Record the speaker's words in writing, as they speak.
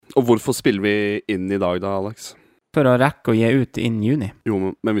Og hvorfor spiller vi inn i dag da, Alex? For å rekke å gi ut innen juni. Jo,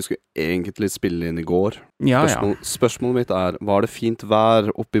 men vi skulle egentlig spille inn i går. Ja. Spørsmålet mitt var det fint vær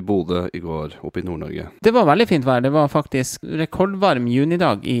oppe i Bodø i går, oppe i Nord-Norge? Det var veldig fint vær. Det var faktisk rekordvarm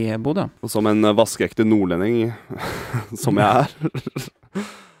junidag i Bodø. Og som en vaskeekte nordlending, som jeg er,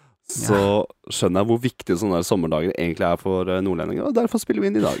 så skjønner jeg hvor viktig sånne der sommerdager egentlig er for nordlendinger, og derfor spiller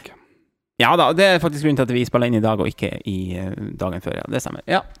vi inn i dag. Ja da, det er faktisk grunnen til at vi spiller inn i dag og ikke i dagen før, ja, det stemmer.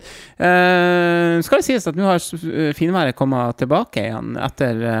 Ja. Skal det sies at nå har finværet kommet tilbake igjen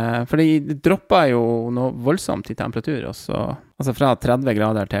etter, for det droppet jo noe voldsomt i temperatur, også, altså fra 30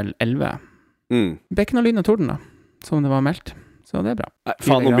 grader til 11. Det er ikke noe lyn og torden da, som det var meldt, så det er bra. Nei,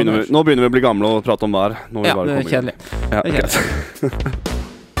 faen, nå begynner vi å bli gamle og prate om vær. Ja, det er kjedelig. Ja, det er kjedelig.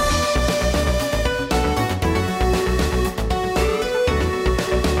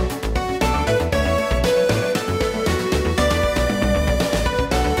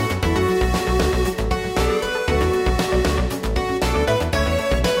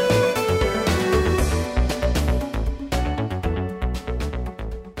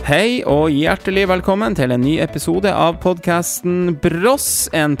 Hei og hjertelig velkommen til en ny episode av podcasten Bross,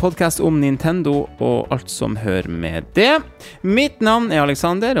 en podcast om Nintendo og alt som hører med det. Mitt navn er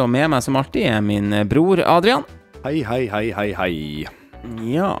Alexander, og med meg som alltid er min bror Adrian. Hei, hei, hei, hei, hei.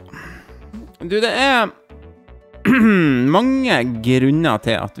 Ja. Du, det er mange grunner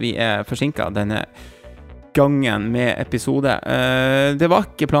til at vi er forsinket denne gangen med episode. Det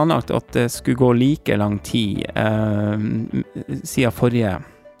var ikke planlagt at det skulle gå like lang tid siden forrige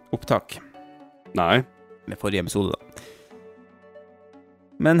opptak. Nei. Med forrige episode da.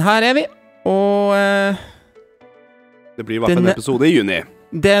 Men her er vi, og det blir i hvert fall en episode i juni.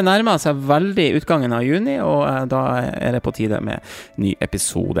 Det nærmer seg veldig utgangen av juni, og da er det på tide med ny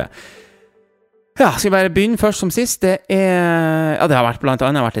episode. Ja, skal vi bare begynne først som sist. Det har blant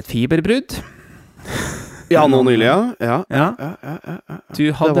annet vært et fiberbrudd. Ja, nå nylig, ja. Du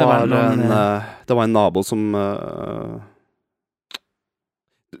hadde det var en nabo som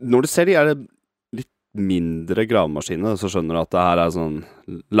når du ser de litt mindre gravemaskinene, så skjønner du at det her er sånn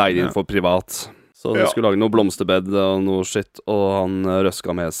leid inn for privat. Så de skulle lage noe blomsterbed og noe shit, og han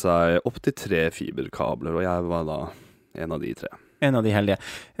røska med seg opp til 3 fiberkabler, og jeg var da en av de 3. En av de heldige.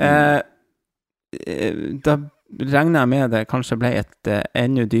 Da regner jeg med det kanskje ble et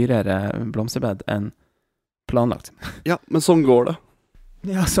enda dyrere blomsterbed enn planlagt. Ja, men sånn går det.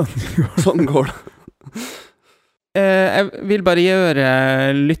 Ja, sånn går det. Jeg vil bare gjøre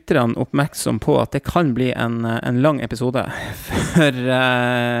lytterne oppmerksom på at det kan bli en lang episode. For det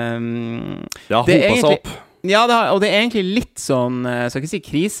har hopet seg opp. Ja, og det er egentlig litt sånn, jeg skal ikke si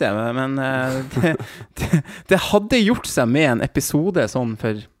krise, men det hadde gjort seg med en episode sånn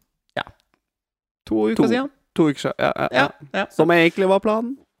for 2 uker siden. 2 uker siden, ja. Som egentlig var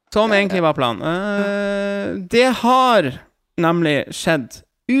planen. Det har nemlig skjedd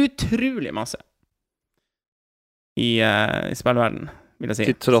utrolig masse i spillverden, vil jeg si.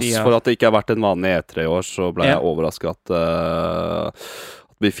 Til tross for at det ikke har vært en vanlig E3 i år, så ble jeg overrasket at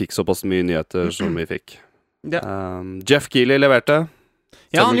vi fikk såpass mye nyheter som vi fikk. Ja. Jeff Keighley leverte.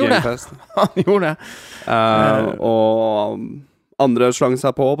 Ja, han gjorde det. Han gjorde det. Og andre slang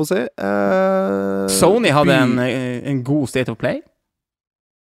seg på å si. Sony hadde en god state of play.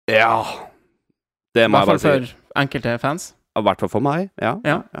 Ja. Det må jeg bare si. I hvert fall for enkelte fans. I hvert fall for meg, ja.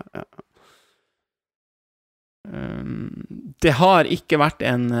 Det har ikke vært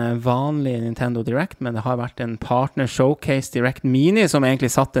en vanlig Nintendo Direct, men det har vært en Partner Showcase Direct Mini som egentlig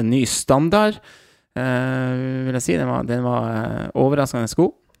satte en ny standard, vil jeg si. Den var overraskende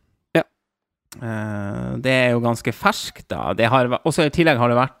god. Ja. Det er jo ganske fersk da. Også i tillegg har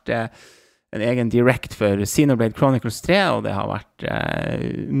det vært en egen Direct for Xenoblade Chronicles 3, og det har vært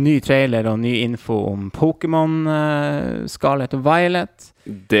ny trailer og ny info om Pokémon Scarlet og Violet.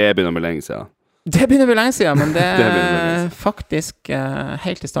 Det begynner med lenge siden. Det begynner vel lenge siden, men det er faktisk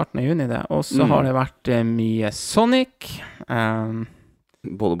helt i starten av juni det. Og så har det vært mye Sonic.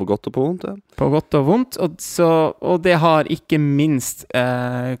 Både på godt og på vondt, ja. På godt og vondt. Og det har ikke minst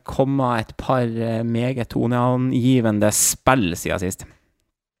kommet et par meget toneangivende spill siden sist.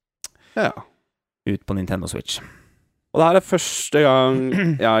 Ja. Ut på Nintendo Switch. Og det her er første gang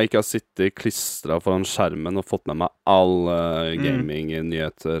jeg ikke har sittet klistret foran skjermen og fått med meg alle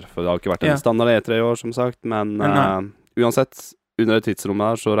gaming-nyheter. For det har ikke vært en standard E3 i år, som sagt. Men uansett, under et tidsrom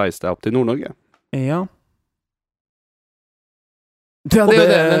her, så reiste jeg opp til Nord-Norge. Ja. Det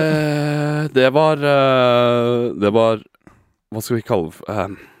var hva skal vi kalle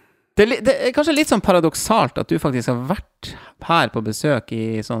det er kanskje litt sånn paradoksalt at du faktisk har vært her på besøk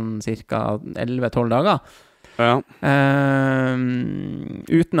i sånn cirka 11-12 dager.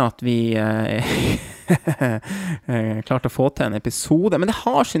 uten at vi klarte å få til en episode. Men det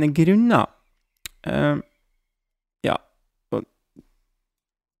har sine grunner.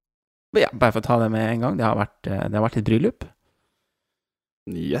 Ja, bare for å ta det med en gang. Det har vært et bryllup.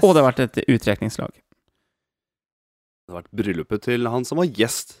 Yes. Og det har vært et utrekningslag. Det har vært bryllupet til han som var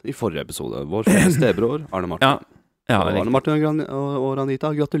gjest i forrige episode. Vår stebror, Arne Martin. Ja, Arne Martin og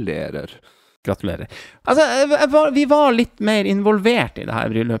Ranita, gratulerer. Altså, vi var litt mer involvert i det her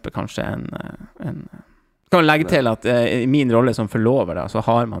bryllupet, kanskje, enn kan legge til at i min rolle som forlover, da, så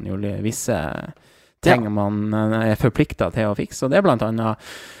har man jo visse ting man er forpliktet til å fikse, og det er blant annet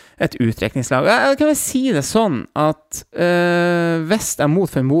et utrekningslag. Jeg kan vel si det sånn at hvis jeg mot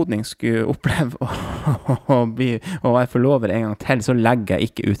formodning skulle oppleve å være forlover en gang til, så legger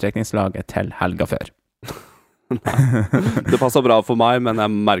jeg ikke utrekningslaget til helga før. Det passer bra for meg, men jeg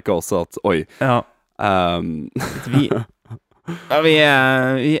merker også at oi. Ja. Vi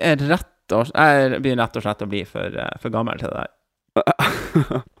er rett og jeg begynner rett og slett å bli for gammel til det der.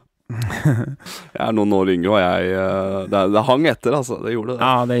 Jeg er noen år yngre, og det hang etter, altså. Det gjorde det.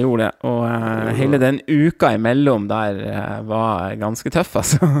 Ja, det gjorde det. Og hele den uka imellom der var ganske tøff,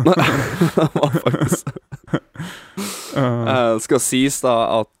 altså. Det var faktisk skal sies da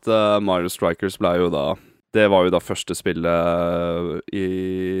at Mario Strikers det var jo da første spillet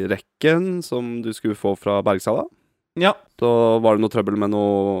i rekken som du skulle få fra Bergsala. Ja. Da var det noe trøbbel med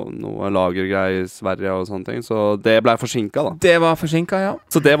noe lagergreier i Sverige og sånne ting, så det ble forsinket da. Det var forsinket, ja.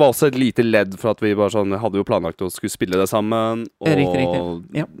 Så det var også et lite ledd for at vi bare sånn, hadde jo planlagt å skulle spille det sammen, og riktig.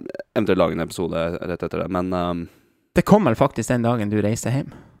 Ja. Eventuelt lage en episode rett etter det, men det kom vel faktisk den dagen du reiste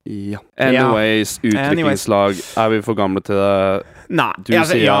hjem. Ja. Anyways, utviklingslag, er vi for gamle til det? Nei. Du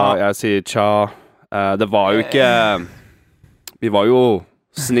sier ja, jeg sier tja. Det var jo ikke vi var jo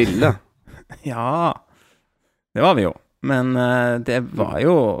snille. Ja, det var vi jo. Men det var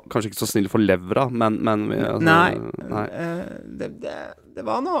jo kanskje ikke så snill for levra, men vi, altså, nei. Det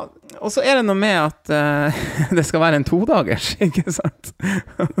var noe. Og så er det noe med at det skal være en 2-dagers, ikke sant?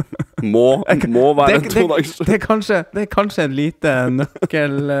 Må være en 2-dagers. Det er kanskje en lite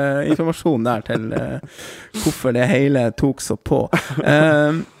nøkkelinformasjon der til hvorfor det hele tok så på.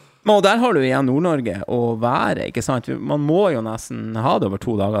 Og der har du igjen Nord-Norge å være, ikke sant? Man må jo nesten ha det over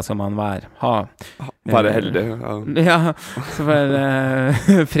 2 dager, skal man være heldig. Ja, så for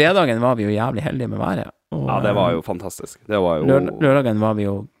fredagen var vi jo jævlig heldige med været. Og, ja, det var jo fantastisk. Det var jo lørdagen var vi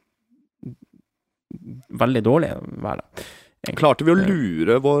jo veldig dårlige vær da. Klarte vi å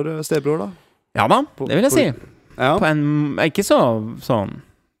lure vår stebror da? Ja da, det vil jeg si. Ja. På en, ikke sånn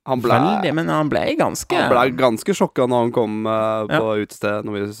men han ble ganske sjokket når han kom på utestedet,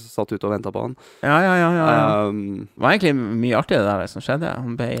 når vi satt ute og ventet på han. Ja. Det var egentlig mye artig det der som skjedde.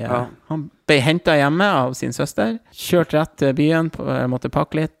 Han ble hentet hjemme av sin søster, kjørt rett til byen, måtte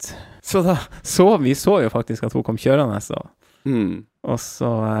pakke litt. Så vi så jo faktisk at hun kom kjørende, og så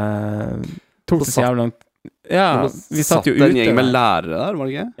tok det så jævlig langt. Ja, vi satt jo ute. En gjeng med lærere der, var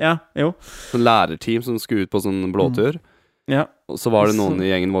det ikke? Ja, jo. Sånn lærerteam som skulle ut på sånn blåtur. Ja. Og så var det noen i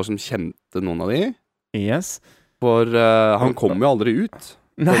gjengen vår som kjente noen av de. Yes. For han kom jo aldri ut.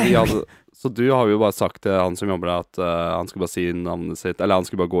 Nei. Så du har jo bare sagt til han som jobber der at han skulle bare si navnet sitt, eller han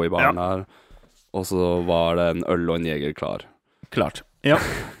skulle bare gå i baren der. Og så var det en øl og en jeger klar. Klart. Ja.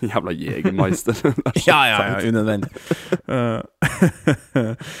 Jævla jegermeister. Ja, unødvendig.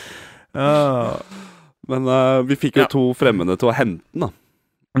 Men vi fikk jo 2 fremmede til å hente den da.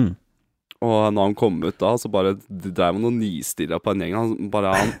 Og når han kom ut da, så bare drev han og nistirret på en gjeng.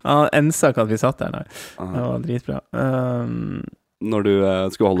 Han ensak at vi satt der, nei. Det var dritbra. Når du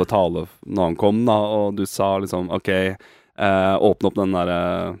skulle holde tale når han kom da, og du sa liksom, ok, åpne opp den der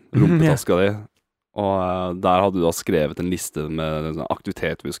rumpetaska di. Og der hadde du da skrevet en liste med en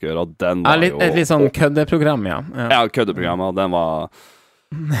aktivitet vi skulle gjøre, og den var jo... Et litt sånn køddeprogram, ja. Ja, køddeprogram, og den var...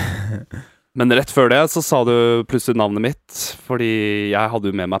 Men rett før det så sa du plutselig navnet mitt, fordi jeg hadde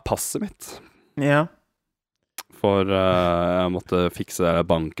jo med meg passet mitt. Ja. For jeg måtte fikse det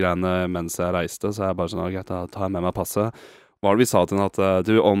bankgreiene mens jeg reiste, så jeg bare sånn, greit, da tar jeg med meg passet. Hva var det vi sa til henne? At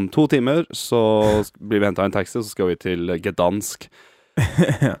du, om 2 timer så blir vi hentet en taxi, så skal vi til Gdansk.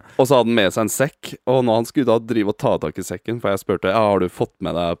 Og så hadde han med seg en sekk, og når han skulle da drive og ta tak i sekken, for jeg spurte, har du fått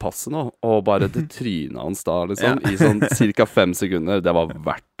med deg passet nå? Og bare det trynet hans da, liksom, i sånn cirka 5 sekunder, det var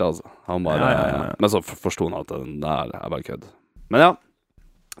verdt, altså. Han bare, men så forstod han at det der er bare kødd. Men ja,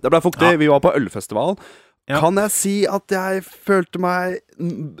 det ble fuktig, vi var på ølfestival. Kan jeg si at jeg følte meg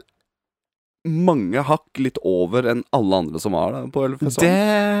mange hakk litt over enn alle andre som var der på ølfestival?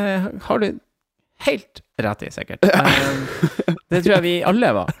 Det har du helt rett i, sikkert. Det tror jeg vi alle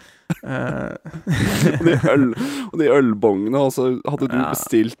var. Og de ølbongene, og så hadde du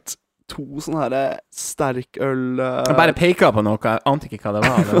bestilt 2 sånne her sterkøl... Jeg bare peket på noe, jeg ante ikke hva det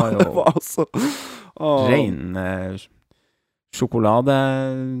var. Det var jo det var altså, ren sjokolade...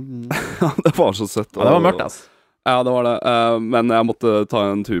 Ja, det var så søtt. Ja, det var mørkt, altså. Ja, det var det. Men jeg måtte ta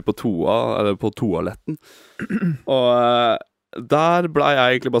en tur på toaletten. Og der ble jeg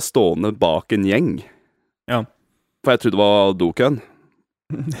egentlig bare stående bak en gjeng. Ja. For jeg trodde det var dokøen.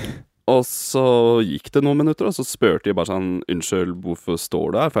 Og så gikk det noen minutter, og så spurte de bare sånn, unnskyld, hvorfor står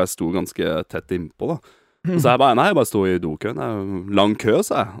du her? For jeg sto ganske tett innpå da. Og så jeg bare, nei, jeg bare sto i dokøen. Lang kø,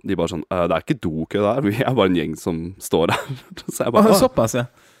 sa jeg. De bare sånn, det er ikke dokø der, vi er bare en gjeng som står der. Så jeg bare, såpass, ja.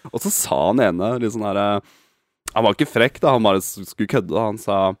 Og så sa han ene, litt sånn her, han var ikke frekk da, han bare skulle kødde da. Han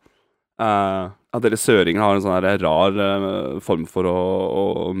sa, at dere søringer har en sånn her rar form for å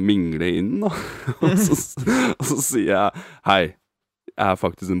mingle inn da. Og så sier jeg, hei, jeg er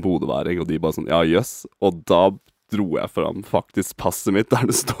faktisk en bodeværing, og de bare sånn, ja, jøss. Og da dro jeg fram faktisk passet mitt, der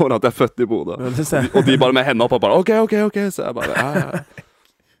det står at jeg er født i Bodø. Og de bare med hendene opp, og bare, ok. Så jeg bare, ja.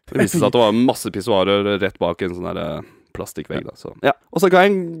 Det viste seg at det var masse pissoarer rett bak en sånn her plastikkvegg da, så. Ja, og så ga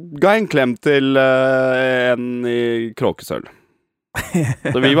jeg en klem til en i Kråkesølv.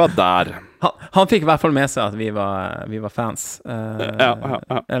 Så vi var der. Han fikk i hvert fall med seg at vi var fans. Ja.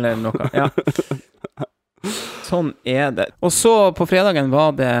 Eller noe, ja. Sånn er det. Og så på fredagen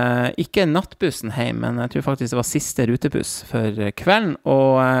var det ikke nattbussen hjem, men jeg tror faktisk det var siste rutebuss for kvelden,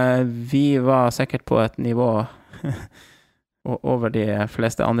 og vi var sikkert på et nivå over de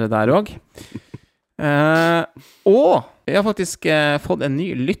fleste andre der også. Og vi har faktisk fått en ny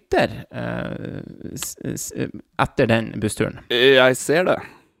lytter etter den bussturen. Jeg ser det.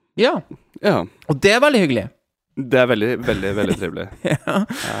 Ja. Og det er veldig hyggelig. Det er veldig, veldig, veldig trivelig. Ja.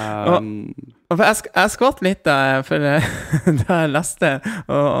 Og jeg skvatt litt for da jeg leste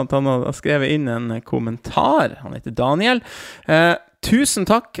at han hadde skrevet inn en kommentar. Han heter Daniel. Tusen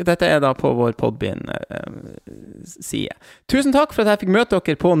takk. Dette er da på vår Podbean-side. Tusen takk for at jeg fikk møte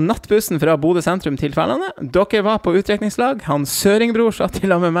dere på nattbussen fra Bodø sentrum til Fellene. Dere var på utrekningslag. Han Søringbror satt til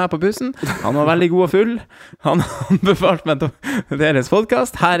med meg på bussen. Han var veldig god og full. Han anbefalte meg deres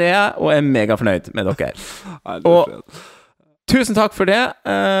podcast. Her er jeg, og er mega fornøyd med dere. Og tusen takk for det.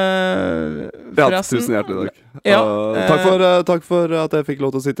 Tusen hjertelig takk. Ja, takk for at jeg fikk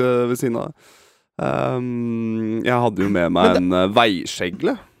lov til å sitte ved siden av. Jeg hadde jo med meg en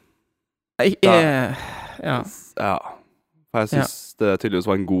veiskjegle. Ja. For jeg synes det tydeligvis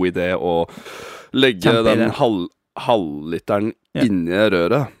var en god idé å legge den halvliteren inni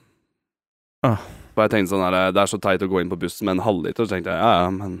røret. For jeg tenkte sånn her, det er så teit å gå inn på bussen med en halvliter, så tenkte jeg,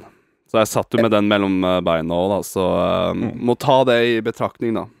 men... Så jeg satt jo med den mellom beina også, da, så må ta det i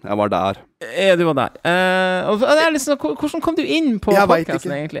betraktning, da. Jeg var der. Ja, du var der. Og det er liksom, hvordan kom du inn på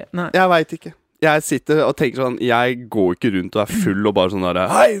podcasten, egentlig? Nei. Jeg vet ikke. Jeg sitter og tenker sånn, jeg går ikke rundt og er full og bare sånn der,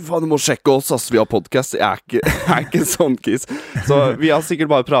 hei, faen, du må sjekke oss, ass, vi har podcast. Jeg er ikke sånn kiss. Så vi har sikkert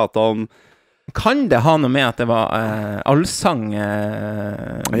bare pratet om... Kan det ha noe med at det var allsang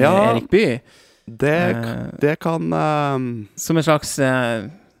med Erik Bye? Det kan... Som en slags...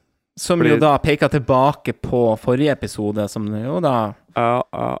 som jo da peker tilbake på forrige episode, som jo da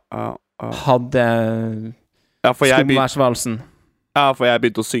hadde Skumværsvalsen. Ja, for jeg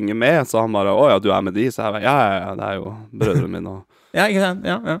begynte å synge med, så han bare, åja, du er med de, så jeg bare, ja, det er jo brødrene mine. Ja, ikke sant,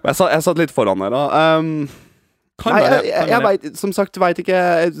 ja. Jeg satt litt foran her da. Jeg vet, som sagt, vet ikke,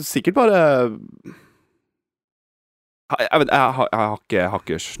 sikkert bare... Jeg har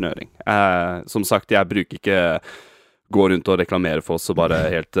ikke snøring. Som sagt, jeg bruker ikke gå rundt og reklamere for oss og bare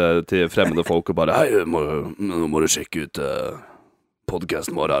helt til fremmede folk og bare, hei, nå må du sjekke ut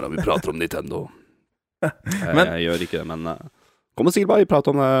podcasten vår her, og vi prater om Nintendo. Jeg gjør ikke det, men kommer sikkert bare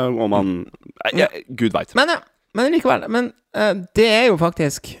prate om han Gud vet. Men likevel, det er jo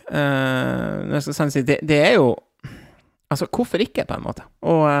faktisk jeg skal si, det er jo altså, hvorfor ikke på en måte?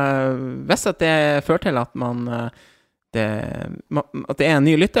 Og hvis at det fører til at at det er en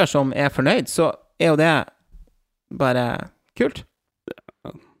ny lytter som er fornøyd, så er jo det bare kult.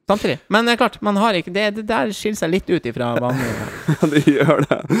 Samtidig. Men det er klart, man har ikke det der skiller seg litt ut ifra vanlige. Det gjør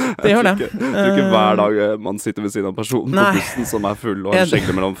det. Det gjør det. Jeg tror ikke hver dag man sitter ved siden av personen på bussen som er full og har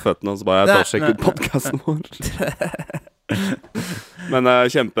skjegler mellom føttene, og så bare jeg tar og sjekker ut podcasten vår. Men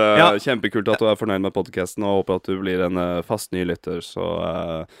kjempekult at du er fornøyd med podcasten, og håper at du blir en fast ny lytter, så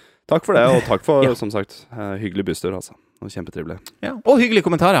takk for det, og takk for, som sagt, hyggelig busstur, altså. Og kjempetrivelig. Ja, og hyggelige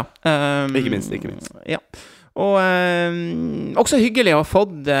kommentarer. Ikke minst. Ja. Og også hyggelig å ha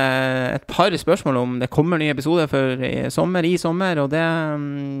fått et par spørsmål om det kommer nye episoder i sommer, og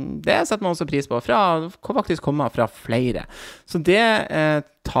det setter man også pris på, faktisk kommer fra flere. Så det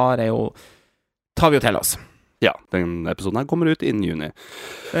tar vi jo til oss. Ja, den episoden her kommer ut innen juni.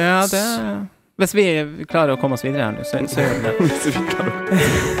 Ja, hvis vi klarer å komme oss videre her nå, så gjør vi det. Hvis vi klarer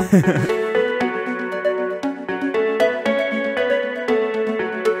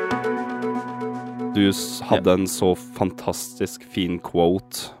Du hadde en så fantastisk fin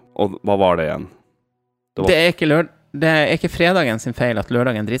quote, og hva var det igjen? Det er ikke fredagen sin feil at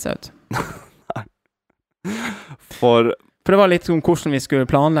lørdagen driter seg ut. Nei. For det var litt om hvordan vi skulle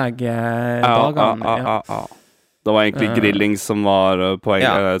planlegge dagene. Ja. Det var egentlig grilling som var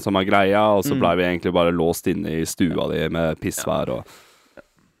som var greia, og så ble vi egentlig bare låst inne i stua di med pissvær og...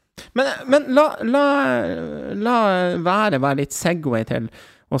 Men la være litt segway til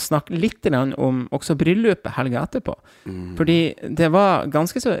å snakke litt om også bryllupet helga etterpå. Fordi det var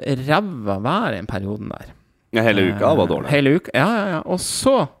ganske så ræva vær en perioden der. Ja, hele uka var dårlig. Hele uka, ja. Og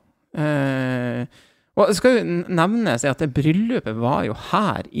så... og det skal jo nevnes at det bryllupet var jo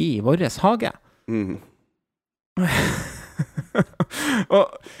her i våres hage.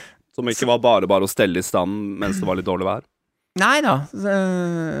 Som ikke var bare å stelle i stand mens det var litt dårlig vær? Nei da,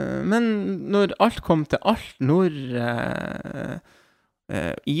 men når alt kom til alt, når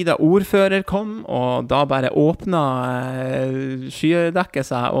Ida ordfører kom, og da bare åpnet skydekket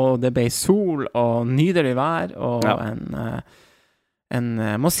seg, og det ble sol og nydelig vær, og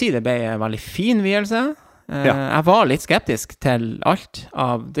må si det ble en veldig fin vielse. Jeg var litt skeptisk til alt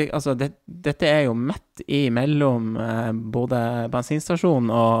av det, altså dette er jo midt imellom både bensinstasjon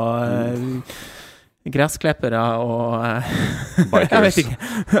og gressklippere og jeg vet ikke,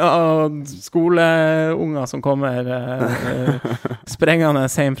 og skoleunger som kommer sprengende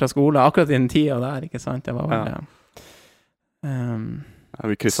hjem fra skole akkurat i den tida der, ikke sant? Det var vel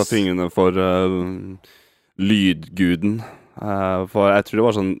vi krysset fingrene for lydguden, for jeg tror det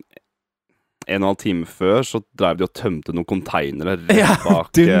var sånn 1,5 time før, så drev de og tømte noen containere rett bak.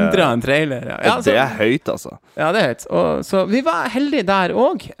 Dundret en trailer. Ja, det er høyt, altså. Ja, det er høyt. Så vi var heldige der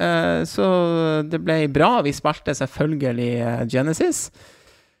også. Så det ble bra. Vi spilte selvfølgelig Genesis.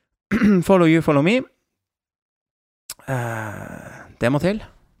 Follow You, Follow Me. Det må til.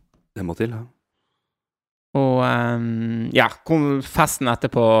 Det må til, ja. Og festen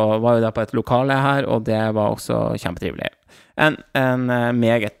etterpå var jo da på et lokale her, og det var også kjempetrivelig. En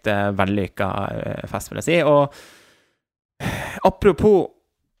meget vellykket fest, vil jeg si. Og apropos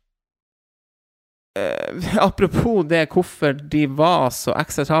det, hvorfor de var så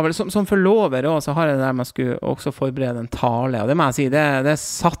ekstra travle, som forlover også, så har jeg det der man skulle også forberede en tale, og det må jeg si, det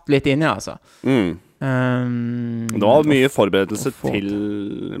satt litt inne, altså. Det var mye forberedelse til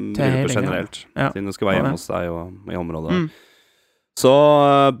grupper generelt, siden du skal være hjemme hos deg og i området. Så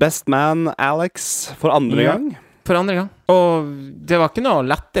Best Man Alex for andre gang. For andre gang. Og det var ikke noe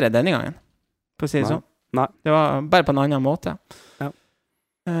lettere denne gangen, for å si det sånn. Nei. Det var bare på en annen måte. Ja.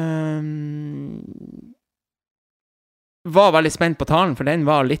 Var veldig spent på talen, for den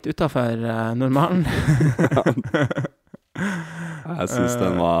var litt utenfor normalen. Jeg synes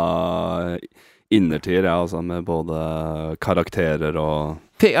den var innertier, altså, med både karakterer og...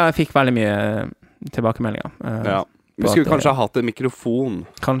 Jeg fikk veldig mye tilbakemeldinger. Vi skulle kanskje ha hatt en mikrofon.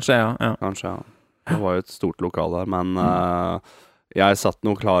 Kanskje, ja. Kanskje, ja. Det var jo et stort lokal der, men jeg satt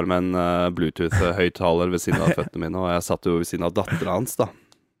nå klar med en Bluetooth-høyttaler ved siden av føttene mine, og jeg satt jo ved siden av datteren hans, da.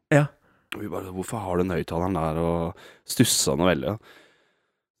 Ja. Og vi bare, hvorfor har du den høyttaleren der, og stusset noe veldig, ja.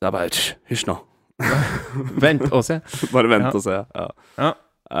 Det er bare, hysj nå. Vent og se. Bare vent og se, ja.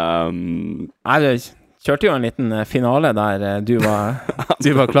 Nei, du kjørte jo en liten finale der du var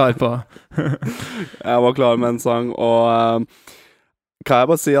klar på. Jeg var klar med en sang, og... kan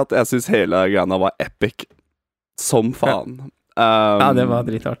jeg bare si at jeg synes hele greia var epic som faen. Ja, det var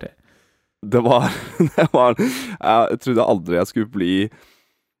dritartig. Det var jeg trodde aldri jeg skulle bli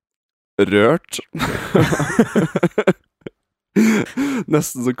rørt.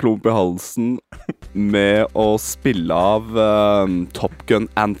 Nesten så klump i halsen med å spille av Top Gun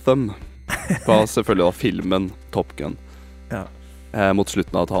Anthem fra selvfølgelig da filmen Top Gun mot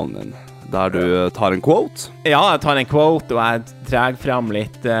slutten av talen din. Der du tar en quote? Ja, jeg tar en quote, og jeg drar frem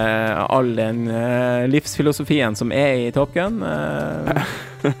litt all den livsfilosofien som er i Top Gun.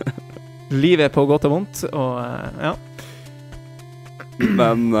 Livet på godt og vondt, og ja.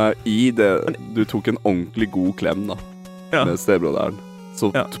 Men i det, du tok en ordentlig god klem da, med stebroderen. Så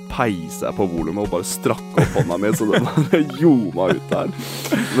peiser jeg på volumet og bare strakk opp hånda mi, så det bare gjorde ut der.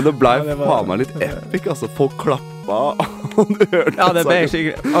 Men det ble faen meg litt epic, altså. Folk klappa, og du hørte det ble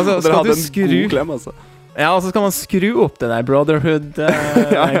skikkelig. Altså, dere hadde en god klem, altså. Ja, og så skal man skru opp det der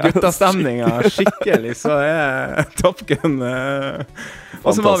Brotherhood-guttastemninga skikkelig, så Top Gun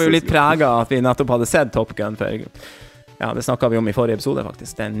Og så var vi jo litt preget av at vi nettopp hadde sett Top Gun før. Ja, det snakket vi om i forrige episode,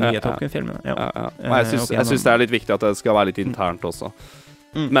 faktisk. Den nye Top Gun-filmen. Ja. Jeg synes det litt viktig at det skal være litt internt også.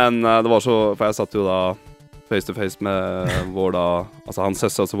 Men det var så, for jeg satt jo da face to face med vår da, altså hans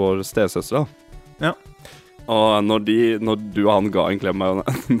søster, altså vår stesøster da. Ja. Og når du og han ga en klem med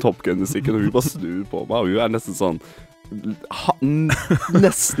Top Gun-musikken, og hun bare snur på meg, og hun nesten sånn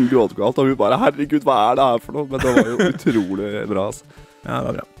nesten gråtgalt, og hun bare, herregud, hva det her for noe? Men det var jo utrolig bra, altså. Ja, det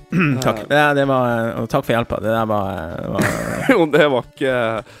var bra. Takk. Det var, og takk for hjelpa. Det der var jo, det var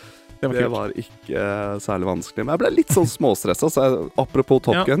ikke særlig vanskelig. Men jeg ble litt sånn småstresset. Så apropos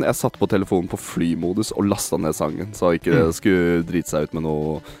Top Gun, jeg satt på telefonen på flymodus og lastet ned sangen, så jeg ikke skulle drite seg ut med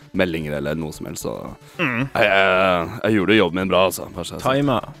noen meldinger eller noe som helst. Så jeg gjorde jobben min bra, altså.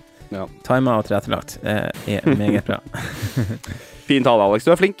 Timer og tilrettelagt meget bra. Fin tale, Alex.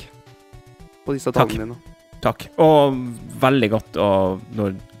 Du flink på disse talene dine. Takk. Og veldig godt når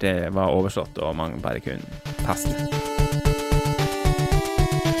det var overstått og man bare kunne feste.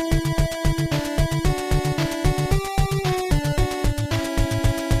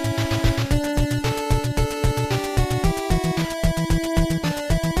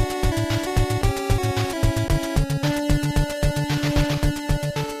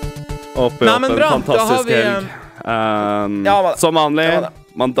 Nei, men bra. Fantastisk helg. Som vanlig,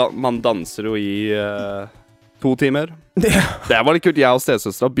 man danser jo i 2 timer. Det var litt kult. Jeg og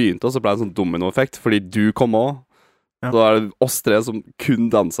stesøstra begynte, og så ble det en sånn dominoeffekt, fordi du kom også. Da det oss 3 som kun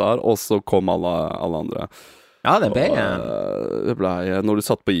danser, og så kom alle andre. Ja, det ble det ble, når du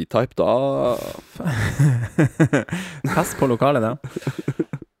satt på E-Type, da Fest på lokalet, da.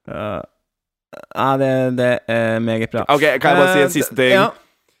 Ja, det meget bra. Ok, kan jeg bare si en siste ting?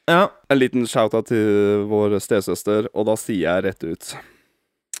 Ja. En liten shoutout til vår stesøster, og da sier jeg rett ut: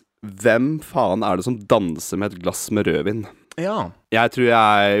 hvem faen det som danser med et glass med rødvin? Ja. Jeg tror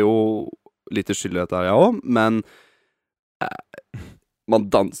jeg jo litt i skyld i dette her, jeg også, men man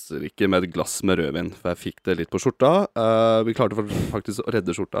danser ikke med et glass med rødvin, for jeg fikk det litt på skjorta. Vi klarte faktisk å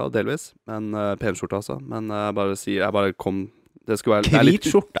redde skjorta, delvis, men penskjorta altså. Men jeg bare kom... Det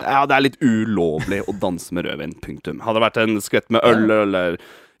er litt ulovlig å danse med rødvin, punktum. Hadde det vært en skvett med øl eller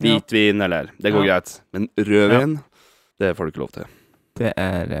hvitvin, eller det går greit. Men rødvin, det får du ikke lov til. Det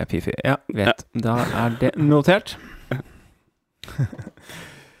fifi. Ja, greit. Da det notert.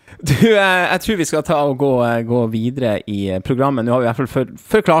 Jeg tror vi skal ta og gå videre i programmet. Nå har vi i hvert fall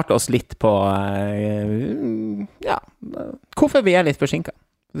forklart oss litt på hvorfor vi litt forsinket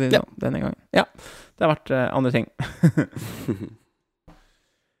denne gangen. Ja, det har vært andre ting.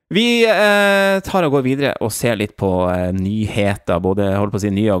 Vi tar og går videre og ser litt på nyheter, både holdt på å si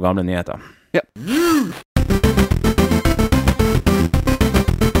nye og gamle nyheter. Ja.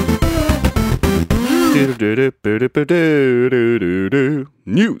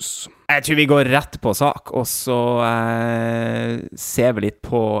 News. Jeg tror vi går rett på sak, og så ser vi litt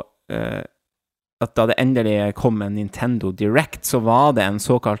på at da det endelig kom en Nintendo Direct, så var det en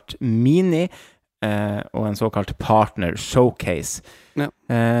såkalt mini og en såkalt partner showcase. Ja.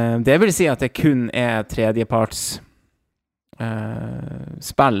 Det vil si at det kun tredjeparts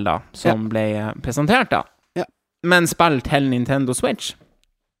spill da, som ble presentert da. Ja. Men spill til Nintendo Switch.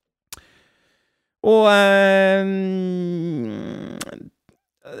 Og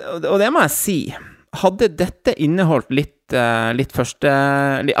det må jeg si, hadde dette inneholdt litt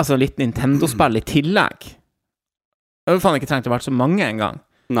Nintendo-spill i tillegg, jeg hadde faen ikke trengt å vært så mange en gang.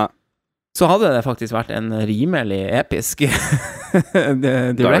 Nei. Så hadde det faktisk vært en rimelig episk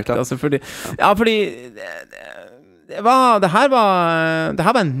direct, altså fordi det her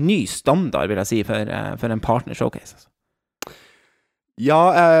var en ny standard, vil jeg si, for en partner showcase, altså.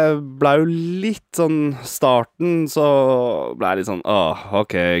 Ja, jeg ble jo litt sånn starten, så ble jeg litt sånn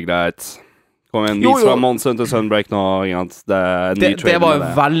ok, greit. Kom en vits fra Monster til Sunbreak nå, det var jo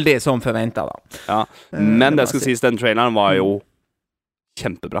veldig som forventet da. Ja, men det skal sies, den traileren var jo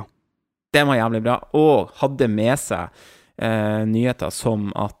kjempebra. Den var jævlig bra, og hadde med seg nyheter som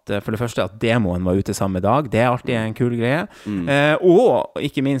at, for det første, at demoen var ute samme dag. Det alltid en kul greie. Og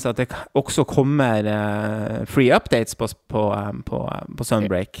ikke minst at det også kommer free updates på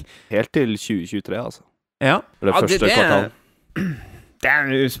Sunbreak. Helt til 2023, altså. Ja. Det første kvartal.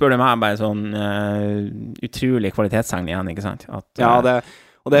 Det spør du meg bare sånn utrolig kvalitetstegn igjen, ikke sant?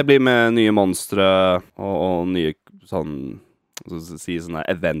 Og det blir med nye monstre og nye sånne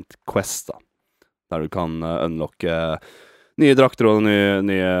event quest da, der du kan unlocke nye drakter og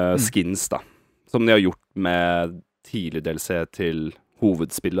nye skins da, som de har gjort med tidlig DLC til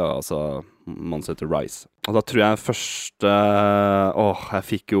hovedspillet, altså Monster Hunter Rise. Og da tror jeg første jeg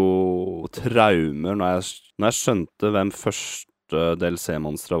fikk jo traumer når jeg skjønte hvem første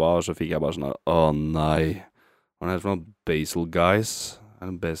DLC-monsteret var, så fikk jeg bare sånn nei. Hva er det for noe? Basil Guys?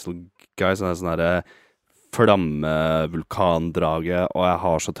 Basil Guys er sånn derre flammevulkandrage, og jeg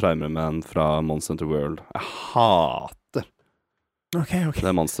har så traumer med den fra Monster Hunter World. Jeg hater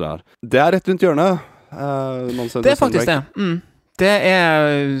det monsteret her. Det er rett rundt hjørnet. Det er faktisk det. Det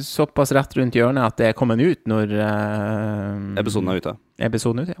er såpass rett rundt hjørnet at det er kommet ut når episoden er ute.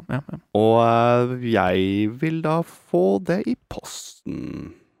 Episoden er ute, ja. Og jeg vil da få det i posten.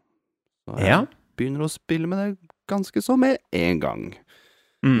 Så jeg begynner å spille med det ganske så med en gang.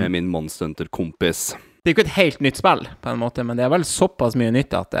 Med min Monster Hunter-kompis. Det er ikke et helt nytt spill, på en måte, men det er vel såpass mye nytt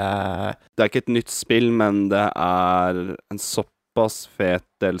at det er ikke et nytt spill, men det er en såpass fet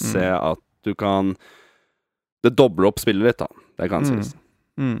DLC at du kan det dobler opp spillet litt, da. Det kan sies.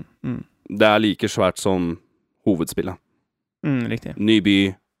 Det er like svært som hovedspillet. Riktig. Ny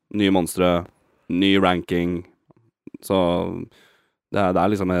by, nye monstre, ny ranking. Så det er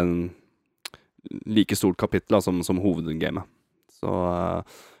liksom en like stort kapittel da, som hovedgamet. Så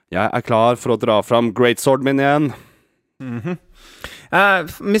jeg er klar for å dra fram Greatsword min igjen.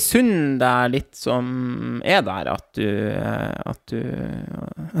 Misunn deg litt som er der, at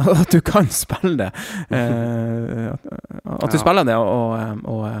du kan spille det. At du spiller det,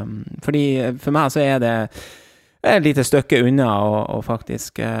 og fordi for meg så er det et lite stykke unna og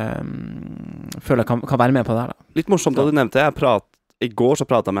faktisk føler jeg kan være med på det her, da. Litt morsomt at du nevnte I går så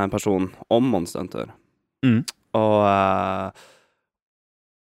pratet jeg med en person om Monster Hunter. Og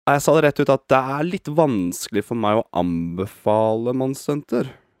jeg sa det rett ut at det er litt vanskelig for meg å anbefale Monster Hunter.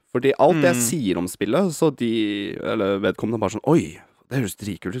 Fordi alt jeg sier om spillet, så eller vedkommende bare sånn, oi, det høres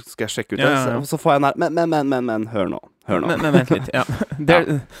dritkult ut, skal jeg sjekke ut det? Og så får jeg men, hør nå. Men vent litt, ja. Det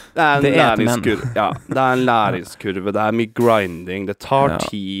er en læringskurve. Ja, det er en læringskurve, det er mye grinding, det tar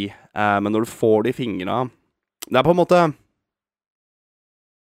tid, men når du får det I fingrene, det er på en måte,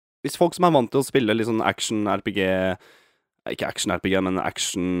 hvis folk som vant til å spille litt sånn action-RPG, ikke action-RPG, men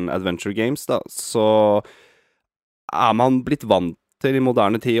action-adventure games, da, så man blitt vant til I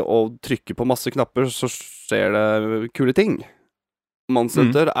moderne tid å trykke på masse knapper, så skjer det kule ting. Monster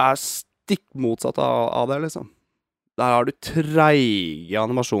Hunter stikk motsatt av det, liksom. Der har du treige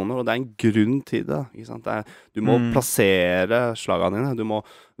animasjoner, og det en grunn til det, ikke sant? Du må plassere slagene dine, du må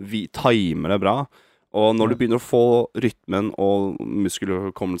time det bra, og når du begynner å få rytmen og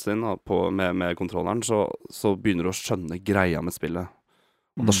muskelhukommelsen din med kontrolleren, så begynner du å skjønne greia med spillet.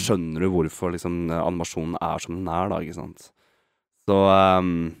 Og da skjønner du hvorfor liksom, animasjonen som den da, ikke sant? Så,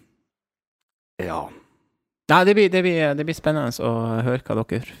 ja. Nei, det blir spennende å høre hva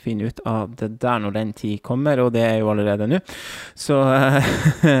dere finner ut av det der når den tid kommer, og det jo allerede nå. Så ja,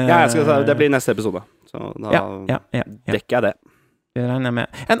 jeg skal si det blir neste episode. Så da dekker jeg det. Det regner jeg med.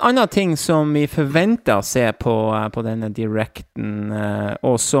 En annen ting som vi forventer å se på denne directen,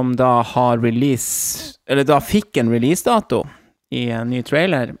 og som da har da fikk en release-dato I en ny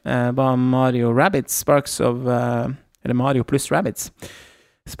trailer, var Mario Rabbids Sparks of eller Mario plus Rabbids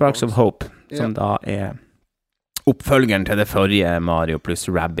Sparks of Hope, som da oppfølgeren til det forrige Mario plus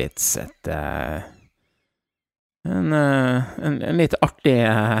Rabbids, en litt artig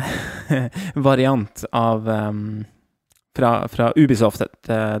variant av fra Ubisoft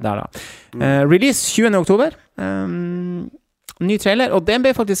der da. Release 20. oktober. Ny trailer, og den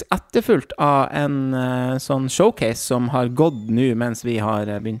ble faktisk etterfulgt av en sånn showcase som har gått nå mens vi har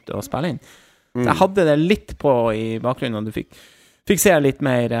begynt å spille inn. Jeg hadde det litt på I bakgrunnen, og du fikk se litt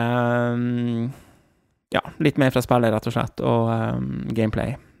mer litt mer fra spillet, rett og slett, og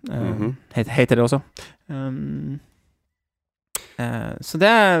gameplay. Heter det også. Så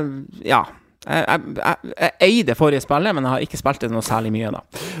det jeg eide forrige spillet, men jeg har ikke spilt det noe særlig mye da.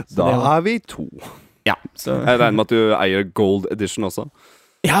 Da vi to. Ja. Så. Jeg regner med at du eier Gold Edition også.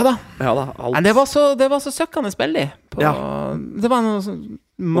 Ja da. Alt. Men det var så søkkende spillig. Det var noe sånn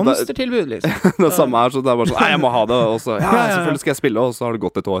monstertilbud, liksom. Det samme her, så det bare sånn, nei, jeg må ha det, og så, selvfølgelig skal jeg spille, og så har det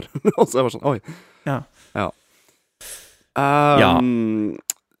gått et år. Og så jeg bare sånn, oi.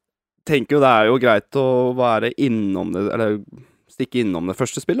 Tenker jo det jo greit å være innom det, eller stikke innom det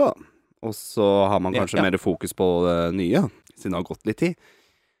første spillet da. Og så har man kanskje mer fokus på det nye, siden det har gått litt tid.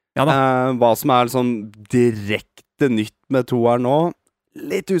 Hva som liksom direkte nytt med toeren nå,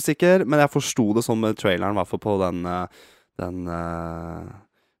 litt usikker, men jeg forstod det sånn med traileren, I hvert fall på den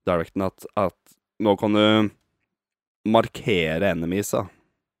directen, at nå kan du markere enemies da,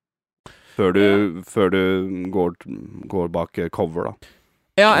 før du går bak cover da.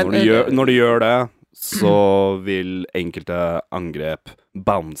 Når du gjør det, så vil enkelte angrep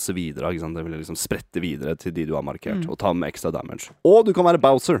bounce videre, ikke sant? Det vil liksom sprette videre til de du har markert, og ta med ekstra damage. Og du kan være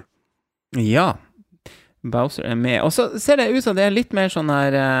Bowser! Ja, Bowser med. Og så ser det ut som det litt mer sånn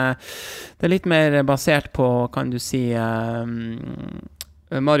her det litt mer basert på, kan du si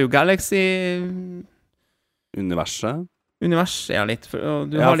Mario Galaxy Universet, ja, litt. Og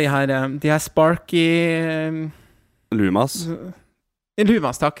du har de her Sparky Lumas,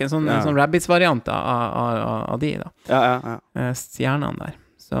 takk. En sånn Rabbids-variant av de, da. Ja. Stjernene der.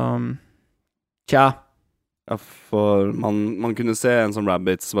 Så tja. Ja, for man kunne se en sånn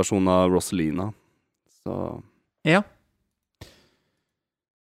Rabbids-versjon av Rosalina. Så ja.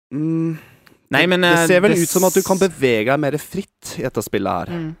 Nei, men det ser vel ut som at du kan bevege deg mer fritt i dette spillet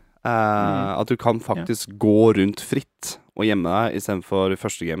her. At du kan faktisk gå rundt fritt og gjemme deg, i stedet for i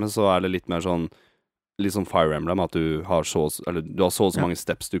første gamet så er det litt mer sånn Fire Emblem, at du har så mange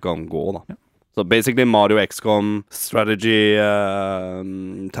steps du kan gå, da. Ja. Så basically Mario XCOM strategy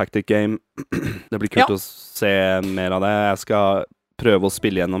tactic game. Det blir kult å se mer av det. Jeg skal prøve å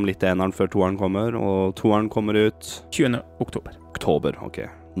spille gjennom litt eneren før toeren kommer, og toeren kommer ut 20. oktober. Ok.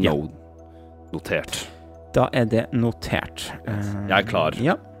 Notert. Da er det notert. Jeg er klar.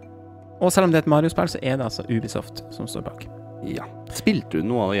 Ja. Og selv om det er et Mario-spill, så er det altså Ubisoft som står bak. Ja. Spilte du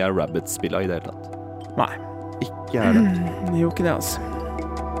noe av de Rabbids-spillene i det hele tatt? Nei. Ikke er det. Det gjorde ikke det, altså.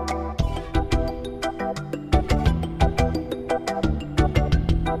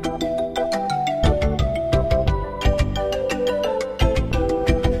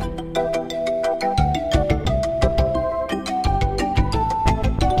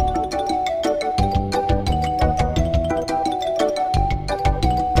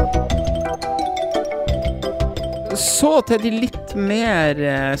 Så til de litt mer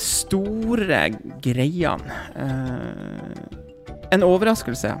store greiene. En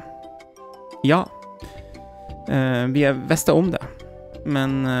overraskelse. Ja. Vi har visst om det.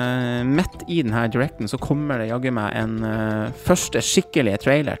 Men midt i denne directen så kommer det jaggu meg en første skikkelige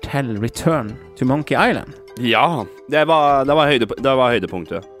trailer til Return to Monkey Island. Ja, det var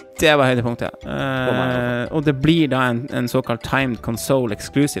høydepunktet. Det var høydepunktet. Og det blir da en såkalt timed console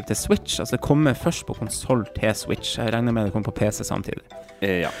exclusive til Switch. Altså det kommer først på konsol til Switch. Jeg regner med det kommer på PC samtidig.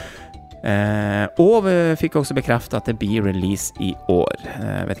 Ja. Og vi fikk også bekreftet at det blir release i år.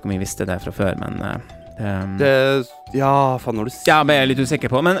 Jeg vet ikke om vi visste det fra før, men faen når du sier. Ja, men jeg er litt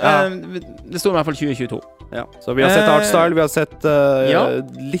usikker på. Men det står i hvert fall 2022. Ja. Så vi har sett artstyle, vi har sett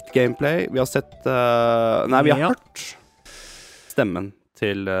litt gameplay, vi har sett vi har hørt stemmen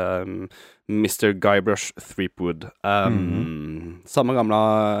til Mr. Guybrush Threepwood. Samme gamle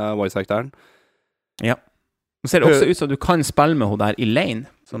voice-actoren. Ja. Nå ser det også ut som du kan spille med henne der Elaine,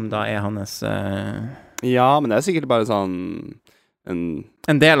 som da er hans Ja, men det er sikkert bare sånn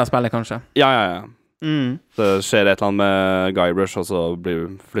en del av spillet, kanskje. Ja. Det skjer et eller annet med Guybrush, og så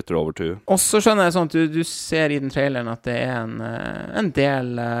flytter det over til. Og så skjønner jeg sånn at du ser i den traileren at det er en del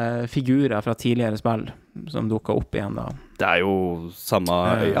figurer fra tidligere spill som dukker opp igjen da. Det er jo samme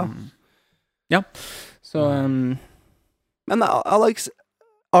øya. Ja. Så Men Alex,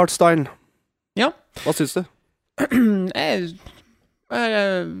 artstyle. Ja. Hva synes du? Jeg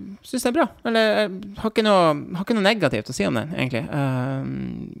synes det er bra. Eller jeg har ikke noe negativt å si om den, egentlig.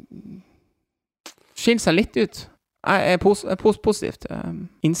 Skiller seg litt ut. Jeg er positivt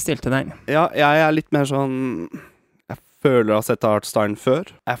innstilt til den. Ja, jeg er litt mer sånn føler jeg har sett artstylen før.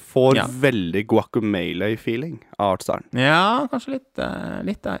 Jeg får veldig Guacamelee-feeling av artstylen. Ja, kanskje litt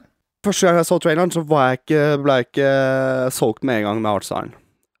der. Første gang jeg så traileren, så ble jeg ikke solgt med en gang med artstylen.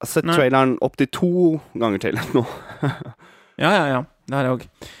 Jeg har sett traileren opp til 2 ganger til nå. Ja. Det har jeg også.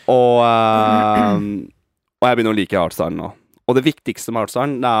 Og jeg begynner å like artstylen nå. Og det viktigste med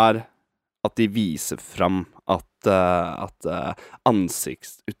artstylen, det er at de viser fram at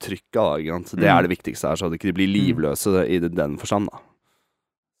ansiktsuttrykket, det er det viktigste her, så at de ikke blir livløse i den forstand, da.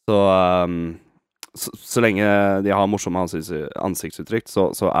 Så lenge de har morsomme ansiktsuttrykk,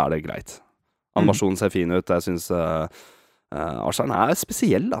 så er det greit. Animasjonen ser fin ut. Jeg synes Arsenal er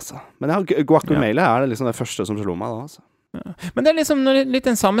spesiell, altså. Men Guacamelee er det liksom det første som slår meg da, altså. Ja. Men det er liksom litt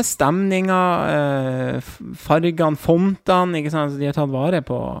den samme stemninga, fargene, fontene, ikke sant? De har tatt vare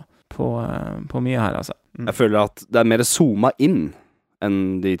på mye her, altså. Jeg føler at det er mer zooma inn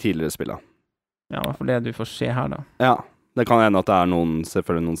enn de tidligere spillene. Ja, i hvert fall det du får se her, da. Ja, det kan hende at det er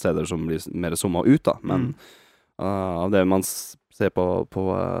selvfølgelig noen steder som blir mer zooma ut, da. Men av det man ser på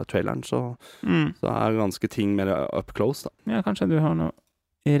traileren, så er ganske ting mer up close, da. Ja, kanskje du har noe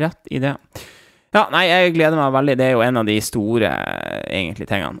rett i det. Ja, nei, jeg gleder meg veldig. Det er jo en av de store, egentlig,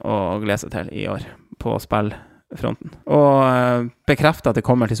 tingene å glede seg til i år på spillfronten. Og bekrefte at det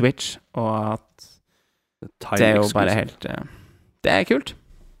kommer til Switch, og at Det jo bare helt det kult.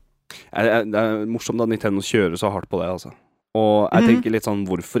 Det morsomt da Nintendo kjører så hardt på det, altså. Og jeg tenker litt sånn,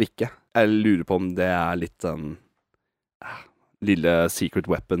 hvorfor ikke? Jeg lurer på om det litt lille secret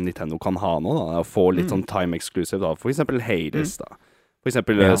weapon Nintendo kan ha nå, da. Å få litt sånn time exclusive, da. For eksempel Hades, da. For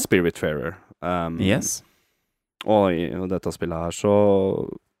eksempel Spiritfarer. Yes. Og i dette spillet her, så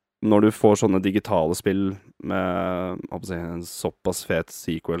når du får sånne digitale spill med en såpass fet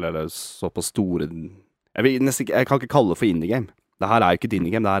sequel, eller såpass store jeg kan ikke kalle det for indie-game. Det her jo ikke et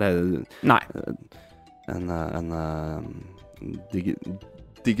indie-game, det her en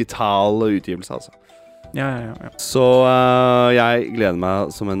digital utgivelse, altså. Ja. Så jeg gleder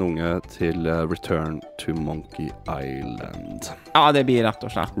meg som en unge til Return to Monkey Island. Ja, det blir rett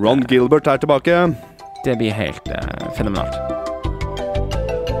og slett. Ron Gilbert tilbake. Det blir helt fenomenalt.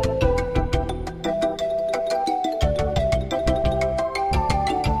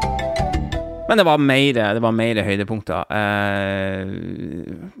 Men det var mer høydepunkter.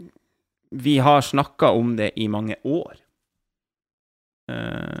 Vi har snakket om det i mange år.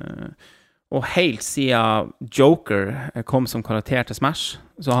 Og helt siden Joker kom som karakter til Smash,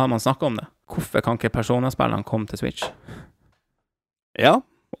 så har man snakket om det. Hvorfor kan ikke Persona-spillene komme til Switch? Ja,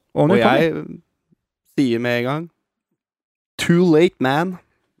 og jeg sier med en gang Too late, man.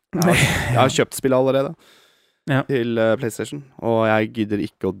 Jeg har kjøpt spillet allerede. Ja. Til PlayStation, og jeg gidder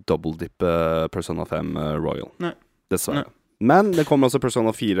ikke å double-dippe Persona 5 Royal. Nei. Dessverre. Nei. Men det kommer også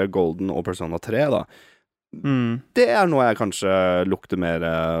Persona 4 Golden og Persona 3, da. Det noe jeg kanskje lukter mer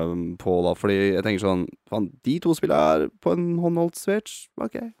på, da, fordi jeg tenker sånn, fan, de to spillene på en håndholdt Switch,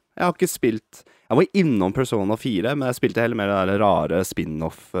 ok. Jeg har ikke spilt, jeg var innom Persona 4, men jeg spilte heller mer det rare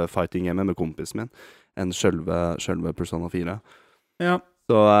spin-off-fighting-gamet med kompisen min, enn selve Persona 4. Ja.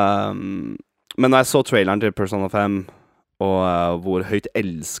 Så, men når jeg så traileren til Persona 5, og hvor høyt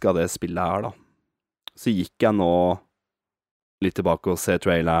elsket det spillet da, så gikk jeg nå litt tilbake og se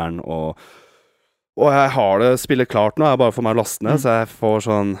traileren, og jeg har det spillet klart nå, jeg bare får meg laste ned, så jeg får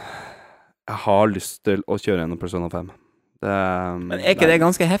sånn, jeg har lyst til å kjøre gjennom Persona 5. Men ikke det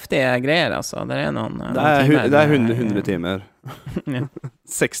ganske heftige greier, altså? Det noen timer? Det 100 timer.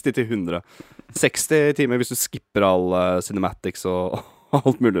 60 til 100. 60 timer hvis du skipper alle cinematics og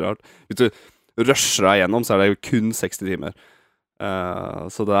alt mulig rart. Hvis du rusher deg gjennom, så det jo kun 60 timer.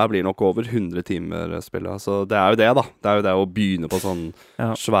 Så det blir nok over 100 timer spillet. Så det jo det, da. Det jo det å begynne på sånne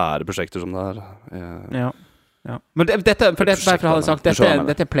svære prosjekter som det her. Ja. Men dette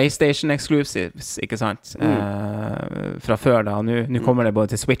er PlayStation exclusives, ikke sant? Fra før da. Nå kommer det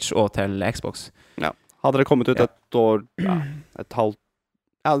både til Switch og til Xbox. Ja. Hadde det kommet ut et år,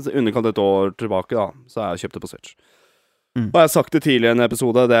 underkant et år tilbake da, så jeg kjøpt det på Switch. Og jeg har sagt det tidlig i en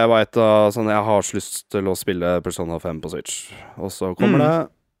episode, det var et av sånne, jeg har så lyst til å spille Persona 5 på Switch. Og så kommer det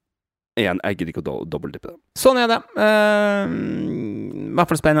igjen, jeg gidder ikke å dobbeltdippe det. Sånn det. I hvert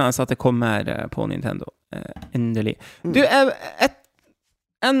fall spennende at det kommer på Nintendo. Endelig. Du,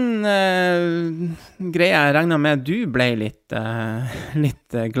 en greie jeg regner med du ble litt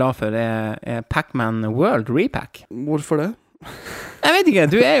glad for Pac-Man World Repack. Hvorfor det? Jeg vet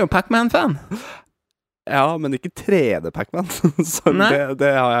ikke, du jo Pac-Man-fan. Ja, men ikke 3D Pac-Man. Så det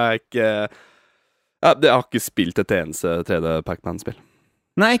har jeg ikke jeg har ikke spilt et eneste 3D Pac-Man-spill.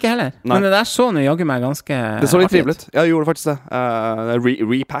 Nei, ikke heller. Nei. Men det der så nå jaggu meg ganske det så litt trivelig ut. Jeg gjorde faktisk det.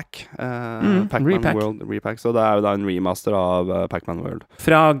 Repack. Pac-Man Repack. World Repack. Så det jo da en remaster av Pac-Man World.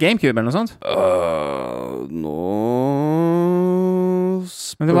 Fra GameCube eller noe sånt?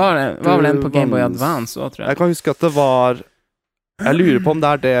 Men det var vel en på Game Boy Advance også, tror jeg. Jeg kan huske at det var jeg lurer på om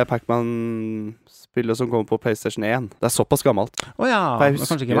det det Pac-Man-spillet som kommer på PlayStation 1. Det såpass gammelt. Ja, jeg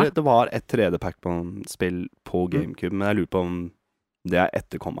husker det var et 3D Pac-Man-spill på GameCube, men jeg lurer på om det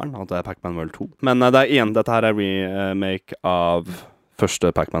etterkommeren, at det Pac-Man World 2. Men igjen, dette her remake av første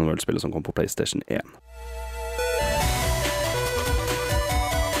Pac-Man World-spillet som kom på PlayStation 1.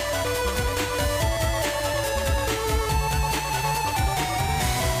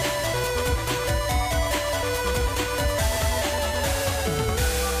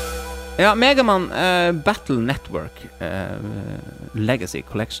 Ja, Mega Man Battle Network Legacy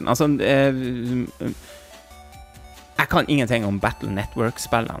Collection. Altså jeg kan ingenting om Battle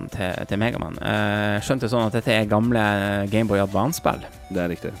Network-spillene til Mega Man. Skjønte sånn at dette gamle Game Boy Advance-spill. Det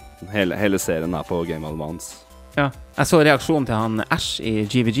riktig. Hele serien på Game Boy Advance. Ja, jeg så reaksjonen til han Ash i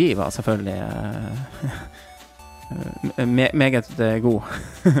GVG var selvfølgelig meget god.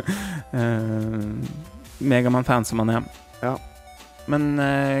 Mega Man-fan som han Ja. Men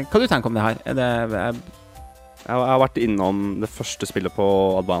hva du tenker om det her? Jeg har vært innom det første spillet på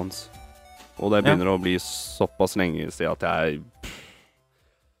Advance, og det begynner å bli såpass lenge siden at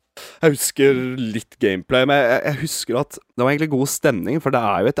Jeg husker litt gameplay, men jeg husker at det var egentlig god stemning, for det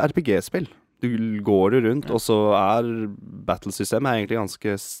er jo et RPG-spill. Du går jo rundt, og så battlesystemet egentlig ganske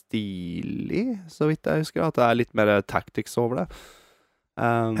stilig, så vidt jeg husker, at det litt mer tactics over det.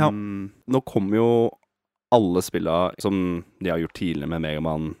 Nå kommer jo alle spillene som de har gjort tidligere med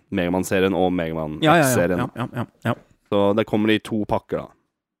Megaman-serien og Megaman X-serien. Ja. Så det kommer i 2 pakker da.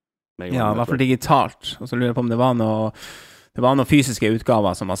 I hvert fall digitalt. Og så lurer jeg på om det var noen fysiske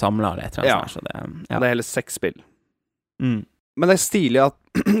utgaver som var samlet eller et eller annet. Det er hele 6 spill. Men det stilig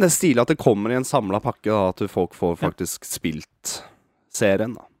at det kommer i en samlet pakke, da, at folk får faktisk spilt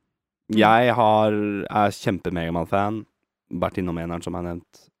serien, da. Jeg kjempe-Megaman-fan, vært innom eneren som jeg har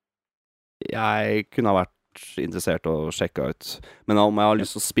nevnt. Jeg kunne ha vært interessert og sjekket ut. Men om jeg har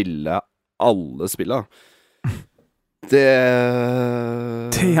lyst til å spille alle spillene,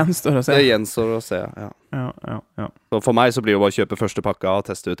 det gjenstår å se. Det gjenstår å se, ja. Så for meg så blir det bare å kjøpe første pakka,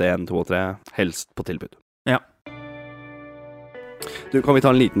 teste ut 1, 2 og 3, helst på tilbud. Ja. Du, kan vi ta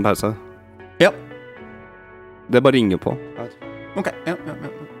en liten pause? Ja. Det bare ringer på. Ok, ja.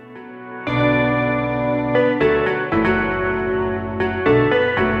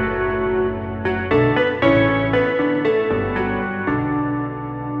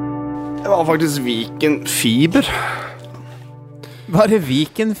 Det var faktisk Viken Fiber. Var det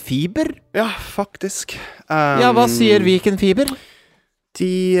Viken Fiber? Ja, faktisk. Hva sier Viken Fiber?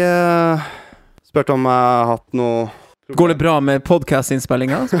 De spurte om jeg har hatt noe problem. Går det bra med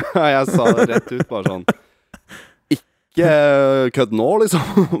podcast-innspillinga? Jeg sa det rett ut, bare sånn. Ikke kødd nå, liksom.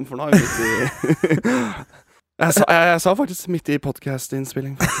 For nå er jeg midt i jeg sa faktisk midt i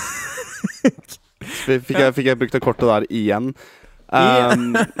podcast-innspilling. Fikk jeg brukt det kortet der igjen. Ja,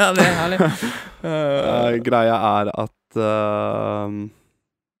 det herlig. Greia at det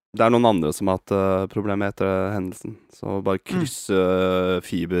noen andre som har hatt problemer etter hendelsen. Så bare krysse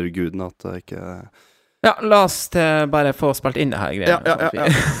fiberguden at det ikke... Ja, la oss bare få spilt inn det her greiene.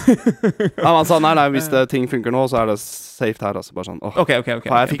 Ja, man sa, nei, hvis ting funker nå, så det safe her, altså. Bare sånn, Ok. Jeg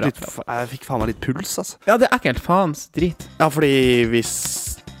fikk faen meg litt puls, altså. Ja, det ekkelt, faens drit. Ja, fordi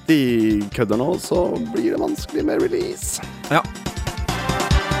hvis de kødder nå, så blir det vanskelig med release. Ja.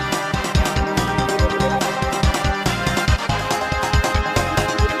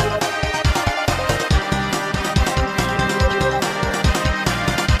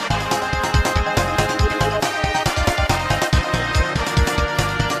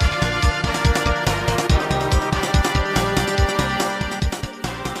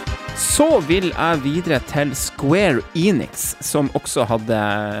 Så vil jeg videre til Square Enix, som også hadde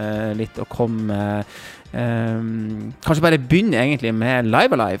litt å komme kanskje bare begynne egentlig med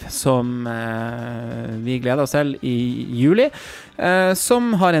Live Alive, som vi gleder oss til i juli,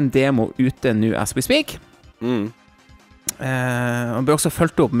 som har en demo ute nå as we speak. Og ble også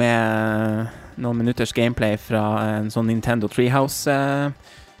fulgt opp med noen minutters gameplay fra en sånn Nintendo Treehouse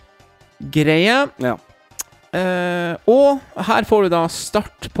greie. Ja. Og her får du da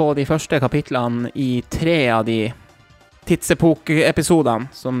start på de første kapitlene i 3 av de tidsepok-episodene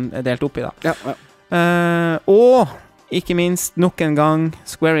som delt opp i da. Ja. Og ikke minst, nok en gang,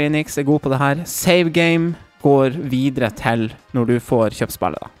 Square Enix god på det her. Save game går videre til når du får kjøpt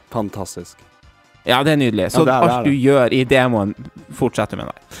spillet da. Fantastisk. Ja, det nydelig. Så alt du gjør i demoen fortsetter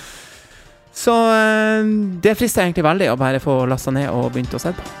med deg. Så det frister egentlig veldig å bare få lastet ned og begynt å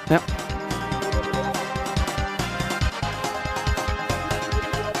se på. Ja.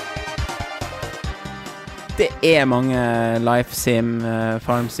 Det mange Life Sim,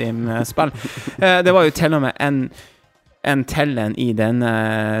 Farm Sim-spill. Det var jo til og med en tellen i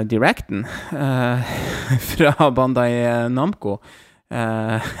denne directen fra Bandai Namco.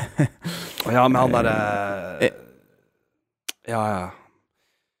 Ja, men han der... Ja.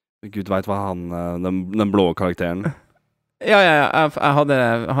 Gud vet hva han... Den blå karakteren. Ja, jeg hadde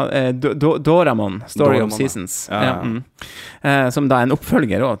Doraemon, Story of Seasons. Som da en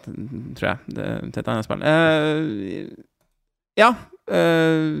oppfølger også, tror jeg, til et annet spill.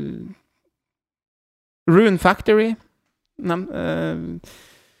 Rune Factory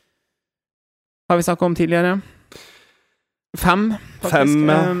har vi snakket om tidligere. 5, faktisk.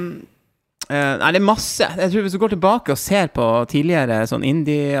 Nei, det masse. Jeg tror hvis du går tilbake og ser på tidligere sånn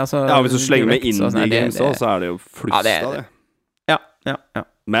indie, altså... Ja, hvis du slenger med indie-games også, så det jo flust av det. Ja.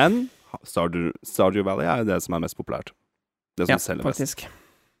 Men Stardew Valley jo det som mest populært. Det som selger faktisk.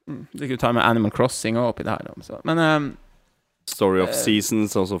 Mest. Du kan ta med Animal Crossing og oppi det her. Så. Men... Story of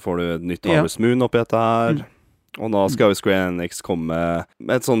Seasons, og så får du et nytt Harvest Moon oppi dette her. Og nå skal jo Square Enix komme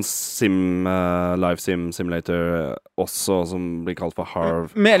med et sånn live simulator også, som blir kalt for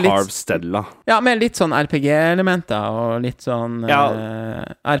Harvestella. Ja, med litt sånn RPG-elementer og litt sånn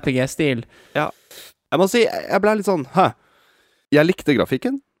RPG-stil. Ja. Jeg må si, jeg ble litt sånn, Jeg likte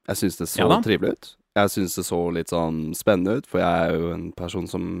grafikken. Jeg synes det så trivelig ut. Jeg synes det så litt sånn spennende ut, for jeg er jo en person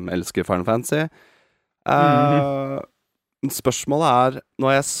som elsker Final Fantasy. Spørsmålet er,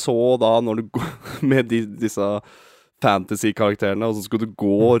 når jeg så da, når du går med disse fantasy-karakterene, og så skulle du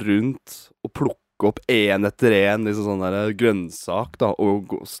gå rundt og plukke opp en etter en, liksom sånn der grønnsak da,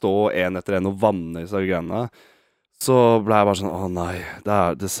 og stå en etter en og vanne i seg greiene, så ble jeg bare sånn, nei,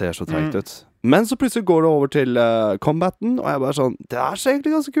 det ser så tregt ut. Men så plutselig går det over til combaten, og jeg bare sånn, det ser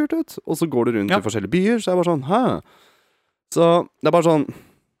egentlig ganske kult ut. Og så går du rundt i forskjellige byer, så jeg bare sånn, Så det er bare sånn,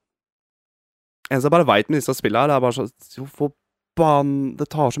 eneste jeg bare vet med disse spillene her, det er bare sånn, det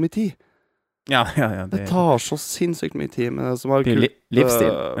tar så mye tid. Ja. Det tar så sinnssykt mye tid, men det som er kult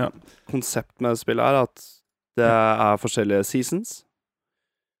konsept med spillet er at det er forskjellige seasons.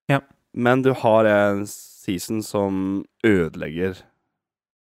 Ja. Men du har en season som ødelegger,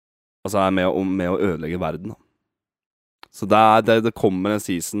 altså er med å ødelegge verden. Så det kommer en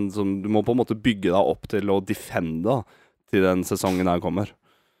season som du må på en måte bygge deg opp til å defende da, til den sesongen der kommer.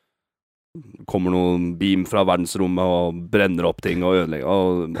 Kommer noen beam fra verdensrommet og brenner opp ting og ødelegger,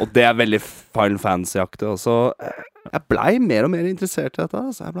 og det er veldig Final Fantasy-aktig, og så jeg ble mer og mer interessert i dette,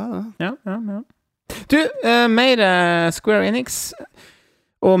 så jeg ble det. Ja. Du, mer Square Enix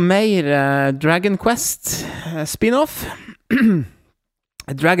og mer Dragon Quest spin-off.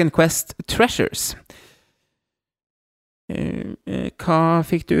 Dragon Quest Treasures. Hva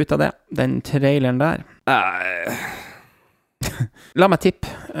fikk du ut av det? Den traileren der? La meg tippe.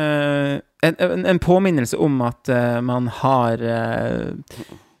 En påminnelse om at man har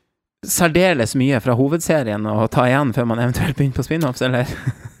særdeles mye fra hovedserien å ta igjen før man eventuelt begynner på spin-offs, eller?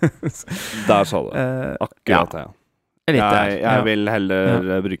 Der sa du. Akkurat det, Jeg vil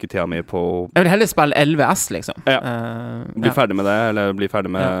heller bruke tida mi på Jeg vil heller spille 11S, liksom. Bli ferdig med det, eller bli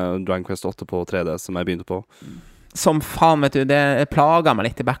ferdig med Dragon Quest 8 på 3D, som jeg begynte på. Som faen, vet du, det plager meg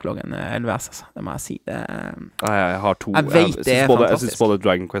litt i backloggen 11S, altså. Det må jeg si. Jeg har to. Jeg vet det er fantastisk. Jeg synes både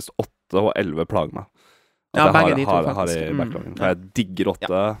Dragon Quest 8 og 11 plager meg. Begge de to, faktisk. Har i backloggen. For jeg digger 8,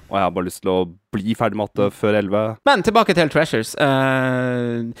 og jeg har bare lyst til å bli ferdig med 8 før 11. Men tilbake til Treasures.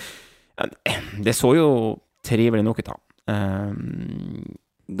 Det så jo trivelig nok ut, da.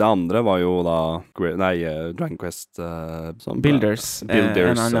 Det andre var jo da Dragon Quest Builders.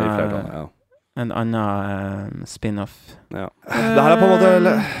 En annen spin-off. Ja. Det her er på en måte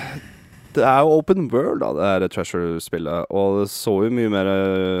det er jo open world da, det her Treasure-spillet, og det så jo mye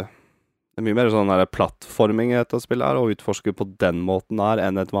mer sånn her plattforming i dette spillet her, og utforske på den måten her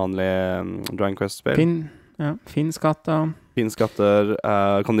enn et vanlig Dragon Quest-spill. Finskatter,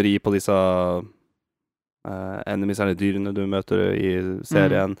 kan ri på disse enemies, eller dyrene du møter i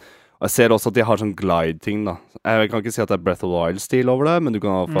serien. Og jeg ser også at de har sånn glide-ting da. Jeg kan ikke si at det er Breath of the Wild-stil over det, men du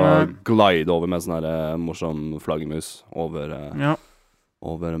kan i hvert fall glide over med sånn her morsom flaggermus over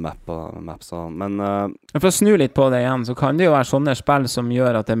mapsa. Men for å snu litt på det igjen, så kan det jo være sånne spill som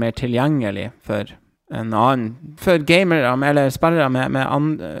gjør at det er mer tilgjengelig for en annen, for gamere, eller spillere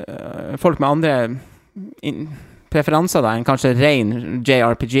med folk med andre preferanser da, enn kanskje ren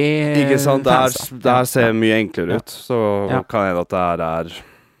JRPG. Ikke sant, det her ser mye enklere ut, så kan jeg at det her er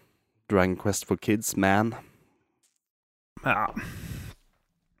Dragon Quest for Kids, man. Ja.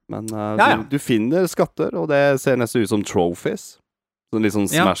 Men du finner skatter, og det ser nesten ut som trophies. Sånn litt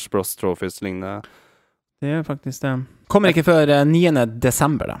sånn Smash Bros. Trophies lignende. Det gjør faktisk det. Kommer ikke før 9.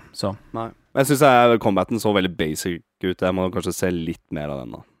 desember da, så. Nei. Jeg synes combaten så veldig basic ut. Jeg må kanskje se litt mer av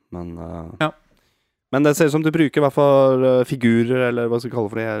den da. Men det ser ut som du bruker i hvert fall figurer, eller hva skal vi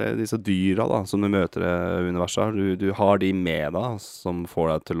kalle for det, disse dyra da, som du møter i universet. Du har de med da, som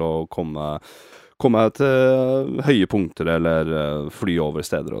får deg til å komme til høye punkter, eller fly over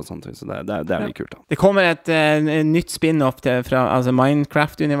steder og sånt. Så det er litt kult da. Det kommer et nytt spin-off fra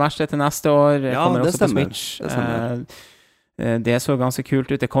Minecraft-universet til neste år. Ja, det stemmer. På Switch. Det stemmer. Det så ganske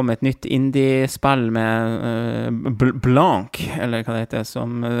kult ut. Det kom et nytt indie-spill med Blanc, eller hva det heter,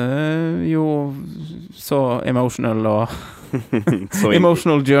 som jo så emotional og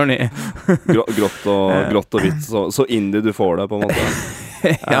emotional journey. grått og hvitt, så indie du får det på en måte.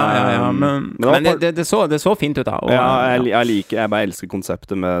 Men det så fint ut da. Og, jeg bare elsker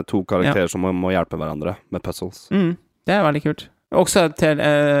konseptet med to karakterer som må hjelpe hverandre med puzzles. Det er veldig kult. Også til,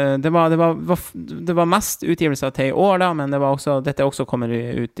 det var mest utgivelser til i år da, men dette også kommer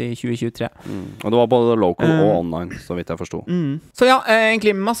ut i 2023. Og det var både local og online, så vidt jeg forstod. Så ja,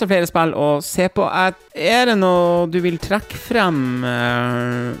 egentlig masse flere spill å se på. Er det noe du vil trekke frem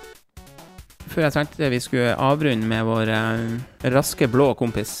før jeg tenkte vi skulle avrunde med vår raske blå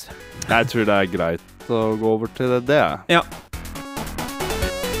kompis? Jeg tror det er greit å gå over til det. Ja.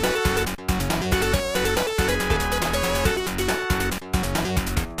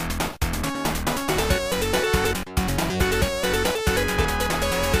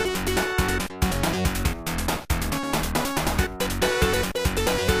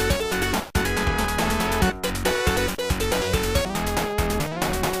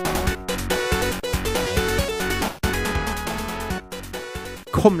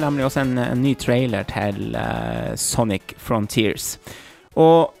 Kom nemlig også en ny trailer til Sonic Frontiers.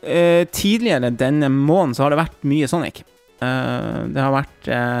 Og tidligere denne måneden så har det vært mye Sonic. Det har vært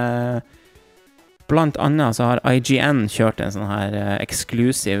blant annet så har IGN kjørt en sånn her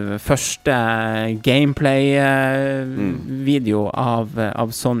eksklusiv første gameplay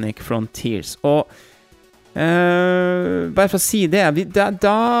av Sonic Frontiers. Og bare for å si det,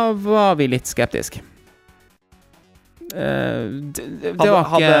 da var vi litt skeptiske.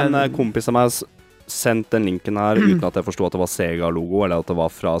 Hadde en kompis av meg sendt den linken her uten at jeg forstod at det var Sega-logo, eller at det var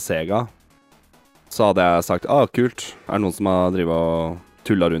fra Sega, så hadde jeg sagt, kult. Er det noen som har drivet og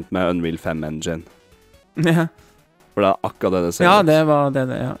tullet rundt med Unreal 5 Engine? Ja. For det er akkurat det ser ut. Ja, det var det,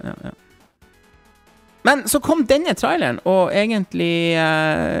 ja. Men så kom denne traileren, og egentlig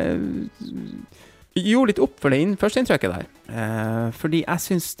gjorde litt opp for det førsteinntrykket der. Fordi jeg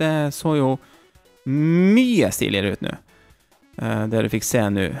synes det så jo mye stiligere ut nå. Det du fikk se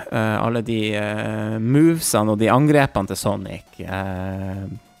nå. Alle de movesene og de angrepene til Sonic.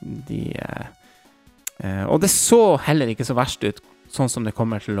 Og det så heller ikke så verst ut, sånn som det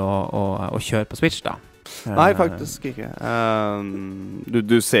kommer til å kjøre på Switch da. Nei, faktisk ikke.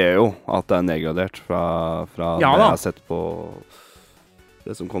 Du ser jo at det er nedgradert fra det jeg har sett på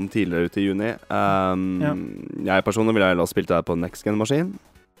det som kom tidligere ut i juni. Jeg personlig vil ha spilt det på Next Gen-maskin.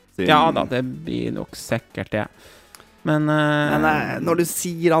 Ja da, det blir nok sikkert det. Men når du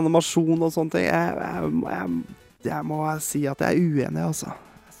sier animasjon og sånne ting, jeg må si at jeg er uenig, altså.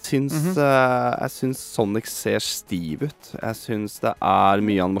 Jeg synes Sonic ser stiv ut. Jeg synes det er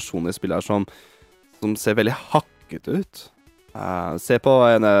mye animasjon i spillet her som ser veldig hakket ut. Se på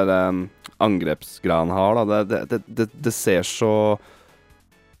en angrepsgreia han har, da. Det ser så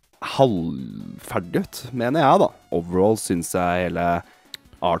halvferdig ut, mener jeg, da. Overall synes jeg hele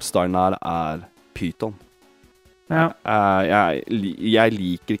artstylen her er Python. Ja. Jeg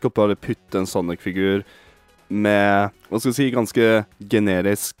liker ikke å bare putte en Sonic-figur med, hva skal jeg si, ganske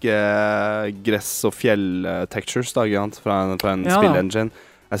generisk gress- og fjell-textures da, fra en spill-engine.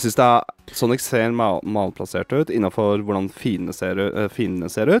 Jeg synes Sonic ser malplassert ut innenfor hvordan fiendene ser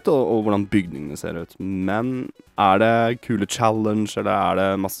ut, og hvordan bygningene ser ut. Men er det kule challenge, eller er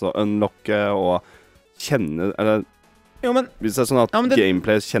det masse å unlocke og kjenne, eller hvis det er sånn at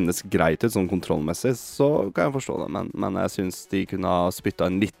gameplay kjennes greit ut sånn kontrollmessig, så kan jeg forstå det, men jeg synes de kunne ha spyttet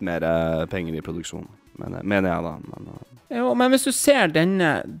inn litt mer penger i produksjonen, mener jeg da. Men hvis du ser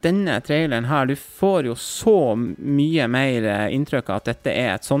denne traileren her, du får jo så mye mer inntrykk av at dette er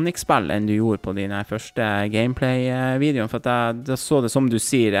et Sonic-spill enn du gjorde på dine første gameplay-videoen, for at da så det, som du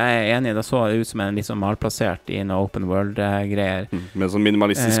sier, jeg er enig, da så det ut som en liksom malplassert i noen open world-greier. Med sånn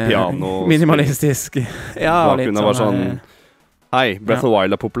minimalistisk piano. Minimalistisk, ja. Bakgrunnen var sånn, hei, Breath of the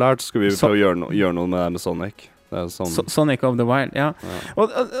Wild er populært, skal vi prøve å gjøre noe med det med Sonic? Sånn. Sonic of the Wild, ja. Og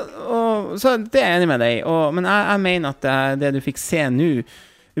så det er jeg enig med deg, men jeg mener at det du fikk se nå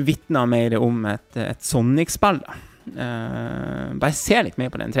vittner mer om et Sonic-spill da. Bare se litt mer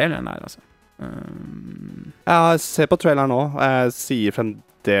på den traileren der, altså. Jeg ser på traileren nå. Jeg sier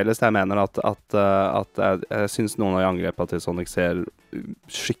fremdeles jeg mener at jeg synes noen av de angrepene til Sonic ser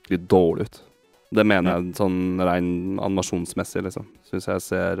skikkelig dårlig ut. Det mener jeg sånn ren animasjonsmessig, liksom. Synes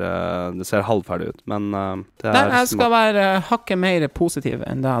jeg det ser halvferdig ut, men det er... Jeg skal være hakket mer positiv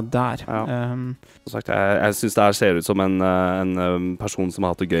enn det der. Ja. Som sagt, jeg synes det her ser ut som en person som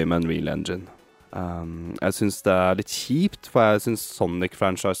har hatt det gøy med en Unreal Engine. Jeg synes det er litt kjipt, for jeg synes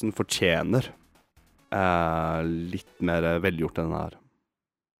Sonic-franchisen fortjener litt mer velgjort enn den her.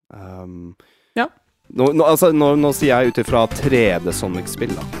 Ja. Nå sier jeg ut ifra 3D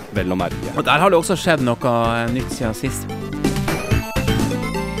Sonic-spill da, vel å merke. Og der har det også skjedd noe nytt siden sist.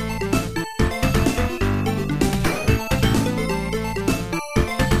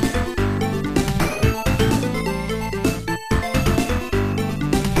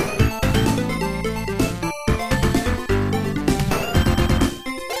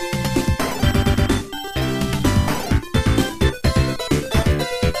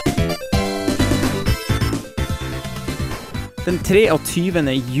 Den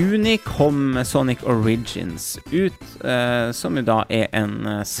 23. juni kom Sonic Origins ut, som jo da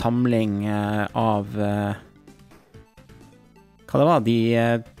en samling av hva det var,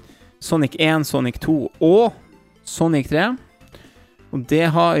 Sonic 1, Sonic 2 og Sonic 3. Og det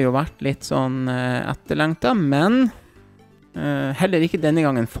har jo vært litt sånn etterlengtet, men heller ikke denne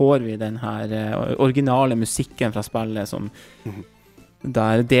gangen får vi den her originale musikken fra spillet som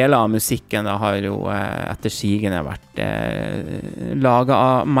der deler av musikken da har jo etter sigende vært laget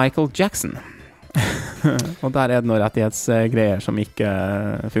av Michael Jackson. Og der det noen rettighetsgreier som ikke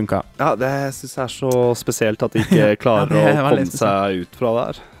funker. Ja, det synes jeg så spesielt at de ikke klarer å komme seg ut fra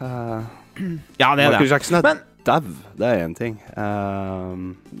der. Ja, det Michael Jackson dau, det en ting.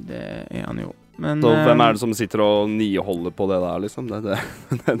 Det han jo. Men, så hvem det som sitter og niholder på det der, liksom? Det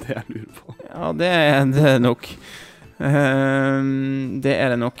det jeg lurer på. Ja, det nok. Det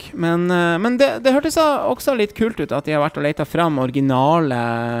det nok. Men det hørtes også litt kult ut at de har vært og letet frem originale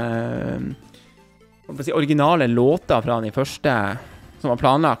låter fra de første som var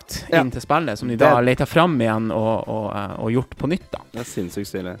planlagt inn til spillet, som de da har letet frem igjen og gjort på nytt da. Det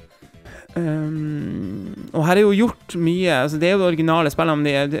sinnssykt stilig. Og her jo gjort mye, altså det jo det originale spillet,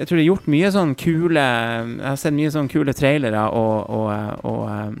 men jeg tror det gjort mye sånn kule, jeg har sett mye sånn kule trailere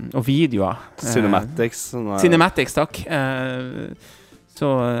og videoer. Cinematics, takk.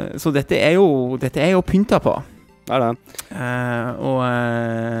 Så dette jo pynta på. Det det. Har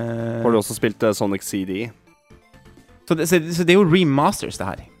du også spilt Sonic CD? Så det jo remasters det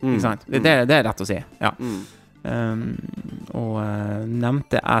her, ikke sant? Det rett å si, ja. Og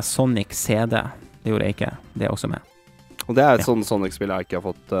nevnte jeg Sonic CD. Det gjorde jeg ikke. Det også med. Og det et sånn Sonic-spill jeg ikke har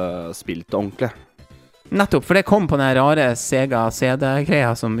fått spilt ordentlig. Nettopp, for det kom på den rare Sega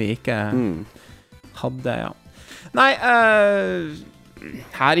CD-greia som vi ikke hadde, ja. Nei,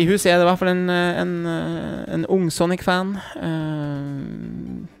 her i huset det I hvert fall en ung Sonic-fan.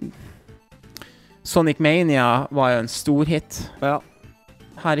 Sonic Mania var jo en stor hit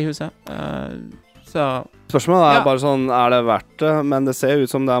her i huset. Så spørsmålet bare sånn, det verdt det? Men det ser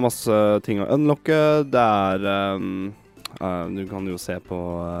ut som det masse ting å unlocke. Det du kan jo se på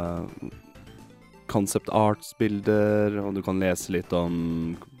concept arts-bilder, og du kan lese litt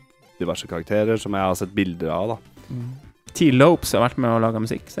om diverse karakterer som jeg har sett bilder av, da. T-Lopes har vært med å lage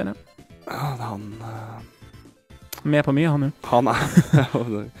musikk, ser jeg. Ja, han... Med på mye, han jo. Han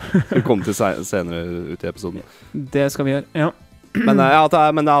skal komme til senere ut i episoden. Det skal vi gjøre, ja. Men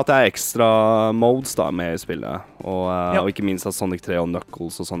det ekstra modes da med I spillet, og ikke minst at Sonic 3 og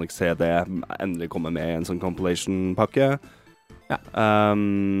Knuckles og Sonic CD endelig kommer med I en sånn compilation-pakke.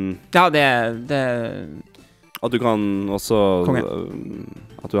 Ja, det at du kan også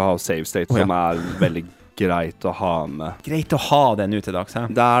at du har save state som veldig greit å ha med. Greit å ha det nå til dags,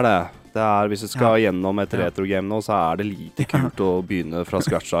 Det det. Det hvis du skal gjennom et retro-game nå, så det lite kult å begynne fra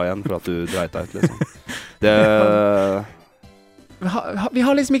scratcha igjen for at du dreit deg ut, liksom. Vi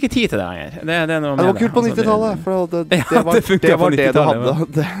har liksom ikke tid til det lenger. Det noe det var kult på 90-tallet, for det var det du hadde.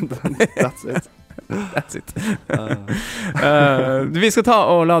 That's it. That's it. Vi skal ta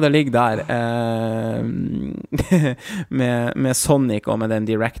og la det ligge der med Sonic og med den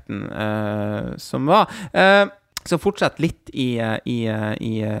directen som var. Så fortsett litt I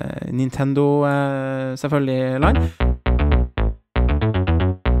Nintendo selvfølgelig land.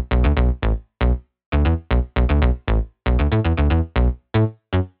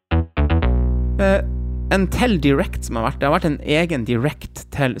 En til direct som har vært. Det har vært en egen direct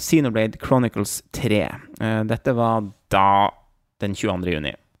til Xenoblade Chronicles 3. Dette var da den 22.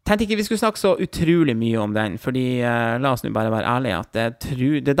 juni. Tenkte ikke vi skulle snakke så utrolig mye om den, fordi la oss nå bare være ærlige at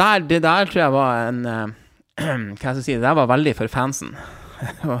det der tror jeg var en hva skal jeg si, det der var veldig for fansen.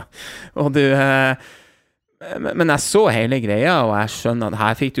 og du men jeg så hele greia, og jeg skjønner at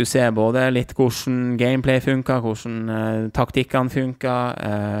her fikk du se både litt hvordan gameplay funket, hvordan taktikkene funket,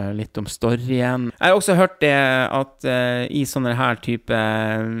 litt om storyen. Jeg har også hørt det at I sånne her type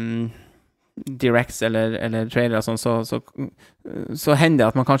directs eller trailere sånn, så hender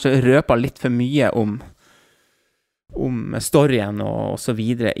det at man kanskje røper litt for mye om storyen og så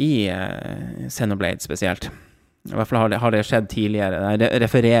videre I Xenoblade spesielt. I hvert fall har det skjedd tidligere. Jeg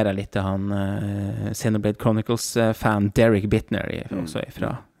refererer litt til han Xenoblade Chronicles-fan Derek Bittner også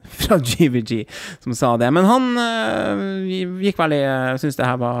fra GVG som sa det. Men han synes det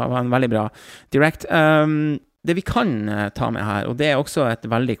her var en veldig bra direct. Det vi kan ta med her, og det også et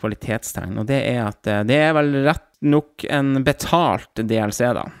veldig kvalitetstegn, og det at det vel rett nok en betalt DLC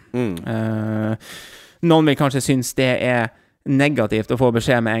da. Noen vil kanskje synes det negativt å få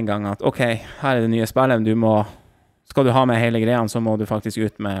beskjed med en gang at ok, her det nye spillet, skal du ha med hele greien, så må du faktisk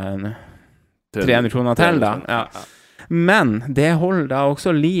ut med 300 kroner til da. Ja. Men det holder da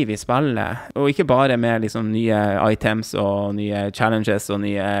også liv I spillet, og ikke bare med liksom nye items og nye challenges og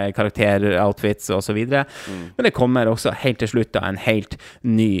nye karakteroutfits og så videre, men det kommer også helt til slutt da en helt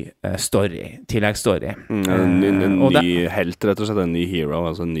ny story, tilleggsstory. En ny helt, rett og slett, en ny hero,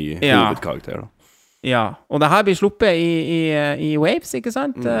 altså en ny hovedkarakter da. Ja, og det her blir sluppet I waves, ikke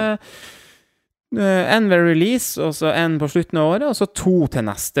sant? En ved release, og så en på slutten av året, og så 2 til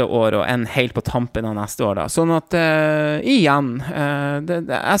neste år, og en helt på tampen av neste år da. Sånn at, igjen,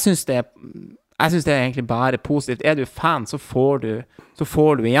 jeg synes det egentlig bare positivt. Er du fan, så får du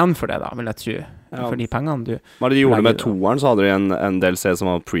igjen for det da, vil jeg tro. Ja. For de pengene du... Hva det de gjorde med 2'eren, så hadde de en DLC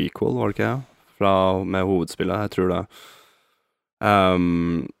som var prequel, var det ikke? Med hovedspillet, jeg tror det.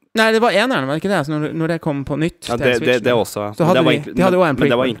 Nei, det var eneren, var det ikke det? Så når det kom på nytt ja, det også. Så hadde de hadde også en prequel.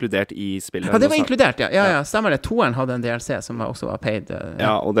 Men det var inkludert I spillet. Ja, det var inkludert, ja. Ja, stemmer det. 2'eren hadde en DLC som også var paid.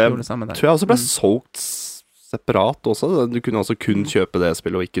 Ja, og det tror jeg også ble solgt separat også. Du kunne også kun kjøpe det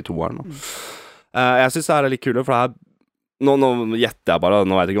spillet, og ikke 2'eren. Jeg synes det er litt kule, for det er... Nå gjetter jeg bare,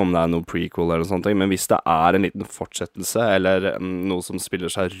 nå vet jeg ikke om det er noe prequel eller noe sånt, men hvis det er en liten fortsettelse, eller noe som spiller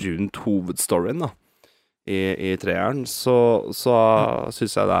seg rundt hovedstoryen da, I 3'eren, så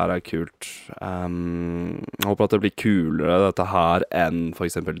synes jeg det her er kult. Jeg håper at det blir kulere dette her enn for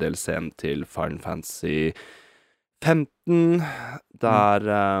eksempel DLC-en til Final Fantasy 15, der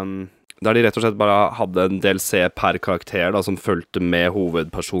de rett og slett bare hadde en DLC per karakter da, som følte med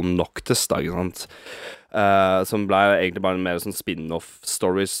hovedpersonen Noctis da, ikke sant? Som ble egentlig bare mer sånn spin-off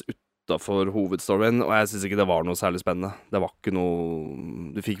stories utenfor hovedstoryen, og jeg synes ikke det var noe særlig spennende. Det var ikke noe...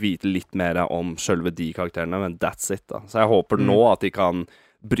 Du fikk vite litt mer om selve de karakterene, men that's it da. Så jeg håper nå at de kan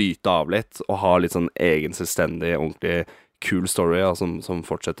bryte av litt, og ha litt sånn egen selvstendig, ordentlig kul story da, som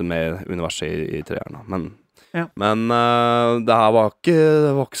fortsetter med universet I 3'eren. Men det her var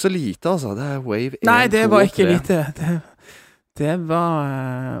ikke så lite, altså. Det Wave 1, nei, det var ikke lite. Det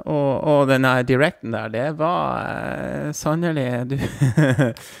var og den der directen der, det var sannelig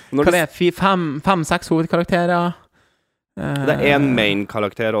hva det 5-6 hovedkarakterer det en main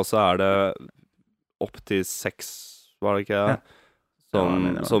karakter og så det opp til 6 var det ikke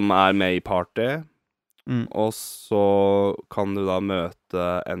som med I party og så kan du da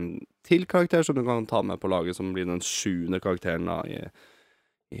møte en til karakter som du kan ta med på laget som blir den 7. karakteren da,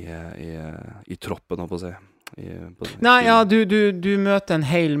 I troppen håper jeg å si nei, ja, du møter en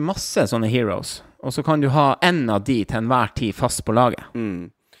hel masse sånne heroes, og så kan du ha en av de til enhver tid fast på laget.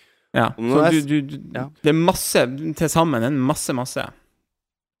 Ja, så det masse til sammen, en masse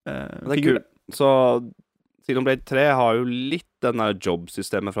det kult. Så Xenoblade 3 har jo litt den der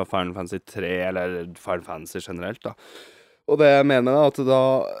jobbsystemet fra Final Fantasy 3, eller Final Fantasy generelt da. Og det jeg mener at da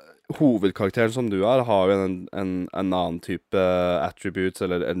hovedkarakteren som du har jo en annen type attributes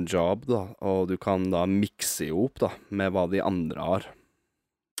eller en job da, og du kan da mikse ihop da, med hva de andre har.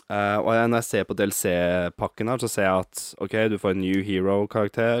 Og når jeg ser på DLC-pakken her, så ser jeg at, ok, du får en new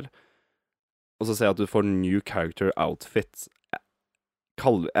hero-karakter, og så ser jeg at du får en new character outfit.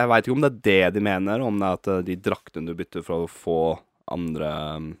 Jeg vet ikke om det det de mener, om det at de draktene du bytter for å få andre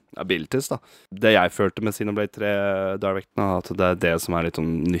abilities da. Det jeg følte med Xenoblade 3 Directen, at det det som litt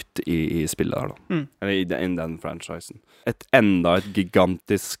sånn nytt I spillet her da. Eller I den franchisen. Enda et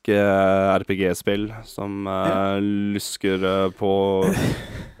gigantisk RPG-spill som lusker på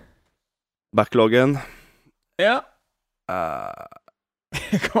backloggen. Ja.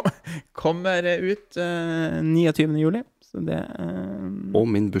 Kommer ut 29. juli. Så det og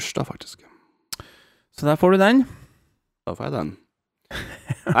min bursdag faktisk. Så der får du den. Da får jeg den.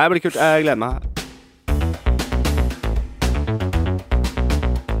 Nei, det blir kult. Jeg gleder meg.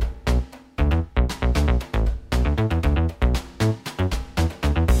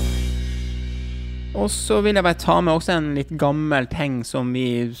 Og så vil jeg bare ta med også en litt gammel ting som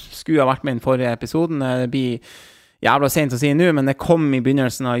vi skulle ha vært med I den forrige episoden. Det blir jævla sent å si nå, men det kom I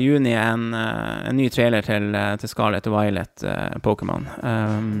begynnelsen av juni en ny trailer til Scarlet og Violet Pokémon.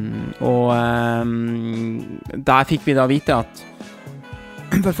 Der fikk vi da vite at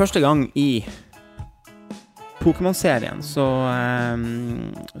for første gang I Pokémon-serien så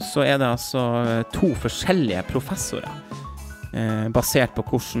det altså 2 forskjellige professorer basert på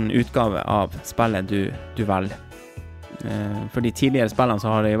hvilken utgave av spillet du velger. For de tidligere spillene så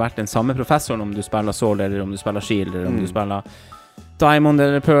har det jo vært den samme professoren om du spiller Sword eller om du spiller Shield eller om du spiller Diamond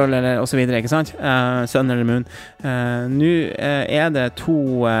eller Pearl eller og så videre, ikke sant? Sun eller Moon. Nå det 2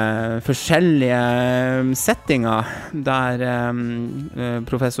 forskjellige settinger der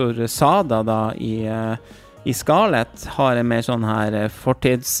professor Sada da I Scarlet har en mer sånn her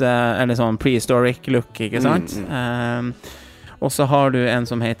fortids eller sånn prehistoric look, ikke sant? Og så har du en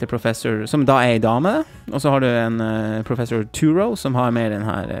som heter Professor, som da er en dame. Og så har du en Professor Turo, som har mer den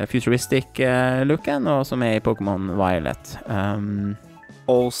her futuristic-looken, og som er i Pokémon Violet.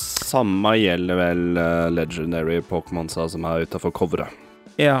 Og samme gjelder vel Legendary Pokémonsa som er utenfor coveret.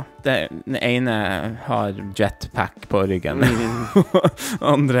 Ja, den ene har jetpack på ryggen.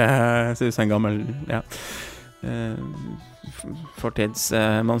 Andre ser ut som en gammel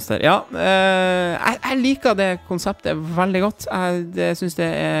fortidsmonster. Ja, jeg liker det konseptet veldig godt. Jeg synes det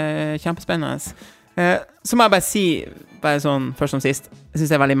er kjempespennende. Så må jeg bare si, bare sånn først som sist, jeg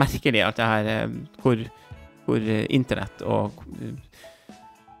synes det er veldig merkelig at det her, hvor internett og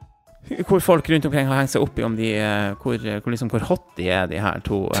hvor folk rundt omkring har hengt seg opp i om de, hvor hot de er, de her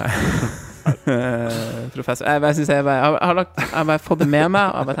to professor. Jeg har bare fått det med meg,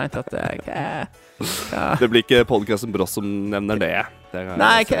 og jeg bare tenkt at det blir ikke podcasten Bross som nevner det.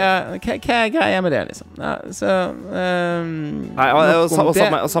 Nei, hva er greia med det, liksom? Ja, så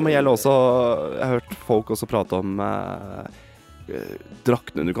samme gjelder også. Jeg har hørt folk også prate om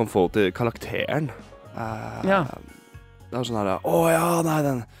draktene du kan få til karakteren. Ja. Det er sånn her,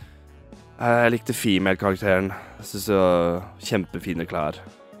 jeg likte female-karakteren. Jeg synes det var kjempefine klær.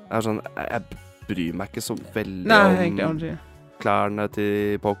 Det er sånn, jeg bryr meg ikke så veldig om klærne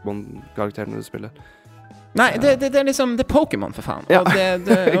til Pokémon-karakterene du spiller. Nei, det er liksom, det er Pokémon for faen. Ja,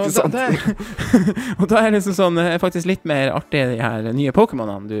 ikke sant? Og da er det liksom sånn, faktisk litt mer artig de her nye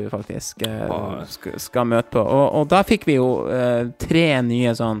Pokémonene du faktisk skal møte på. Og da fikk vi jo 3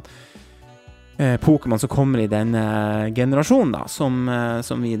 nye sånn Pokémon som kommer i denne generasjonen da, som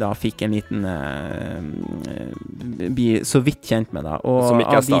vi da fikk en liten bli så vidt kjent med da. Og som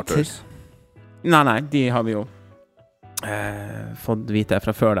ikke er starters? Nei, de har vi jo fått vite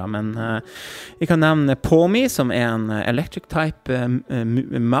fra før da, men vi kan nevne Pawmi, som er en electric type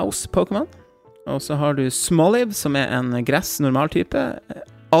mouse Pokémon. Og så har du Smoliv, som er en gress normal type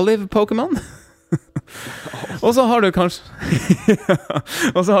Olive Pokémon. Og så har du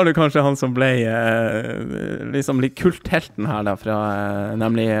kanskje han som ble liksom litt kulthelten her da fra,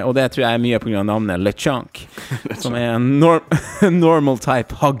 nemlig, og det tror jeg er mye på grunn av navnet Lechonk, som er en normal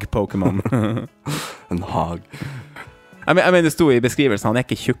type hog Pokémon. En hog. Jeg mener det stod i beskrivelsen, han er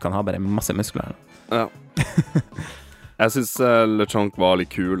ikke tjukk, han har bare masse muskler. Ja. Jeg synes Lechonk var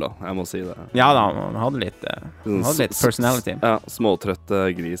litt kul da, jeg må si det. Ja da, han hadde litt personality. Ja,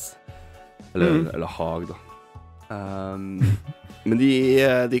 småtrøtte gris. Eller hag da. Men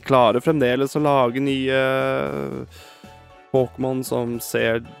de klarer fremdeles å lage nye Pokémon som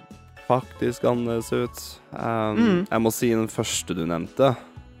ser faktisk annerledes ut. Jeg må si den første du nevnte,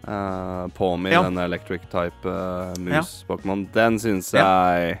 Pawmi, den electric type mus-Pokémon, den synes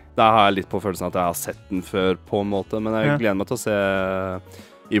jeg, da har jeg litt på følelsen at jeg har sett den før på en måte, men jeg gleder meg til å se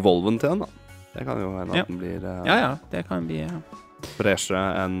Evolven til den da. Det kan jo hende at den blir det kan bli freshere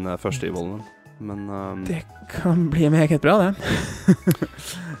enn første Evolven. Men det kan bli meget bra, det.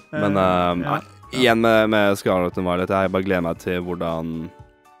 Men igjen med Scarlet and Violet, jeg bare gleder meg til hvordan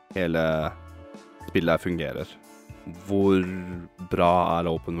hele spillet fungerer. Hvor bra er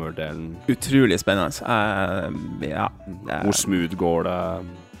open world-delen? Utrolig spennende. Hvor smooth går det?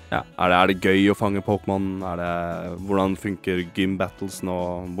 Er det gøy å fange Pokémon? Hvordan funker gym battles nå?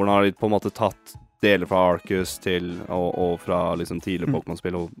 Hvordan har de på en måte tatt deler fra Arceus til og fra liksom tidligere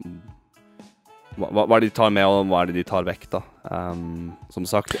Pokémon-spill? Hva er det de tar med, og hva er det de tar vekk da? Som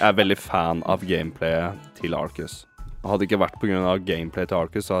sagt, jeg er veldig fan av gameplayet til Arceus. Hadde det ikke vært på grunn av gameplay til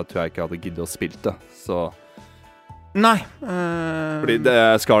Arceus, så tror jeg ikke jeg hadde giddet å spille det. Så nei. Fordi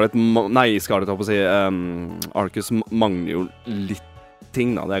Scarlet håper å si, Arceus mangler jo litt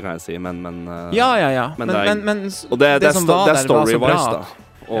ting da, det kan jeg si, men ja. Og det er story-wise da.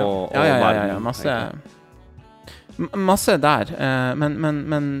 Masse der,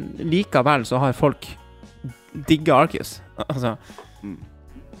 men likevel så har folk digget Arceus. Altså,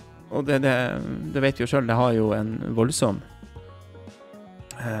 og det vet vi jo selv, det har jo en voldsom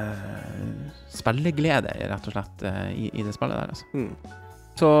spilleglede, rett og slett, i det spillet der, altså.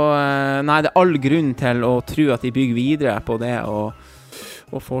 Så nei, det er all grunn til å tro at de bygger videre på det, og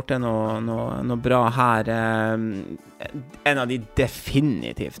får til noe bra her. En av de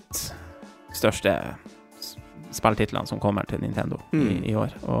definitivt største spilltitlene som kommer til Nintendo i år.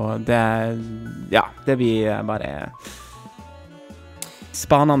 Og det blir bare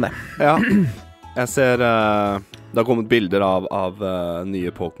spennende. Ja. Jeg ser det har kommet bilder av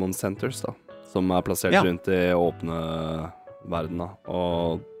nye Pokémon Centers da, som er plassert rundt i åpne verden da.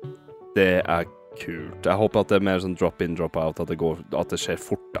 Og det er kult. Jeg håper at det er mer sånn drop in, drop out, at det skjer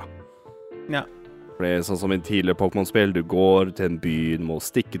fort da. Ja. Fordi sånn som i tidligere Pokémon-spill, du går til en by, du må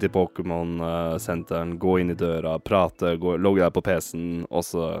stikke til Pokémon-senteren, gå inn i døra, prate, logge deg på PC-en, og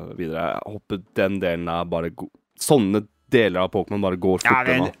så videre. Jeg håper den delen er bare sånne deler av Pokémon bare går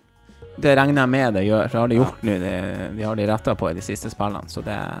fortere nå. Det regner jeg med det gjør, for har de gjort nå, de har de rettet på i de siste spillene, så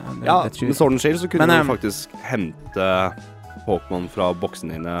det med Sword and Shield så kunne du faktisk hente Pokémon fra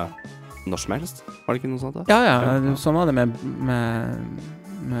boksene dine når som helst. Var det ikke noe sånt da? Ja, sånn var det med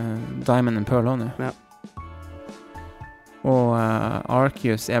Diamond and Pearl også. Ja. Og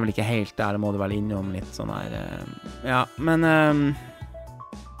Arceus er vel ikke helt der, må du vel innom litt sånn her ja, men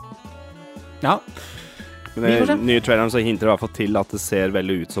ja. Men den nye traileren så hinter i hvert fall til at det ser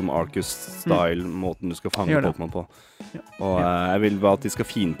veldig ut som Arceus-style, måten du skal fange Pokémon på. Ja. Og jeg vil bare at de skal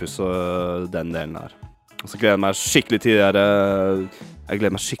finpusse den delen her. Og så gleder jeg meg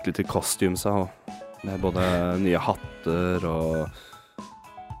skikkelig til costumes, med både nye hatter og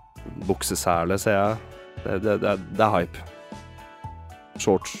buksesæle, ser jeg. Det er hype.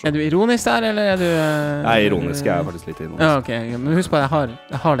 Shorts. Er du ironisk der, eller er du Jeg er ironisk, jeg er faktisk litt ironisk. Ja, ok. Men husk på at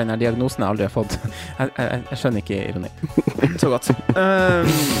jeg har den her diagnosen jeg aldri har fått. Jeg skjønner ikke ironi. Så godt.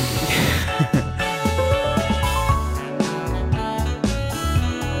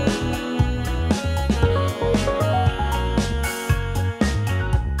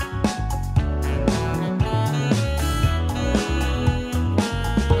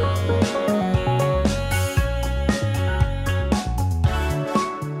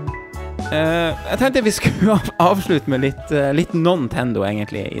 Jeg tenkte vi skulle avslutte med litt Nintendo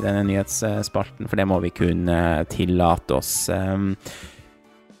egentlig i denne nyhetsspalten, for det må vi kunne tillate oss.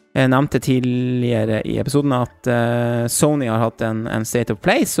 Jeg nevnte tidligere i episoden at Sony har hatt en State of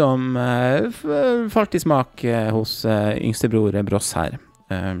Play som falt i smak hos yngstebror Bross her.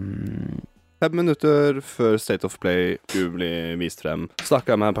 5 minutter før State of Play skulle bli vist frem,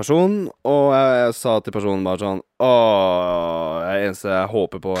 snakket jeg med en person, og jeg sa til personen bare sånn, det eneste jeg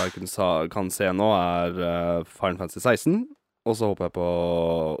håper på jeg kan se nå Final Fantasy 16, og så håper jeg på,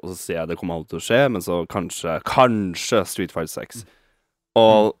 og så sier jeg det kommer alltid til å skje, men så kanskje Street Fighter 6.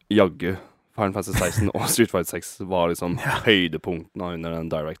 Og jaggu, Final Fantasy 16 og Street Fighter 6 var liksom høydepunktene under den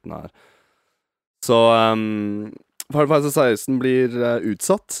directen her. Så Final Fantasy 16 blir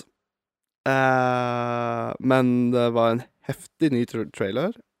utsatt. Men det var en heftig ny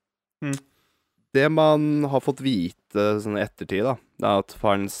trailer. Det man har fått vite sånn i ettertid da, det at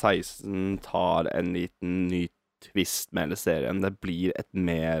Final 16 tar en liten ny twist med hele serien. Det blir et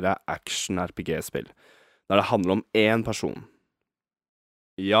mer action-RPG-spill der det handler om en person.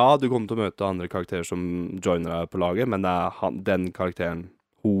 Ja, du kommer til å møte andre karakterer som joiner deg på laget, men det den karakteren,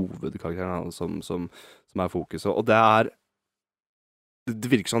 hovedkarakteren som fokuset, og det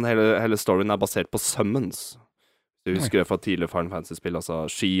virker sånn hele storyen basert på summons. Du husker det fra tidligere Final Fantasy-spill, altså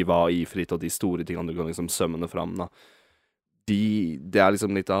Shiva, Ifrit og de store tingene du kan liksom summone fram da. Det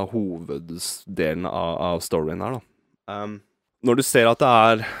liksom litt av hoveddelen av storyen her da. Når du ser at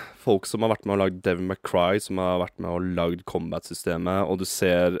det folk som har vært med å lage Devil May Cry, som har vært med å lage combat-systemet, og du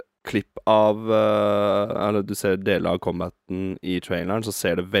ser klipp av, eller du ser deler av combaten i traileren, så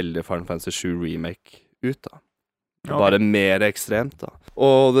ser det veldig Final Fantasy 7 Remake ut da. Bare mer ekstremt da.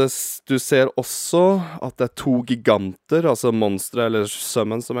 Og du ser også at det 2 giganter, altså monstre eller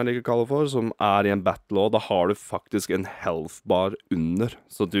summons som jeg liker å kalle for, som i en battle, og da har du faktisk en health bar under.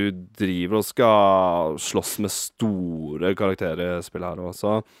 Så du driver og skal slåss med store karakterer i spillet her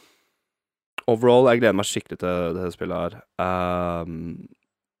også. Overall, jeg gleder meg skikkelig til det spillet her.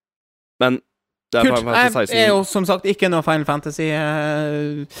 Men det Final Fantasy 16. Jeg jo som sagt ikke noe Final Fantasy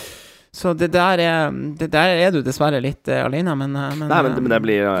så det der er du dessverre litt alene, men det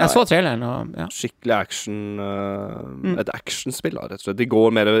blir jeg så traileren og, skikkelig action, et actionspill rett og slett. De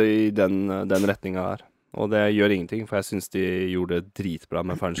går mer i den retningen her, og det gjør ingenting, for jeg synes de gjorde det dritbra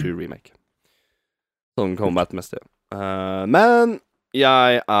med Final 7 Remake. Sånn combat mest det. Men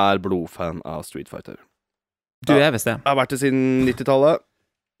jeg blodfan av Street Fighter. Du visst det. Jeg har vært det siden 90-tallet,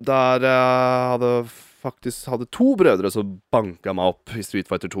 der jeg hadde 2 brødre som banket meg opp i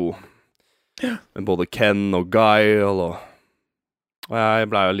Street Fighter 2. Med både Ken og Guile, og jeg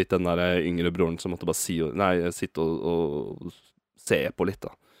ble jo litt den der yngre broren som måtte bare sitte og se på litt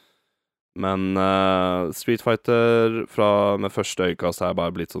da. Men Street Fighter med første øyekast har jeg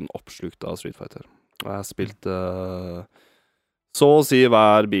bare blitt sånn oppslukt av Street Fighter. Og jeg har spilt så å si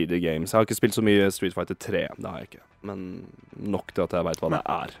hver BD Games. Jeg har ikke spilt så mye Street Fighter 3, det har jeg ikke. Men nok til at jeg vet hva det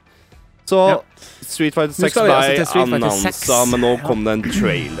Så Street Fighter 6 ble annonsa, men nå kom det en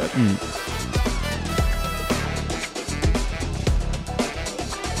trailer.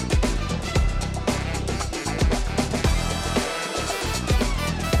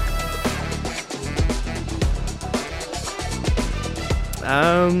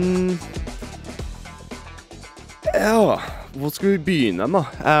 Ja, hvor skal vi begynne da?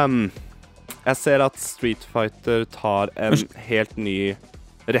 Jeg ser at Street Fighter tar en helt ny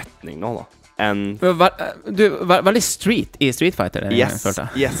retning nå da. Veldig street i Street Fighter. Yes.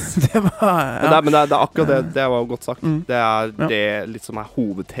 Det var, ja. Men det er akkurat det var jo godt sagt. Det er det litt som er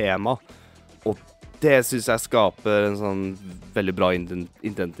hovedtema. Og det synes jeg skaper en sånn veldig bra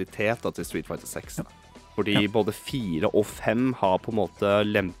identitet til Street Fighter 6. Fordi både 4 og 5 har på en måte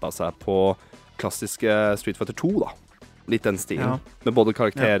lempet seg på klassiske Street Fighter 2 da. Litt den stilen. Med både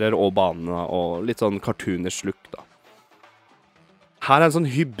karakterer og banene og litt sånn cartoonish look da. Her er en sånn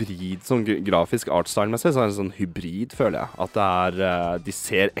hybrid, sånn grafisk artstyle-messig, så er det en sånn hybrid, føler jeg. At det er, de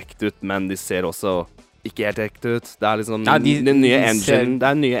ser ekte ut, men de ser også ikke helt ekte ut. Det er liksom den nye engine, det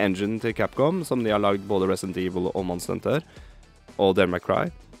er en nye engine til Capcom, som de har lagd både Resident Evil og Monster Hunter, og Devil May Cry.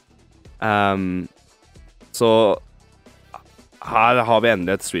 Så her har vi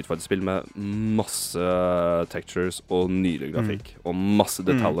endelig et Street Fighter-spill med masse textures og nyere grafikk, og masse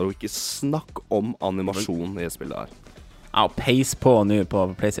detaljer, og ikke snakk om animasjon i spillet her. Ja, pace på nå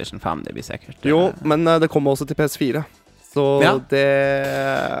på PlayStation 5, det blir sikkert. Jo, men det kommer også til PS4. Så det...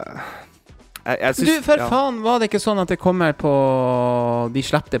 Jeg synes, faen, var det ikke sånn at det kommer på... De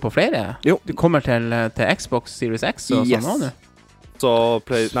slipper det på flere? Jo. Det kommer til Xbox Series X og sånn nå? Så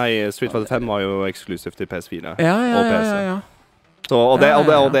Street Fighter 5 var jo eksklusivt til PS4 og PC. Ja. Så, og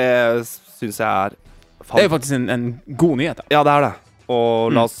det synes jeg er... Det er jo faktisk en god nyhet da. Ja, det er det.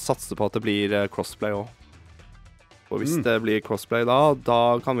 Og la oss satse på at det blir crossplay også. Og hvis det blir crossplay da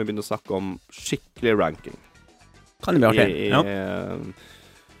kan vi begynne å snakke om skikkelig ranking. Kan det bli artig,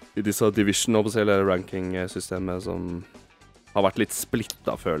 I disse division-offisielle ranking-systemet som har vært litt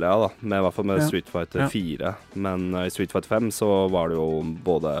splittet, føler jeg da. I hvert fall med Street Fighter 4. Men i Street Fighter 5 så var det jo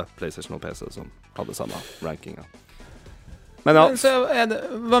både PlayStation og PC som hadde samme ranking. Men ja. Så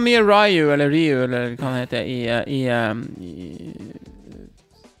var mye Ryu, eller hva det heter,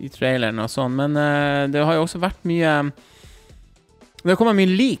 i traileren og sånn, men det har jo også vært mye det har kommet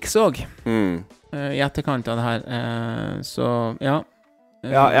mye leaks også i etterkant av det her, så ja.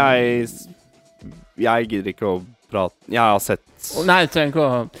 Jeg gidder ikke å prate. Jeg har sett... Nei, jeg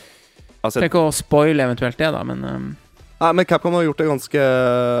trenger ikke å spoile eventuelt det da, men... Nei, men Capcom har gjort det ganske...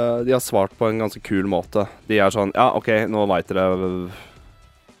 De har svart på en ganske kul måte. De er sånn, ja, ok, nå vet dere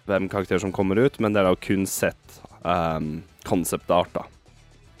hvem karakterer som kommer ut, men dere har kun sett concept art da.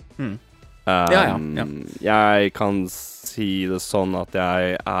 Jeg kan si det sånn at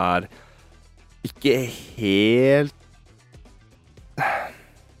jeg er ikke helt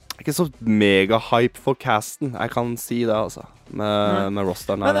ikke så mega-hype for casten. Jeg kan si det, altså. Med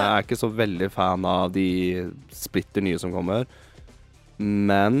rosteren her. Jeg er ikke så veldig fan av de splitter nye som kommer.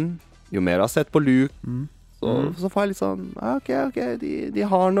 Men jo mer jeg har sett på Luke, så får jeg litt sånn ok, de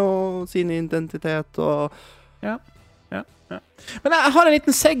har nå sin identitet, og ja. Men jeg har en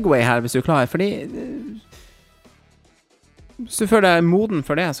liten segway her, hvis du er klar, fordi hvis du føler deg moden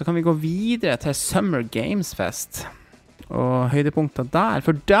for det, så kan vi gå videre til Summer Games Fest og høydepunkter der,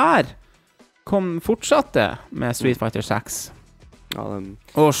 for der fortsatte med Street Fighter 6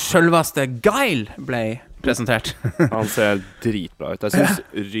 og selveste Guile ble presentert. Han ser dritbra ut. Jeg synes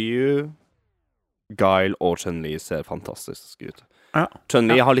Ryu, Guile og Chun-Li ser fantastisk ut.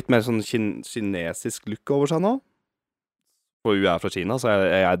 Chun-Li har litt mer sånn kinesisk look over seg nå, og hun er fra Kina, så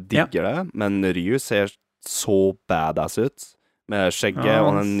jeg digger det. Men Ryu ser så badass ut, med skjegget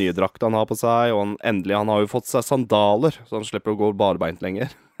og den nye drakten han har på seg, og han har jo fått seg sandaler, så han slipper å gå barbeint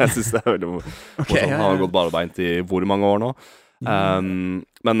lenger. Jeg synes det er veldig morsomt. Han har gått barbeint i hvor mange år nå?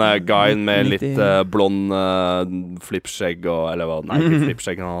 Men Guyen med litt blond flippskjegg, eller hva? Nei, ikke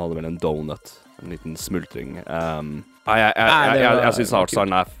flippskjegg, han hadde vel en donut, en liten smultring. Jeg synes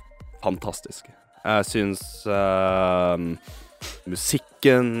artstyle er fantastisk. Jeg synes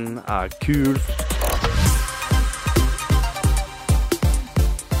musikken er kul.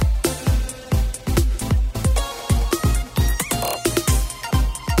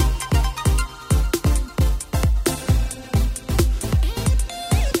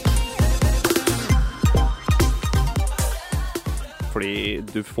 Fordi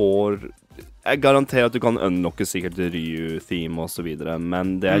du får... Jeg garanterer at du kan unlocke sikkert Ryu-theme og så videre,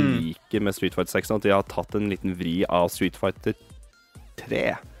 men det jeg liker med Street Fighter 6 er at de har tatt en liten vri av Street Fighter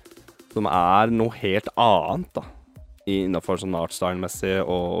 3, som er noe helt annet da, innenfor sånn artstyle-messig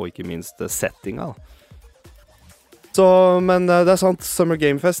og ikke minst settinga. Så, men det er sant, Summer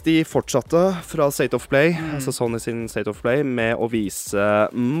Game Fest, de fortsatte fra State of Play, altså Sony sin State of Play, med å vise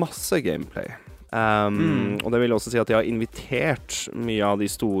masse gameplay. Og det vil også si at de har invitert mye av de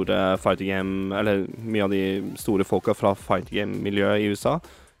store fighting game, eller mye av de store folka fra fighting game-miljøet i USA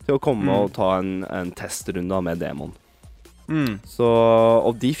til å komme og ta en testrunde med demoen. Så,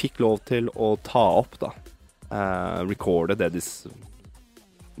 og de fikk lov til å ta opp da, recorde det de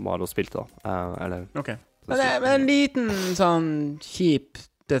var og spilte da. Ok. Men en liten sånn kjip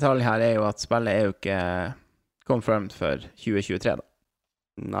detalj her jo at spillet jo ikke confirmed for 2023 da.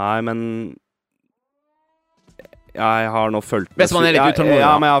 Nei, men jeg har nå følt med... Hvis man litt utålmodig,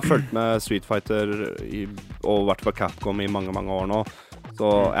 ja, men jeg har følt med Street Fighter og vært på Capcom i mange, mange år nå. Så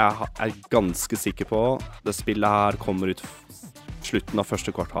jeg er ganske sikker på det spillet her kommer ut slutten av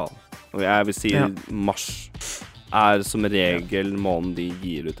første kvartal. Og jeg vil si mars som regel måneden de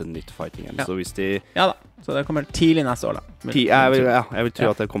gir ut en nytt fighting game. Så hvis de... Ja da, så det kommer tidlig neste år da. Jeg vil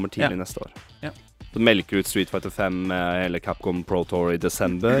tro at det kommer tidlig neste år. Så melker ut Street Fighter 5 eller Capcom Pro Tour i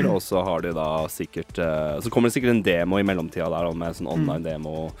desember, og så har de da sikkert så kommer det sikkert en demo i mellomtida der med sånn online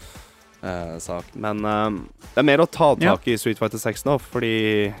demo sak. Men det er mer å ta tak i Street Fighter 6 nå, fordi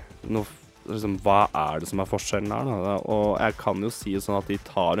nå, liksom, hva det som forskjellen her da? Og jeg kan jo si sånn at de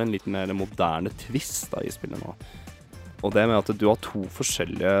tar en litt mer moderne twist da i spillet nå. Og det med at du har 2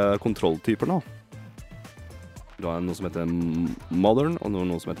 forskjellige kontrolltyper nå. Du har noe som heter Modern, og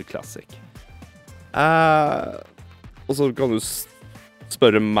noe som heter Classic. Og så kan du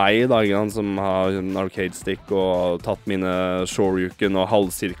spørre meg da, som har en arcade stick og tatt mine shoryuken og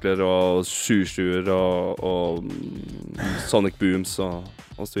halvsirkler og sjusjuer og Sonic Booms og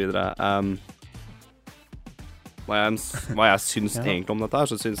så videre. Hva jeg syns egentlig om dette her,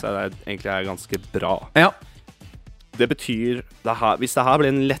 så syns jeg det egentlig ganske bra. Ja. Det betyr, hvis det her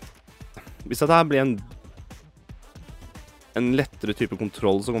blir en lettere type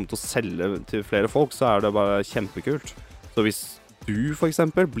kontroll som kommer til å selge til flere folk, så det bare kjempekult. Så hvis du for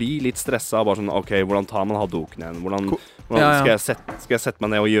eksempel blir litt stresset, bare sånn, ok, hvordan tar man Hadouken igjen? Hvordan skal jeg sette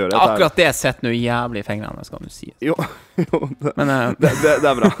meg ned og gjøre det? Akkurat det setter noe jævlig i fingrene, skal du si. Jo det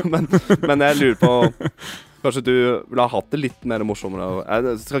bra. Men jeg lurer på, kanskje du ville ha hatt det litt mer morsommere.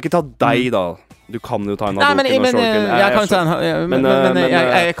 Jeg skal ikke ta deg da. Du kan jo ta en Hadouken og Shuriken.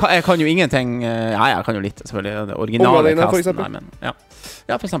 Jeg kan jo ingenting. Ja, jeg kan jo litt, selvfølgelig. Det originale casten. For eksempel.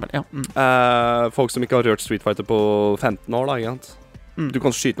 Ja, for eksempel, ja. Folk som ikke har rørt Street Fighter på 15 år, da, ikke sant? Du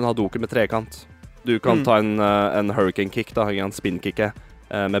kan skyte en Hadouken med trekant. Du kan ta en Hurricane Kick, da, ikke sant? Spin-kicket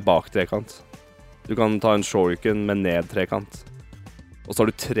med bak trekant. Du kan ta en Shuriken med ned trekant. Og så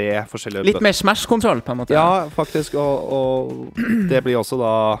har du 3 forskjellige... Litt mer smash-kontroll, på en måte. Ja, faktisk, og det blir også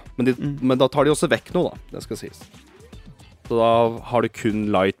da... Men da tar de også vekk noe, da, det skal sies. Så da har du kun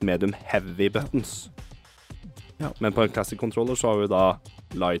light, medium, heavy buttons. Ja. Men på en classic controller så har vi da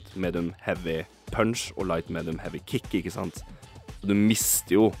light, medium, heavy punch og light, medium, heavy kick, ikke sant? Så du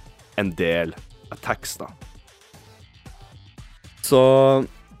mister jo en del attacks, da.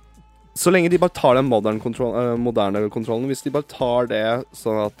 Så lenge de bare tar den moderne kontrollen, hvis de bare tar det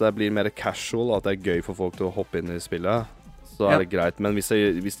sånn at det blir mer casual, og at det er gøy for folk til å hoppe inn i spillet, så det greit. Men hvis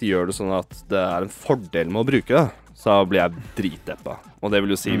de gjør det sånn at det er en fordel med å bruke det, så blir jeg dritdeppa. Og det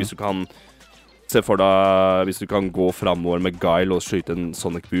vil jo si, hvis du kan se for deg, hvis du kan gå fremover med Guile og skyte en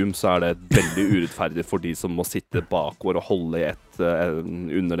Sonic Boom, så det veldig urettferdig for de som må sitte bakover og holde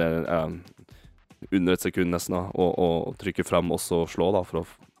under et sekund nesten, og trykke frem og så slå da, for å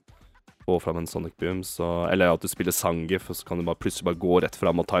få frem en Sonic Boom, eller at du spiller Zangief, og så kan du plutselig bare gå rett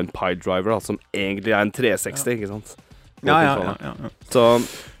frem og ta en Pile Driver, da, som egentlig en 360, ikke sant? Ja. Så,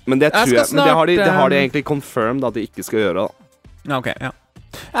 men det tror jeg, men det har de egentlig confirmed at de ikke skal gjøre, da. Ok, ja.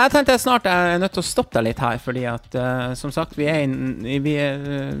 Jeg tenkte snart jeg nødt til å stoppe deg litt her, fordi at, som sagt, vi men jeg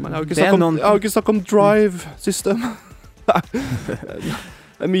har jo ikke snakket om drive-system.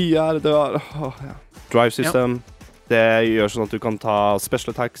 Det mye her, drive-system, det gjør sånn at du kan ta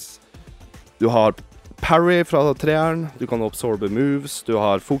special attacks. Du har parry fra 3'eren, du kan absorbe moves, du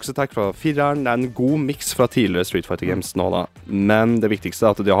har focus attack fra 4'eren. Det en god mix fra tidligere Street Fighter Games nå da. Men det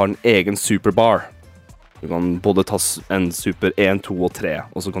viktigste at de har en egen superbar. Du kan både ta en super 1, 2 og 3,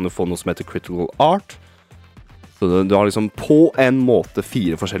 og så kan du få noe som heter critical art. Så du har liksom på en måte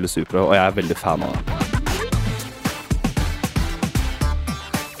 4 forskjellige supere, og jeg veldig fan av det.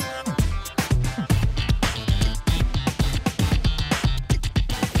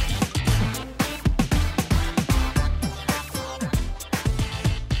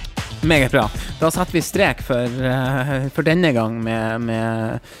 Meget bra. Da setter vi strek for denne gang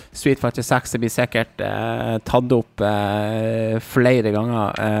med Street Fighter 6. Det blir sikkert tatt opp flere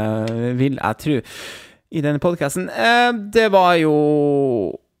ganger, vil jeg tro, i denne podcasten. Det var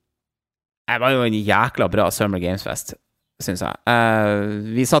jo en jækla bra Summer Games Fest, synes jeg.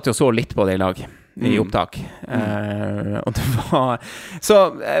 Vi satt jo så litt på det i lag. i opptak. Og det var så,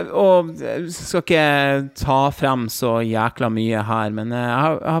 og skal ikke ta frem så jækla mye her, men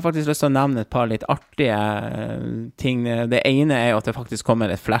jeg har faktisk lyst til å nevne et par litt artige ting. Det ene er jo at det faktisk kommer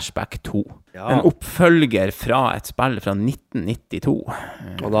et Flashback 2. En oppfølger fra et spill fra 1992.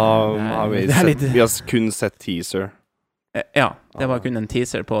 Og da har vi har kun sett teaser. Ja, det var kun en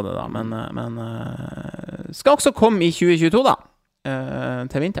teaser på det da, men skal også komme i 2022 da,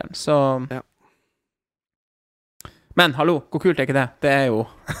 til vinteren, så... Ja. Men, hallo, hvor kult er ikke det? Det er jo...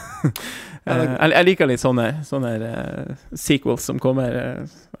 jeg liker litt sånne sequels som kommer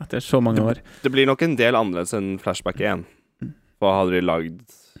etter så mange år. Det blir nok en del annerledes enn Flashback 1. Hva hadde de lagd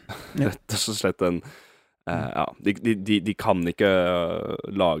rett og slett en... de kan ikke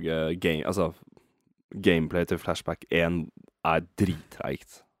lage game... Altså, gameplay til Flashback 1 er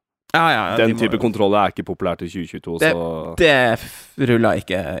drittreigt. Ja, den type kontroller er ikke populært i 2022, så... Det ruller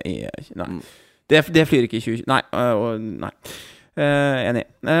ikke i... Nei. Det flyr ikke i 20... Nei. Enig.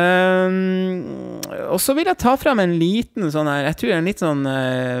 Og så vil jeg ta frem en liten sånn her, jeg tror en litt sånn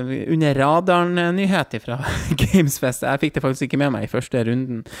under radaren-nyhet fra Gamesfest. Jeg fikk det faktisk ikke med meg i første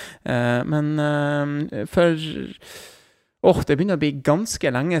runden. Men for... det begynner å bli ganske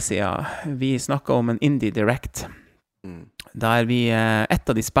lenge siden vi snakket om en Indie Direct. Der et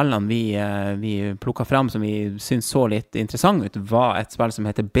av de spillene vi plukket frem som vi synes så litt interessant ut, var et spill som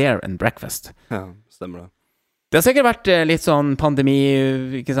heter Bear and Breakfast. Ja, stemmer det. Det har sikkert vært litt sånn pandemi,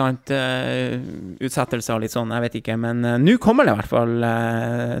 ikke sant, utsettelser og litt sånn, jeg vet ikke, men nå kommer det i hvert fall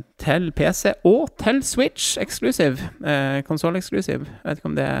til PC og til Switch eksklusiv, konsol-eksklusiv. Jeg vet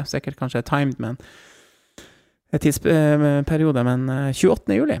ikke om det sikkert kanskje timed, men et tidsperiode, men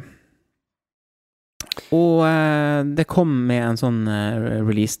 28. juli. Og det kom med en sånn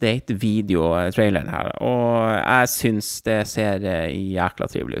release date video-trailer her, og jeg synes det ser jækla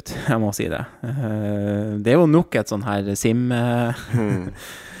trivelig ut, jeg må si det. Det er jo nok et sånn her sim...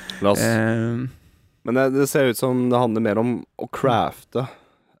 Men det ser ut som det handler mer om å crafte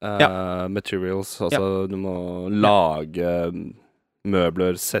materials, altså du må lage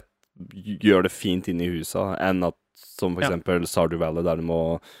møbler, gjøre det fint inn i huset, enn at som for eksempel Stardew Valley, der du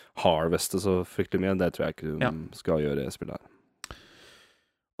må harveste så fryktelig mye. Det tror jeg ikke du skal gjøre i spillet her.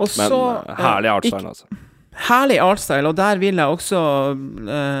 Men herlig artstyle, altså. Herlig artstyle, og der vil jeg også...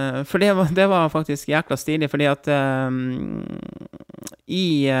 for det var faktisk jækla stilig, fordi at i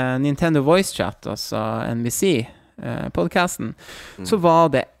Nintendo Voice Chat, altså NBC, podcasten, så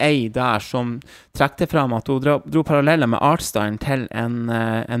var det ei der som trekte fram at hun dro paralleller med artstylen til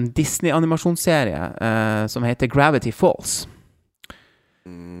en Disney-animasjonsserie som heter Gravity Falls.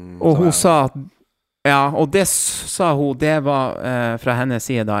 Og hun sa at og det sa hun, det var fra hennes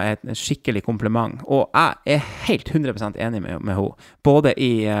side da et skikkelig kompliment, og jeg er helt 100% enig med henne, både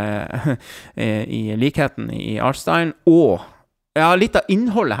i likheten i artstylen og litt av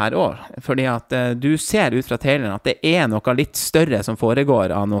innholdet her også, fordi at du ser ut fra traileren at det er noe litt større som foregår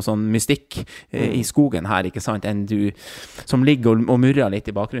av noe sånn mystikk i skogen her, ikke sant, enn du som ligger og murrer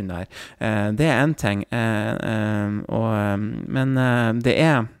litt i bakgrunnen der. Det er en ting, men det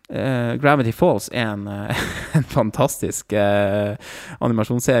er Gravity Falls er en fantastisk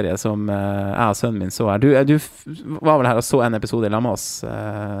animasjonsserie som jeg og sønnen min så her. Du var vel her og så en episode i med oss?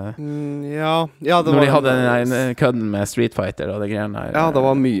 Når de hadde en kødden med Street Fighter og det greiene der. Ja, det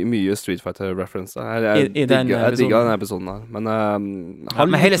var mye Street Fighter-reference. Jeg digget denne episoden her.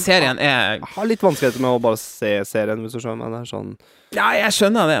 Men hele serien er... Jeg har litt vanskeligheter med å bare se serien, hvis du skjønner. Det er sånn... Ja, jeg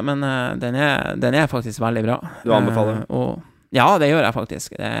skjønner det, men den er faktisk veldig bra. Du anbefaler? Ja, det gjør jeg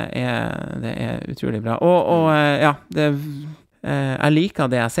faktisk. Det er utrolig bra. Og jeg liker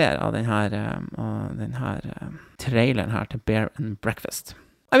det jeg ser av den her traileren her til Bear and Breakfast.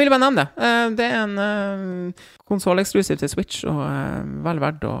 Jeg ville bare nevne det. Det er en konsol-eksklusiv til Switch, og vel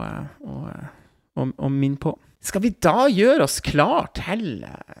verdt å minne på. Skal vi da gjøre oss klar til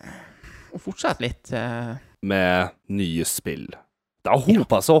å fortsette litt? Med nye spill. Det har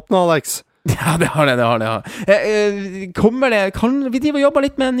hopet seg opp nå, Alex. Ja, det har det. Kommer det, vi driver og jobber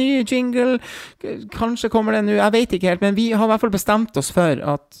litt med en ny jingle, kanskje kommer det nå, jeg vet ikke helt, men vi har i hvert fall bestemt oss for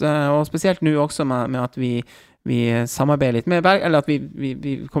at, og spesielt nå også med at vi samarbeider litt med Berg, eller at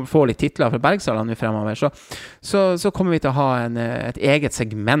vi får litt titler fra Bergsala nå fremover, så kommer vi til å ha et eget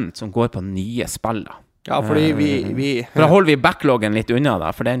segment som går på nye spill da. Ja, fordi for da holder vi backloggen litt unna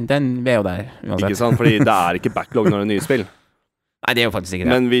da, for den er jo der uansett. Ikke sant, fordi det er ikke backlog når det er nye spill. Nei, det er jo faktisk ikke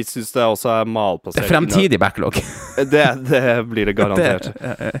det. Men vi synes det også er malplassert. Det er fremtidig backlog. det blir det garantert.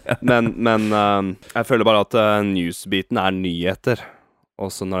 Men jeg føler bare at newsbiten er nyheter.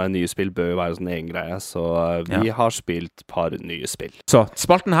 også når det er nye spill, bør jo være sånn egen greie. Så vi har spilt et par nye spill. Så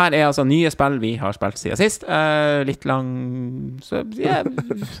spalten her er altså nye spill vi har spilt siden sist. Litt lang så,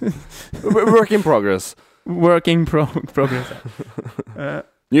 Work in progress. Progress.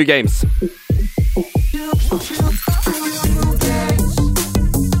 New games.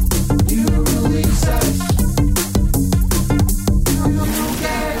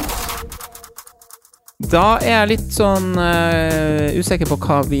 Da er jeg litt sånn usikker på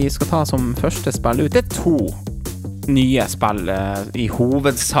hva vi skal ta som første spill ut. Det er 2 nye spill i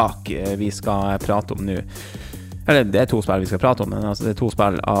hovedsak vi skal prate om nå. Eller det er 2 spill vi skal prate om, men altså det er 2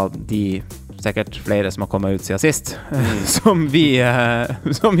 spill av de sikkert flere som har kommet ut siden sist, som vi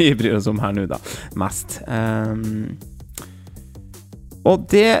bryr oss om her nå da, mest. Og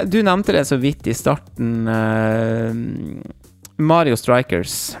det, du nevnte det så vidt i starten, Mario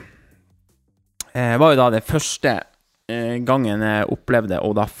Strikers var jo da det første gangen jeg opplevde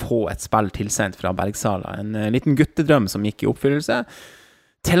å da få et spill tilsendt fra Bergsala. En liten guttedrøm som gikk i oppfyllelse.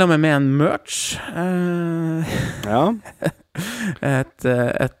 Til og med en merch. Ja. Et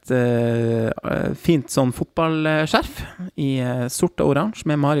fint sånn fotballskjerf i sort og oransje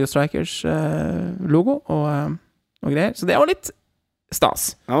med Mario Strikers logo og greier. Så det var litt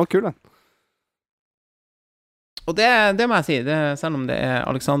stas. Ja, var kul det. Og det må jeg si, selv om det er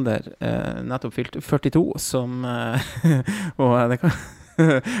Alexander nettopp fylt 42 som og det kan,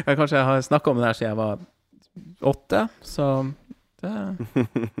 jeg kanskje har snakket om det her siden jeg var 8, så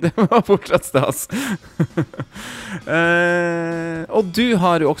det var fortsatt stas. Og du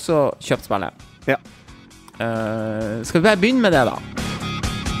har jo også kjøpt spillet. Ja. Skal vi bare begynne med det da?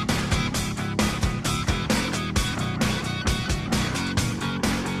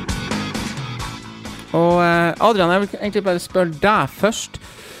 Og Adrian, jeg vil egentlig bare spørre deg først.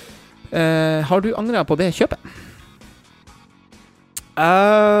 Har du angret på det kjøpet?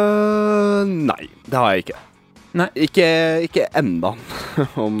 Nei, det har jeg ikke. Nei. Ikke enda.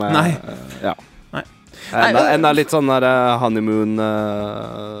 Nei. Ja. Nei. Enda litt sånn der honeymoon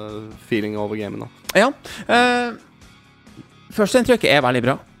feeling over gamen da. Ja. Førsteinntrykket er veldig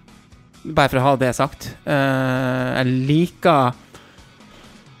bra. Bare for å ha det sagt.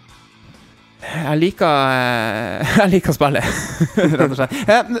 Jeg liker spillet, rett og slett.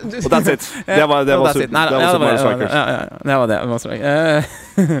 Og that's it. Det var Mario Strikers. Det var det.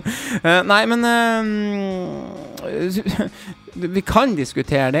 Nei, men vi kan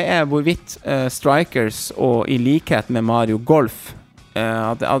diskutere det er hvorvidt Strikers og i likhet med Mario Golf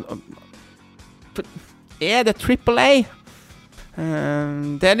er det AAA?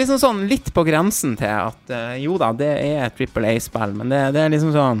 Det er liksom sånn litt på grensen til at jo da, det er et AAA-spill, men det er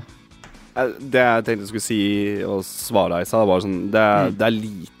liksom sånn det jeg tenkte jeg skulle si og svare Isa, var sånn det er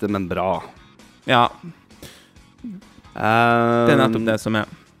lite, men bra. Ja. Det er nettopp det som er.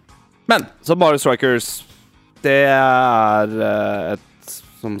 Men så Mario Strikers, det er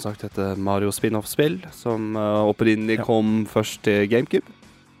som sagt et Mario spin-off-spill som opprinnelig kom først til GameCube.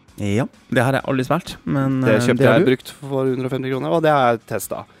 Ja, det har jeg aldri spilt, men det kjøpte jeg brukt for 150 kroner, og det har jeg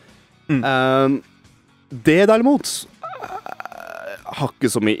testet. Det derimot har ikke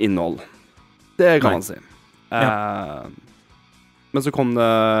så mye innhold. Det kan man si. Men så kom det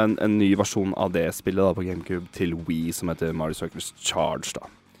en ny versjon av det spillet da, på GameCube til Wii, som heter Mario Strikers Charge da.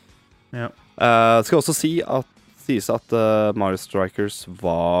 Ja. Skal også sies at Mario Strikers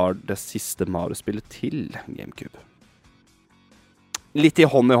var det siste Mario-spillet til GameCube. Litt i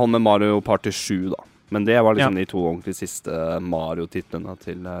hånd med Mario Party 7 da. Men det var liksom de 2 ordentlig siste Mario-titlene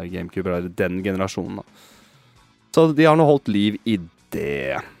til GameCube, eller den generasjonen da. Så de har nå holdt liv i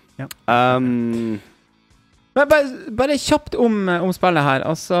det. Ja. Bare kjapt om spillet her.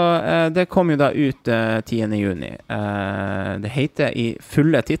 Altså, det kom jo da ut 10. juni. Det heter i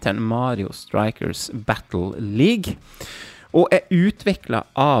fulle titelen Mario Strikers Battle League, og er utviklet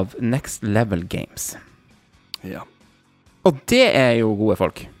av Next Level Games. Ja. Og det er jo gode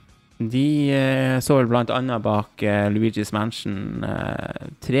folk. De så vel blant annet bak Luigi's Mansion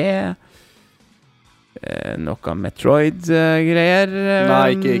 3, noe Metroid-greier.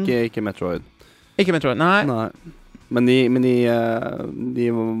 Nei, ikke Metroid. Ikke Metroid, nei. Men de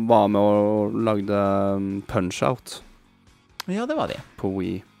var med og lagde Punch-Out. Ja, det var de. På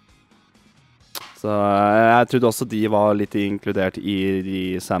Wii. Så jeg trodde også de var litt inkludert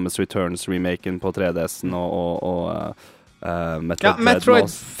i Samus Returns-remaken på 3DS'en og Metroid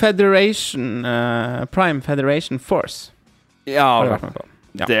Federation, Prime Federation Force. Ja, har du vært med på?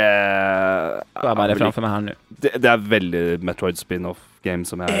 Ja. Det er bare framfor meg her nå. Det er veldig Metroid spin-off game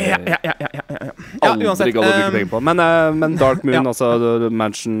som jeg aldri gadd å bruke penger på. Men Dark Moon, altså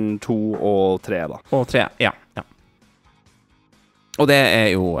Mansion 2 og 3 da. Og 3, ja. Og det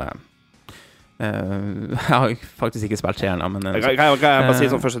jo jeg har faktisk ikke spilt treeren, men kan jeg bare si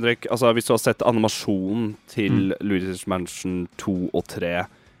som førsteinntrykk, altså hvis du har sett animasjonen til Luigi's Mansion 2 og 3,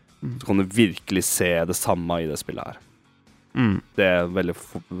 så kan du virkelig se det samme i det spillet her. Det veldig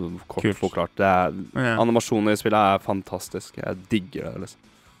kort forklart. Animasjonen i spillet fantastisk. Jeg digger det, liksom.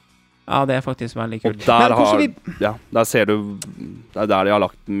 Ja, det faktisk veldig kult. Og der ser du, det der de har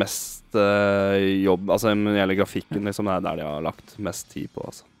lagt mest jobb, altså når det gjelder grafikken, liksom, det der de har lagt mest tid på,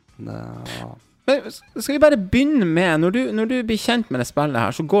 altså. Men skal vi bare begynne med, når du blir kjent med det spillet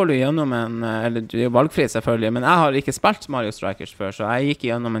her, så går du gjennom eller du valgfri selvfølgelig, men jeg har ikke spilt Mario Strikers før, så jeg gikk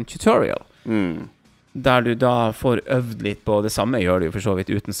gjennom en tutorial. Der du da får øvd litt på det samme, gjør du jo for så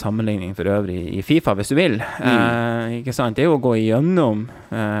vidt uten sammenligning for øvrig i FIFA, hvis du vil. Ikke sant? Det jo å gå gjennom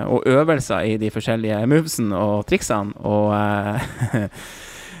og øvelser i de forskjellige movesen og triksene,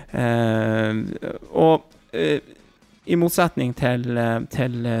 og i motsetning til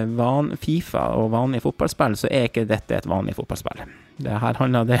FIFA og vanlige fotballspill, så ikke dette et vanlig fotballspill. Det her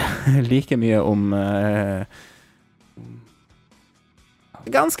handler det like mye om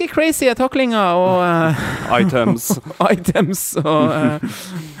ganske crazy taklinger og items og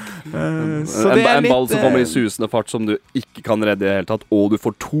så det en ball som kommer i susende fart som du ikke kan redde i det hele tatt, og du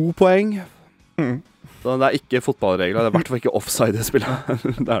får 2 poeng. Så det ikke fotballregler. Det i hvert fall ikke offside i spillet.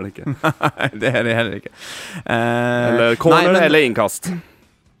 Det det ikke. Nei, det det heller ikke. Eller corner, eller innkast.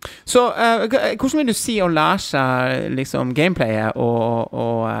 Så hvordan vil du si å lære seg liksom gameplayet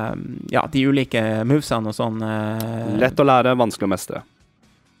og ja, de ulike movesene og sånn? Lett å lære, vanskelig å mestre.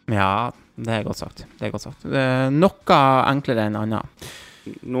 Ja, det godt sagt. Det godt sagt. Noe enklere enn annet.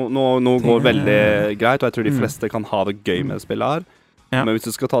 Nå går veldig greit, og jeg tror de fleste kan ha det gøy med det spillet her. Ja. Men hvis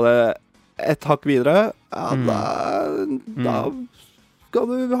du skal ta det et hakk videre, da skal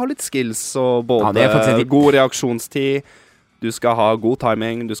du ha litt skills og både god reaksjonstid, du skal ha god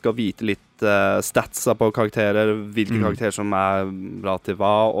timing, du skal vite litt statsa på karakterer, hvilke karakterer som bra til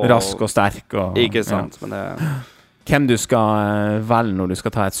hva, og rask og sterk og, ikke sant, men det hvem du skal velge når du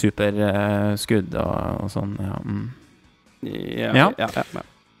skal ta et superskudd og sånn, ja.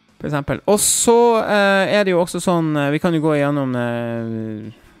 For eksempel. Og så det jo også sånn, vi kan jo gå igjennom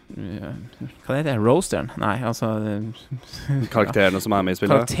hva det roasteren? Nei, altså karakterene som med i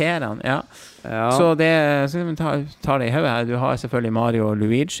spillet. Karakterene, ja. Så så vi tar det i hodet her. Du har selvfølgelig Mario og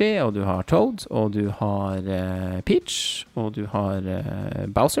Luigi, og du har Toad, og du har Peach, og du har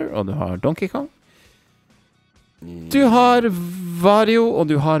Bowser, og du har Donkey Kong. Du har Wario, og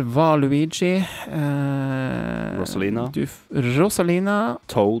du har Waluigi. Rosalina. Rosalina.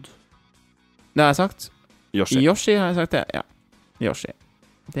 Toad. Det har jeg sagt. Yoshi har jeg sagt det, ja. Yoshi.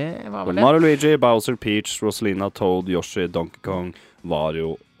 Det var vel det. Mario, Luigi, Bowser, Peach, Rosalina, Toad, Yoshi, Donkey Kong,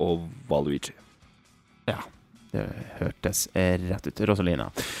 Wario og Waluigi. Ja, det hørtes rett ut. Rosalina.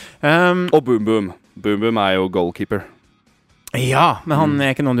 Og Boom Boom. Boom Boom jo goalkeeper. Ja, men han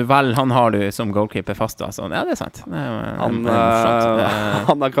ikke noen du velger. Han har du som goalkeeper fast. Altså. Ja, det sant. Han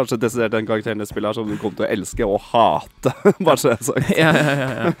kanskje desidert den karakteren i spillet som du kommer til å elske og hate. Bare så jeg sagt.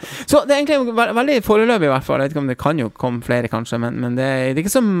 Ja. Så det egentlig veldig foreløpig i hvert fall. Jeg vet ikke om det kan jo komme flere kanskje, men det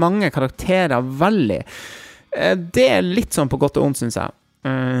ikke så mange karakterer veldig. Det litt sånn på godt og ondt, synes jeg.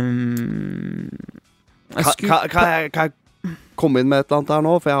 Kan jeg komme inn med et eller annet her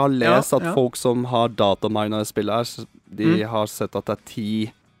nå? For jeg har lest at folk som har dataminer i spillet her, de har sett at det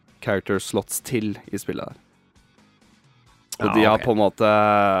 10 character slots til i spillet her. Og de har på en måte,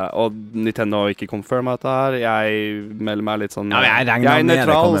 og Nintendo har ikke confirmet dette her. Jeg melder meg litt sånn, jeg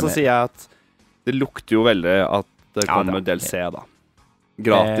nøytral, så sier jeg at det lukter jo veldig at det kommer DLC da.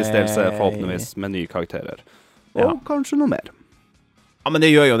 Gratis DLC forhåpentligvis med nye karakterer. Og kanskje noe mer. Ja, men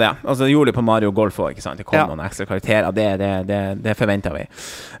det gjør jo det. Altså, det gjorde det på Mario Golf også, ikke sant? Det kom noen ekstra karakterer. Det forventet vi.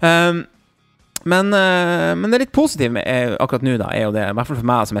 Men det litt positive med akkurat nå da, jo det, i hvert fall for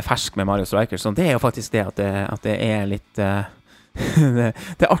meg som fersk med Mario Strikers, så det jo faktisk det at det litt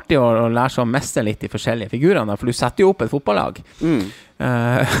det artig å lære seg å mestre litt de forskjellige figurene, for du setter jo opp et fotballag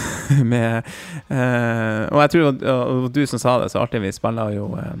og jeg tror og du som sa det så artig, vi spiller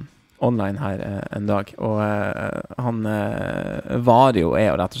jo online her en dag, og han Wario jo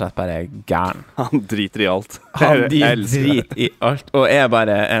rett og slett bare gæren. Han driter i alt. Han driter i alt, og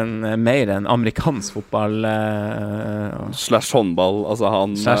bare mer en amerikansk fotball slash håndball, altså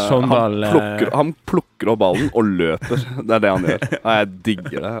han plukker opp ballen og løper. Det det han gjør. Jeg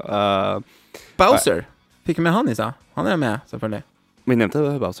digger det. Bowser, fikk du med han i seg? Han jo med, selvfølgelig. Vi nevnte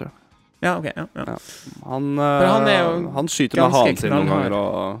Bowser. Ja, ok. Ja. Han skyter med hanen sin noen ganger,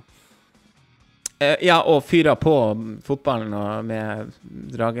 og ja, og fyrer på fotballen og med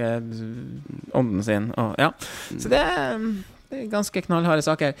drageånden sin og, ja. Så det det ganske knallharde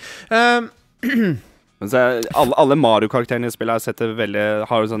saker. Men så alle Mario-karakterene i spillet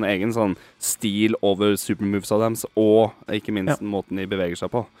har jo sånn egen sånn stil over supermoves av dem, og ikke minst måten de beveger seg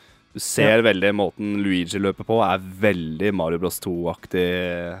på. Du ser veldig måten Luigi løper på veldig Mario Bros 2-aktig.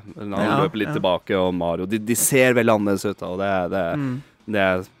 Han løper litt tilbake, og Mario de ser veldig annerledes ut. Og det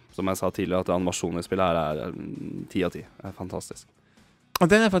som jeg sa tidligere, at animasjonen i spillet her 10 av 10. Det fantastisk. Og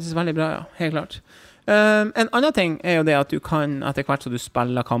den faktisk veldig bra, ja. Helt klart. En annen ting jo det at du kan, etter hvert så du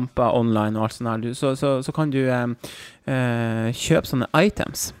spiller kamper online og alt sånt her, så kan du kjøpe sånne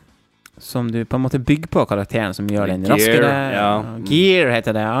items som du på en måte bygger på karakteren, som gjør den raskere. Gear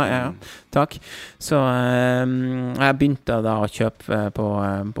heter det, ja. Takk. Så jeg begynte da å kjøpe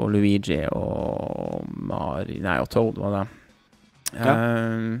på Luigi og og Toad var det.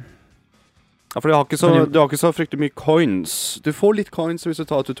 For du har ikke så fryktelig mye coins. Du får litt coins hvis du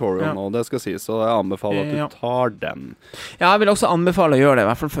tar tutorial nå, det skal sies, så jeg anbefaler at du tar den. Ja, jeg vil også anbefale å gjøre det, i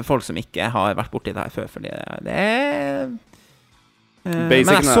hvert fall for folk som ikke har vært borti det her før, fordi det men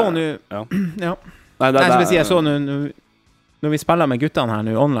jeg så nå jeg så nå når vi spiller med guttene her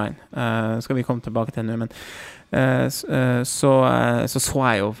nå online, skal vi komme tilbake til nå, men så jeg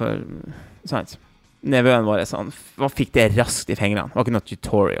jo for sant, nevøen vår sånn, hva fikk det raskt i fingrene, det var ikke noen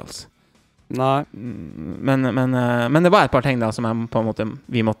tutorials. Nei. Men det var et par ting da som jeg på en måte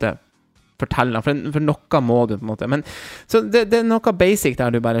vi måtte fortelle, for noe må du på en måte, men så det noe basic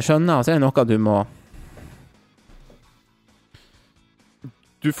der du bare skjønner, og så det noe du må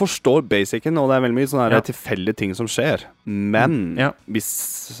du forstår basicen, og det veldig mye sånne tilfeldige ting som skjer. Men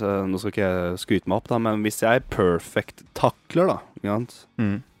hvis nå skal ikke jeg skryte meg opp da, men hvis jeg perfect takler da,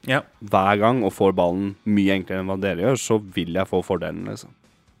 hver gang og får ballen mye enklere enn hva dere gjør, så vil jeg få fordelen, liksom.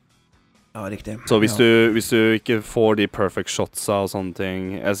 Ja, riktig. Så hvis du ikke får de perfect shotsa og sånne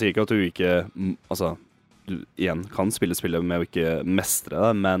ting, jeg sier ikke at du ikke, altså, du igjen kan spille med å ikke mestre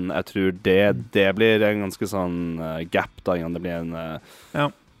det, men jeg tror det blir en ganske sånn gap da, igjen. Det blir en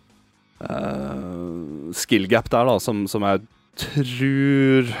skill gap der da, som jeg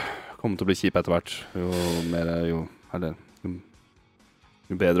tror kommer til å bli kjip etter hvert. Jo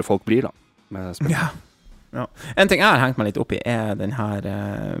bedre folk blir da, med spill. Ja. En ting jeg har hengt meg litt opp i den her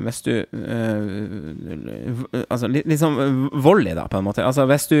hvis du altså litt sånn volley da på en måte, altså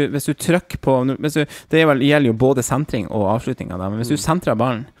hvis du trykker på det gjelder jo både sentring og avslutning av det, men hvis du sentrer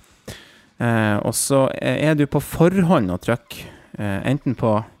ballen og så du på forhånd og trykker enten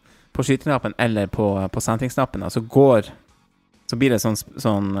på skyteknappen eller på sentringsknappen, så blir det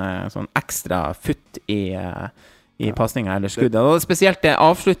sånn ekstra futt i passninga eller skuddet, og spesielt det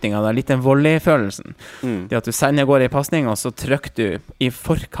avslutninga, litt den volley-følelsen. Det at du sender går i passning, og så trykker du i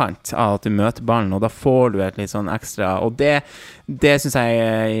forkant av at du møter ballen, og da får du et litt sånn ekstra, og det synes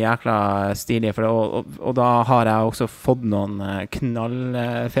jeg jækla stilig, og da har jeg også fått noen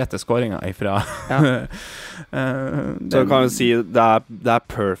knallfete skåringer ifra. Så kan jeg si, det er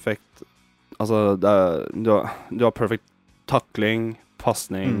perfect, altså, du har perfect takling,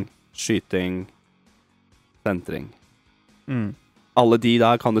 passning, skyting, sentring. Alle de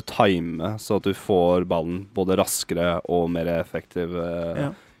der kan du time så at du får ballen både raskere og mer effektiv.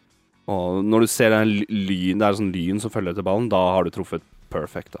 Og når du ser den det sånn lyn som følger til ballen, da har du truffet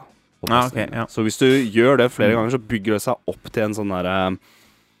perfect da. Så hvis du gjør det flere ganger, så bygger det seg opp til en sånn der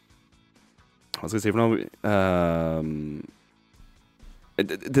hva skal jeg si for noe?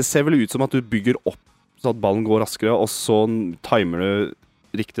 Det ser vel ut som at du bygger opp så at ballen går raskere, og så timer du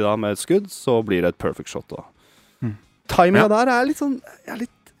riktig da med et skudd, så blir det et perfect shot da. Timingen der litt sånn, jeg er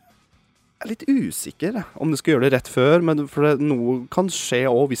litt usikker om du skal gjøre det rett før, men for noe kan skje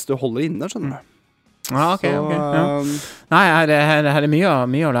også hvis du holder inne, skjønner du. Nei, her er mye å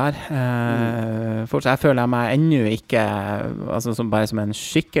lære. Fortsatt, jeg føler meg ennå ikke altså, bare som en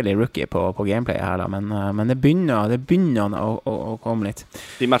skikkelig rookie på gameplay her da, men det begynner å komme litt.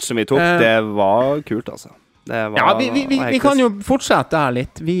 De matchene vi tok, det var kult altså. Vi kan jo fortsette der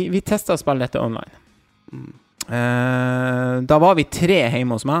litt. Vi testet å spille dette online. Da var vi 3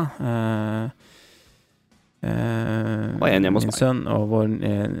 hjemme hos meg. Og en hjemme hos meg. Min sønn og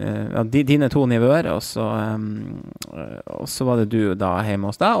dine 2 nivåer, og så var det du da hjemme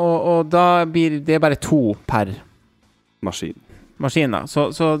hos deg, og da blir det bare 2 per maskin da. Så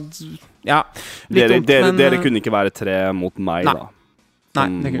ja, litt dumt, men dere kunne ikke være 3 mot meg da,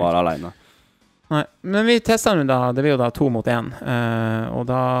 som var alene. Nei, men vi testet den da, det blir jo da 2 mot 1, og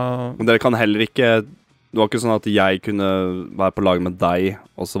da... Men dere kan heller ikke, det var ikke sånn at jeg kunne være på lag med deg,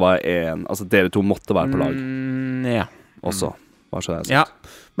 og så var jeg en, altså dere 2 måtte være på lag. Ja. Også, bare så jeg sagt. Ja,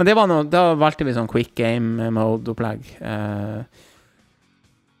 men det var da valgte vi sånn quick game mode opplegg.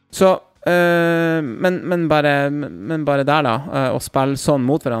 Så Men bare der da, å spille sånn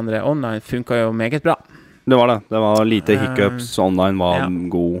mot hverandre online funket jo meget bra. Det var lite hiccups, online var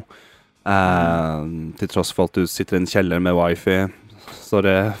god. Til tross for at du sitter i en kjeller med wifi.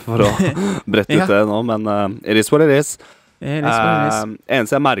 Sorry for å brette ut det nå, men it is what it is.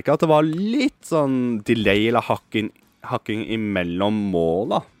 Eneste jeg merket at det var litt sånn delay eller hakking imellom mål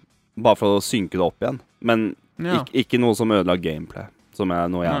da. Bare for å synke det opp igjen. Men ikke noe som ødela gameplay, som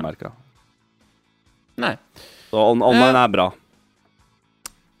noe jeg merket. Nei. Så online bra.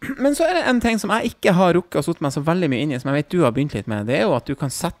 Men så det en ting som jeg ikke har rukket å sitte meg så veldig mye inn i, som jeg vet du har begynt litt med, det jo at du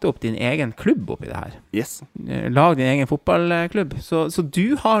kan sette opp din egen klubb oppi det her. Yes. Lag din egen fotballklubb. Så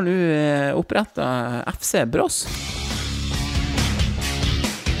du har nå opprettet FC Bros.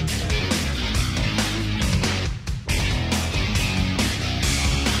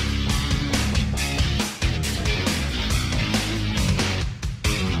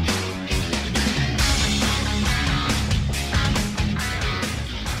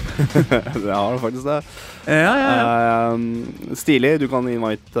 Det har faktisk det. Ja. Stilig, du kan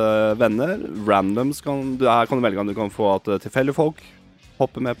invite venner. Randoms her kan du velge om du kan få at tilfeldige folk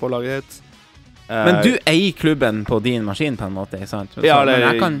hopper med på laget ditt. Men du eier klubben på din maskin på en måte, ikke sant? Så, ja,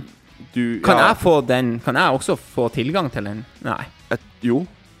 kan jeg få den? Kan jeg også få tilgang til den? Nei. Jo.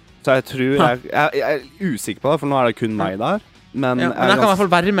 Så jeg tror jeg usikker på det, for nå det kun meg der. Men jeg kan i hvert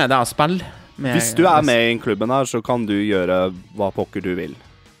fall være med deg og spille. Hvis du med i klubben her, så kan du gjøre hva pokker du vil.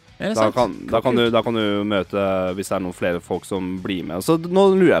 Da kan du møte, hvis det noen flere folk som blir med. Så nå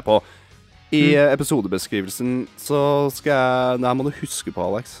lurer jeg på, i episodebeskrivelsen, så det må du huske på,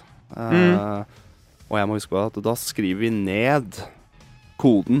 Alex. Og jeg må huske på at da skriver vi ned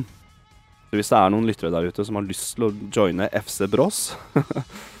koden. Så hvis det noen lyttere der ute som har lyst til å joine FC Bros, så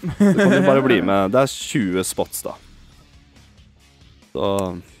kan du bare bli med. Det 20 spots da. Så...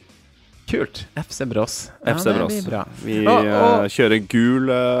 Kult. FC Bros. FC Bros. Vi kjører gul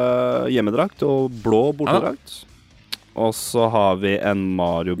hjemmedrakt og blå bortedrakt. Og så har vi en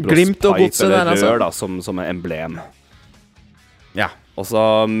Mario Bros pipe eller rør da, som emblem. Ja. Og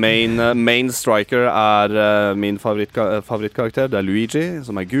så main striker min favorittkarakter. Det Luigi,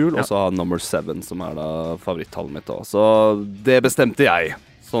 som gul, og så har number 7, som da favorittallet mitt også. Så det bestemte jeg.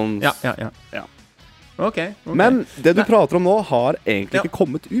 Sånn, ja. Okay. Men det du prater om nå har egentlig ikke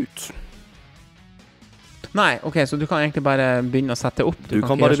kommet ut. Nei, ok, så du kan egentlig bare begynne å sette opp. Du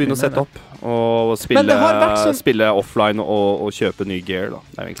kan bare begynne å sette opp og spille offline og kjøpe ny gear da.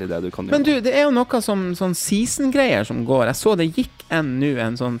 Det egentlig det du kan gjøre. Men du, det jo noe som sånn season-greier som går. Jeg så det gikk en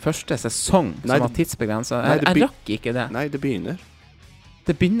sånn første sesong som var tidsbegrenset. Jeg rakk ikke det. Nei, det begynner.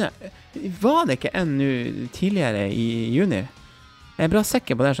 Det begynner. Var det ikke nå tidligere i juni? Jeg bra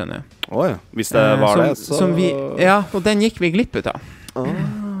sikker på det, skjønner du. Åja, hvis det var det, så... Ja, og den gikk vi glipp ut av.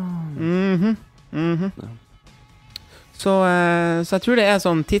 Så jeg tror det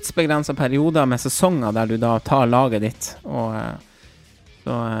sånn tidsbegrenset perioder med sesonger der du da tar laget ditt. Og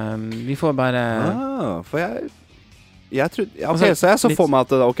så vi får bare... for jeg tror... så jeg så for meg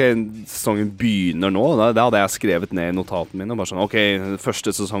at sesongen begynner nå. Det hadde jeg skrevet ned i notaten min. Og bare sånn, første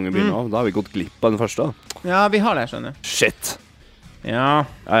sesongen begynner nå. Da har vi gått glipp av den første. Ja, vi har det, skjønner du. Shit! Ja.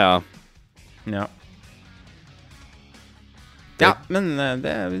 Ja, men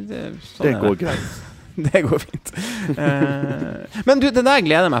sånn det går greit. Det går fint. Men du, det der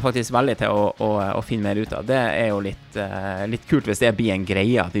gleder jeg meg faktisk veldig til å finne mer ut av. Det jo litt kult hvis det blir en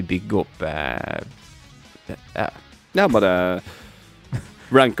greie at vi bygger opp Ja, bare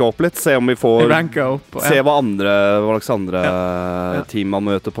ranke opp litt, se om vi får se hva slags andre team man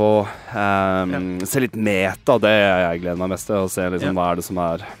møter på. Se litt meta, det jeg gleder meg mest til. Og se liksom, hva det som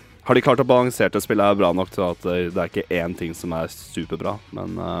har de klart å balansere til spillet bra nok til at det ikke én ting som superbra,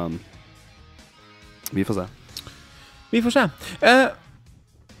 men vi får se. Vi får se.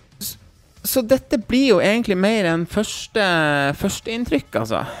 Så dette blir jo egentlig mer enn første inntrykk,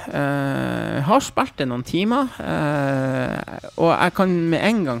 altså. Har spilt det noen timer, og jeg kan med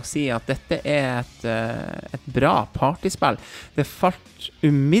en gang si at dette et bra partyspill. Det falt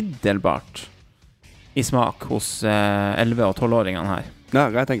umiddelbart i smak hos 11- og 12-åringene her. Ja,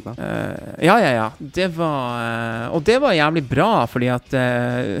 jeg tenker meg. Ja. Det var jævlig bra, fordi at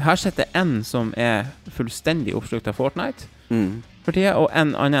her sitter en som fullstendig oppslukt av Fortnite for tida, og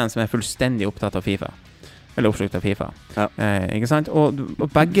en annen som fullstendig opptatt av FIFA. Eller oppslukt av FIFA. Ja. Ikke sant? Og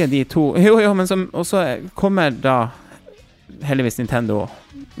begge de to... Jo, men og så kommer da heldigvis Nintendo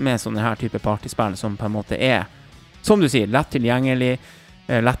med sånne her type partyspill som på en måte som du sier, lett tilgjengelig,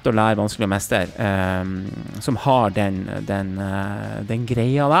 lett å lære, vanskelig å mestre, som har den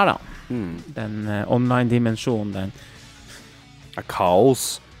greia der da. Den online-dimensjonen,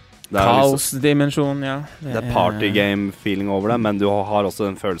 kaos. Kaos-dimensjon, ja. Det partygame-feeling over det, men du har også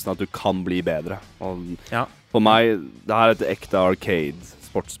den følelsen at du kan bli bedre. Og for meg, det er et ekte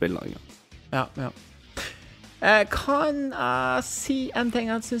arcade-sportspill. Ja. Kan jeg si en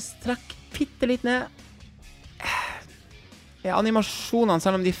ting jeg synes trekker pitte litt ned? Animasjonene,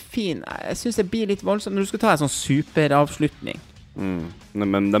 selv om de er fine, jeg synes det blir litt voldsomt når du skal ta en sånn superavslutning.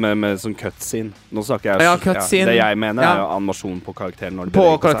 Men det med sånn cutscene. Nå snakker jeg cutscene. Det jeg mener er jo animasjon på karakteren på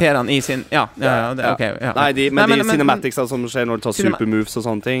karakterene i sin Nei, de cinematics som skjer når du tar supermoves og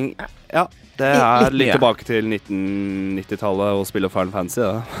sånne ting. Ja, det er litt tilbake til 1990-tallet og spille Final Fantasy,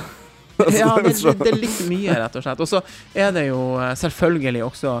 da. Ja, det er litt mye, rett og slett. Og så er det jo selvfølgelig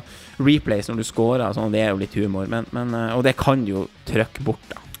også replays når du scorer, sånn, det er jo litt humor, men og det kan du jo trykke bort,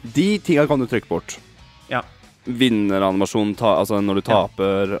 da. De tingene kan du trykke bort. Ja. Vinneranimasjon, altså når du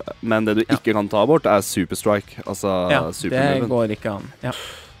taper, men det du ikke kan ta bort, er Superstrike. Altså det går ikke an. Ja.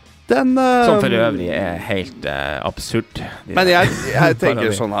 Som for øvrig er helt absurd. Men jeg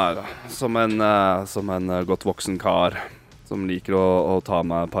tenker sånn her, som en godt voksen kar som liker å ta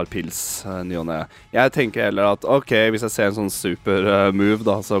meg et par pils ny og ned. Jeg tenker heller at ok, hvis jeg ser en sånn super move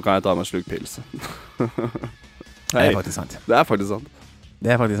da, så kan jeg ta meg en sluk pils. Det er faktisk sant. Det er faktisk sant.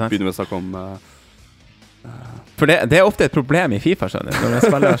 Begynner vi å snakke om for det er ofte et problem i FIFA, skjønner du, når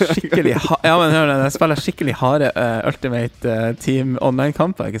jeg spiller skikkelig harde Ultimate Team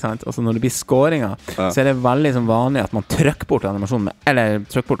online-kamper, ikke sant? Og så når det blir scoringer, så er det veldig sånn vanlig at man trykker bort animasjonen eller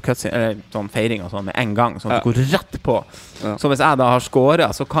trykker bort cutscene, eller sånn feiring og sånn med en gang, sånn at det går rett på. Så hvis jeg da har scoret,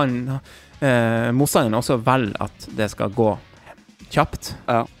 så kan motstanderen også velge at det skal gå kjapt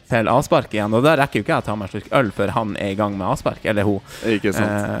til avspark igjen, og da rekker jo ikke jeg å ta meg slurk øl før han er i gang med avspark, eller hun. Ikke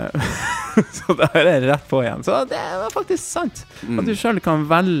sant. Så da er det rett på igjen. Så det var faktisk sant. At du selv kan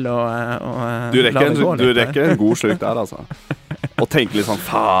velge å du rekker en god slurk der, altså. Og tenke litt sånn,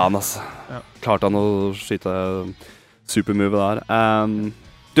 faen, altså. Klarte han å skyte supermove der.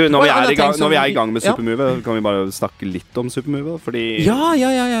 Du, når vi er i gang med supermove, kan vi bare snakke litt om supermove, fordi Ja.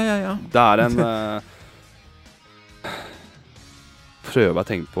 Det er en prøver å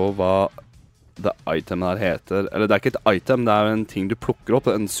tenke på hva det itemet her heter. Eller det er ikke et item, det er en ting du plukker opp.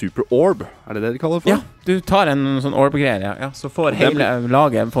 En super orb, er det de kaller det for? Ja, du tar en sånn orb-greie, så får hele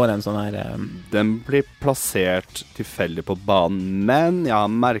laget en sånn her Den blir plassert tilfeldig på banen, men jeg har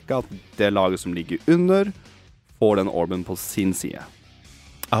merket at det laget som ligger under får den orben på sin side.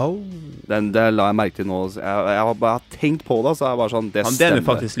 Det la jeg merke til nå. Jeg har bare tenkt på det, så er jeg bare sånn, det stemmer. Det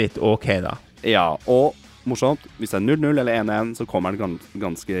er faktisk litt ok, da. Ja, og morsomt, hvis det er 0-0 eller 1-1, så kommer den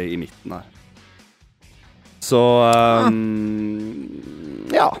ganske i midten her. Så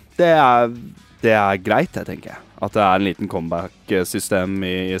ja, det er greit, jeg tenker. At det er en liten comeback-system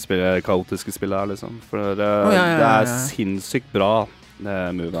i kaotiske spill her, liksom. For det er sinnssykt bra, det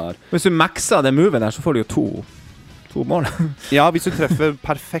movet her. Hvis du maxer det movet der, så får du jo to mål. Ja, hvis du treffer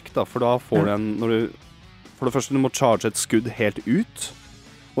perfekt, da, for da får du en for det første, du må charge et skudd helt ut.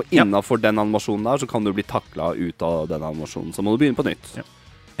 Og innenfor den animasjonen der, så kan du bli taklet ut av den animasjonen. Så må du begynne på nytt.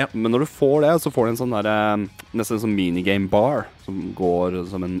 Ja. Men når du får det, så får du en sånn der, nesten en sånn minigame bar, som går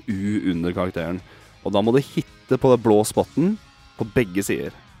som en U under karakteren. Og da må du hitte på det blå spotten på begge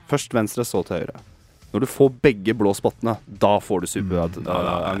sider. Først venstre, så til høyre. Når du får begge blå spottene, da får du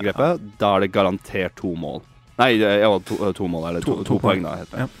superangrepet. Da er det garantert 2 mål. Nei, to mål, eller to poeng da,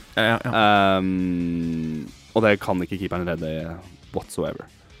 heter det. Og det kan ikke keeperen redde whatsoever.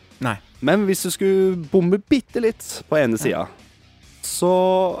 Nei. Men hvis du skulle bomme bitte litt på ene sida, så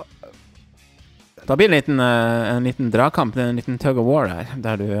da blir det en liten dragkamp, en liten tug of war her,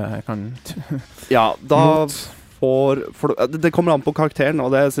 der du kan ja, da for det kommer an på karakteren, og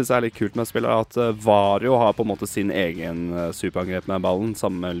det synes jeg er litt kult med spillet, at Wario har på en måte sin egen superangrep med ballen,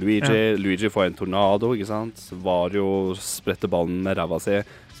 sammen med Luigi. Luigi får en tornado, ikke sant? Wario spretter ballen med ræva si,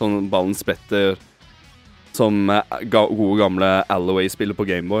 sånn ballen spretter som gode gamle Alloway-spiller på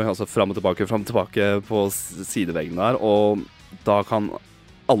Gameboy, altså fram og tilbake på sideveggen der, og da kan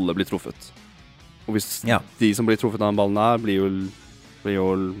alle bli truffet. Og hvis de som blir truffet av den ballen her, blir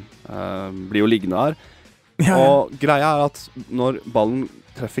jo liggende her. Og greia er at når ballen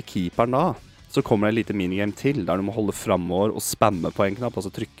treffer keeperen da, så kommer det et lite minigame til, der du må holde fremover og spamme på en knapp,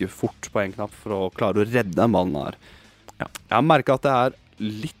 altså trykke fort på en knapp for å klare å redde den ballen her. Jeg har merket at det er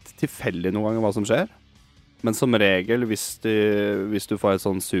litt tilfeldig noen ganger hva som skjer, men som regel, hvis du får et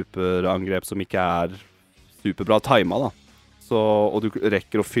sånn superangrep som ikke er superbra timet, da, og du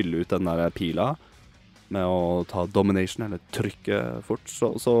rekker å fylle ut den der pila med å ta domination, eller trykke fort,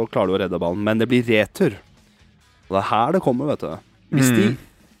 så klarer du å redde ballen. Men det blir retur. Og det er her det kommer, vet du. Hvis de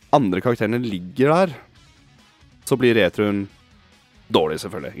andre karakterene ligger der, så blir returen dårlig,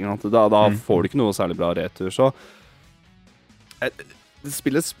 selvfølgelig. Ikke sant? Da får du ikke noe særlig bra retur. Så det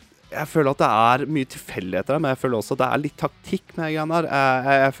spilles. Jeg føler at det er mye tilfeldigheter, men jeg føler også at det er litt taktikk med Gunnar.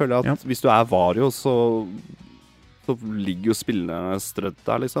 Jeg føler at hvis du er Wario, så ligger jo spillerne strødd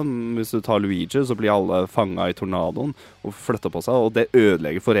der, liksom. Hvis du tar Luigi, så blir alle fanget i tornadoen og flytter på seg, og det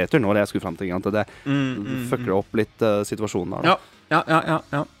ødelegger for retur. Nå er det jeg skulle frem til, at det fucker opp litt situasjonen der. Da. Ja.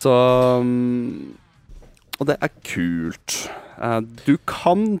 Så og det er kult. Du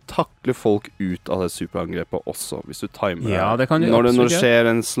kan takle folk ut av det superangrepet også, hvis du timer det. Ja, det kan du når det skjer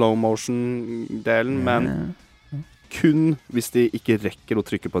en slow motion-delen, men kun hvis de ikke rekker å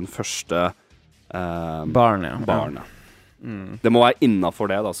trykke på den første barnet. Det må være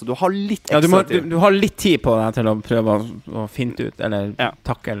innenfor det, da. Så du har litt ekstra tid. Du har litt tid på deg til å prøve å finne ut, eller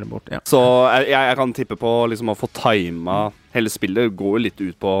takke eller bort. Ja. Så jeg kan tippe på liksom, å få timet hele spillet. Går jo litt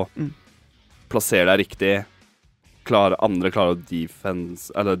ut på plassere deg riktig. Andre klarer å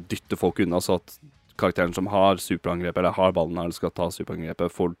defense, eller dytte folk unna, så at karakteren som har superangrep, eller har ballen eller skal ta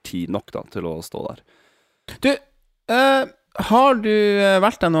superangrepet, får tid nok da, til å stå der. Du, har du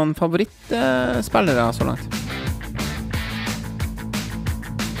valgt deg noen favorittspillere så langt?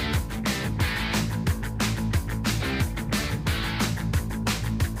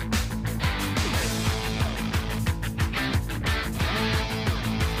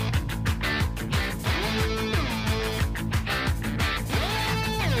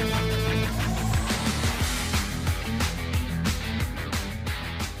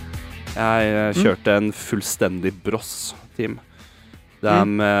 Jeg kjørte en fullstendig Bros-team.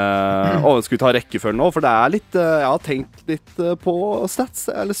 Skal vi ta rekkefølgen nå? For det er litt jeg har tenkt litt på strats.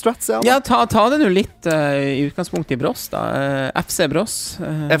 Ja, ta det nå litt i utgangspunkt i Bros, da. FC Bros.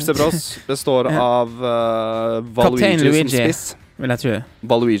 FC Bros består av Valuigi som spiss. Vil jeg tro.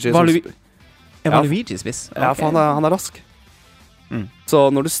 Valuigi spiss. Ja, for han er rask. Så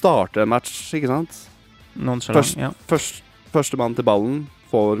når du starter en match, ikke sant? Første mann til ballen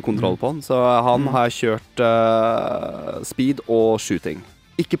får kontroll på han. Så han har kjørt speed og shooting.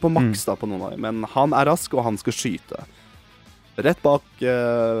 Ikke på maks da på noen av dem, men han er rask, og han skal skyte. Rett bak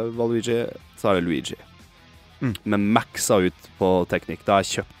Valuigi, så er det Luigi. Men maxa ut på teknikk. Da har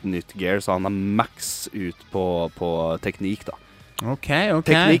jeg kjøpt nytt gear, så han er max ut på teknikk da. Ok.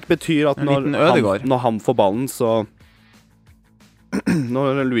 Teknikk betyr at når han får ballen, så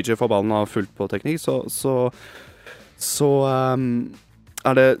når Luigi får ballen og har fullt på teknikk, så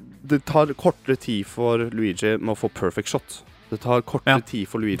det tar kortere tid for Luigi med å få perfect shot. Det tar kortere tid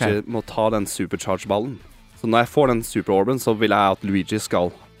for Luigi med å ta den supercharge-ballen. Så når jeg får den superorben, så vil jeg at Luigi skal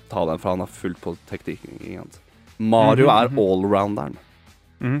ta den, for han har fullt på teknikk. Mario er allrounderen.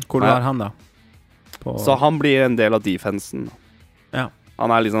 Hvor var han da? Så han blir en del av defensen. Ja. Han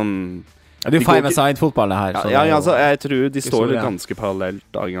er liksom... Du five-a-side-fotball det her. Altså, jeg tror de står ganske parallelt.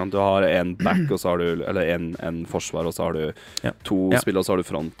 Du har en back, og så har du en forsvar, og så har du to spill, og så har du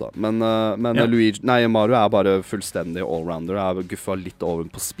front. Da. Men Mario er bare fullstendig allrounder. Jeg har guffa litt over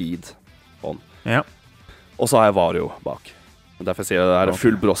på speed. Og så har jeg Wario bak. Derfor sier jeg det er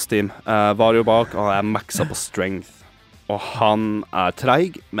full Bros-team. Wario bak, og han er maxa på strength. Og han er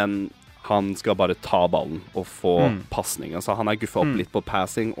treig, men han skal bare ta ballen og få passninger. Så han er guffa opp litt på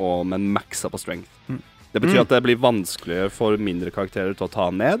passing, men maxa på strength. Det betyr at det blir vanskeligere for mindre karakterer til å ta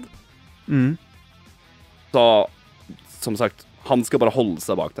han ned. Så, som sagt, han skal bare holde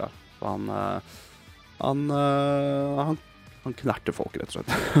seg bak der. Så han knerter folk, rett og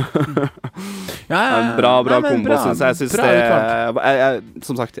slett. En bra kombo, synes jeg. Synes det,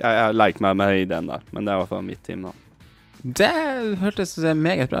 som sagt, jeg leker meg med ideen der, men det er i hvert fall mitt team da. Det hørtes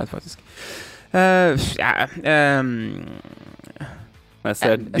meget bra ut, faktisk. Jeg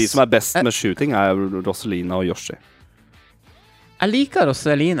ser de som er best med shooting er Rosalina og Yoshi. Jeg liker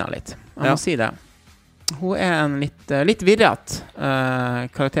Rosalina litt, jeg må si det. Hun er en litt virret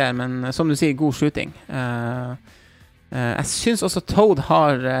karakter, men som du sier, god shooting. Jeg synes også Toad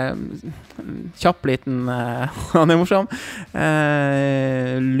har kjapp liten han er morsom.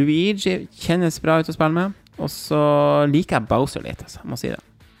 Luigi kjennes bra ut å spille med. Og så liker jeg Bowser litt, altså. Jeg må si det.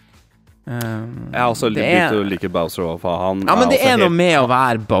 Jeg har også begynt å like Bowser også, han men det er noe med å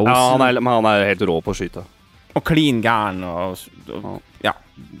være Bowser. Ja, han er helt rå på å skyte. Og clean gæren ja.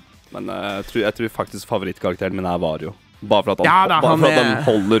 Men jeg tror faktisk favorittkarakteren min er Wario. Bare for at han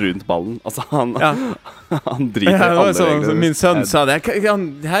holder rundt ballen. Altså, han driter andre regler. Min sønn sa det. Det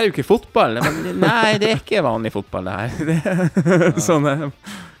her er jo ikke fotball. Men, nei, det er ikke vanlig fotball, det her.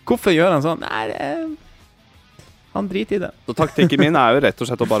 Hvorfor gjør han sånn? Nei, han driter i det. Så taktikken min er jo rett og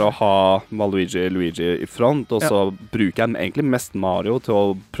slett å bare ha Luigi i front, og så bruker jeg egentlig mest Mario til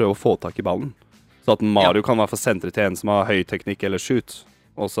å prøve å få tak i ballen. Så at Mario kan i hvert fall sentre til en som har høy teknikk eller shoot.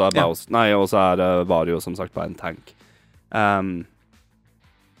 Og så er Wario som sagt bare en tank.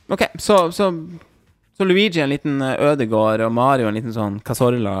 Ok, så Luigi en liten Ødegård, og Mario en liten sånn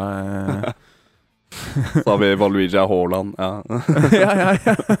Casorla. Så har vi Waluigi og Haaland, ja.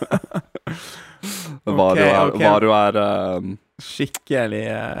 Wario er skikkelig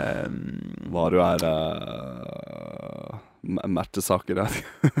Wario er Mertesaker her.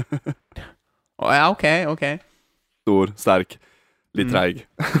 Ja, ok. Stor, sterk, litt treig.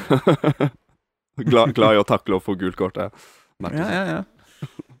 glad i å takle og få gult kort. Ja.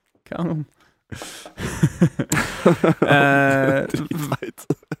 Kanon. Dritveit.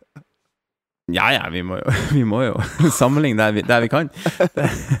 Ja, vi må jo sammenligne der vi kan.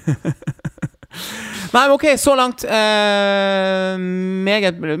 Nei, ok, så langt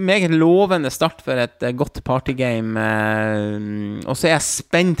meget lovende start for et godt partygame, og så er jeg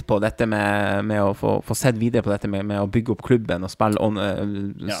spent på dette med å få sett videre på dette med å bygge opp klubben og spille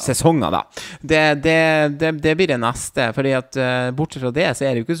sesonger da. Det blir det neste, fordi at bortsett fra det så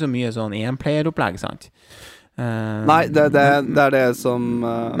er det jo ikke så mye sånn en-player-opplegg, sant? Nei, det er det som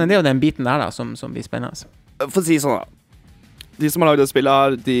Men det er jo den biten der da som blir spennende. For å si sånn da, de som har laget det spillet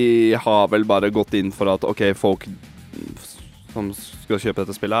her, de har vel bare gått inn for at folk som skal kjøpe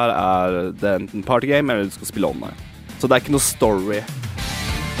dette spillet her, det enten partygame eller du skal spille online. Så det er ikke noe story.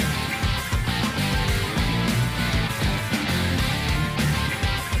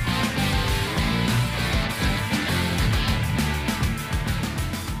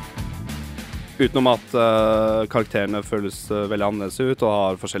 Utenom at karakterene føles veldig annerledes ut og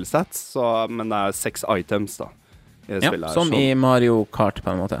har forskjellige stats, men det er 6 items da. Ja, som i Mario Kart på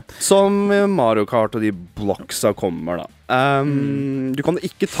en måte. Som i Mario Kart, og de blocksa kommer da. Du kan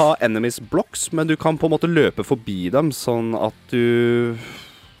ikke ta enemies blocks, men du kan på en måte løpe forbi dem, sånn at du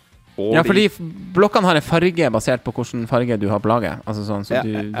får Ja, fordi blokkene har en farge basert på hvilken farge du har på laget. Altså sånn, så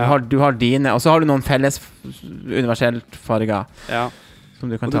du har dine, og så har du noen felles universelt farger. Ja. Som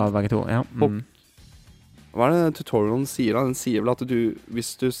du kan ta begge to. Ja. Hva er det tutorialen sier da? Den sier vel at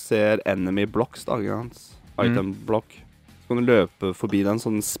hvis du ser enemy blocks da, item-block, så kan du løpe forbi den så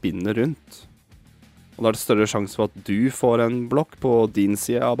den spinner rundt. Og da er det større sjanse for at du får en blokk på din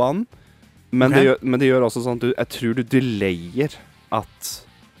side av banen. Men det gjør også sånn at jeg tror du delayer at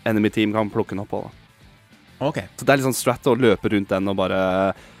enemy team kan plukke den opp på da. Ok. Så det er litt sånn strat å løpe rundt den og bare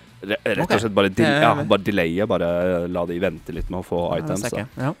rett og slett bare delaye, bare la de vente litt med å få items.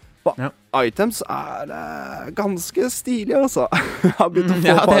 Items er ganske stilige, altså. Jeg har begynt å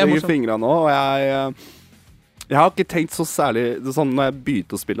få bare i fingrene nå, og jeg har ikke tenkt så særlig sånn, når jeg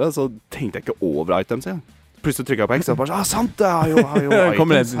begynte å spille, så tenkte jeg ikke over items igjen. Plutselig trykket jeg på X, og bare sant, det har jo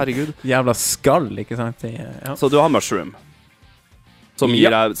items, herregud. Jævla skall, ikke sant? Så du har mushroom, som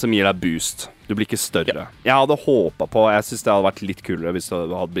gir deg boost. Du blir ikke større. Jeg hadde håpet på, jeg synes det hadde vært litt kulere hvis du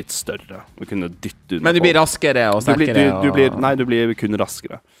hadde blitt større. Du kunne dytte ut. Men du blir raskere og sterkere? Nei, du blir kun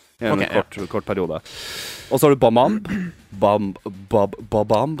raskere. I en kort periode. Og så har du Babamb.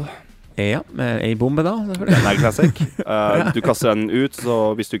 Babamb. Ja, en bombe da. Den er classic. Du kaster den ut,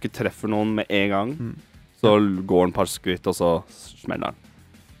 så hvis du ikke treffer noen med en gang, så går den et par skritt, og så smeller den.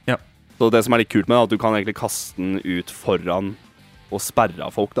 Ja. Så det som er litt kult med det, er at du kan egentlig kaste den ut foran og sperre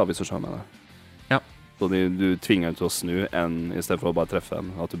av folk da, hvis du skjønner det. Ja. Så du tvinger dem til å snu i stedet for å bare treffe dem,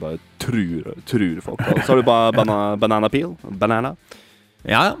 at du bare truer folk. Da. Så har du bare banana peel. Banana.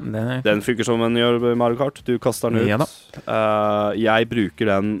 Ja, den funker som den gjør i Mario Kart. Du kaster den ut. Ja, jeg bruker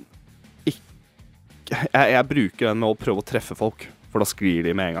den Jeg bruker den med å prøve å treffe folk, for da sklir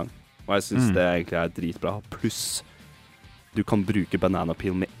de med en gang. Og jeg synes det egentlig er dritbra. Pluss, du kan bruke banana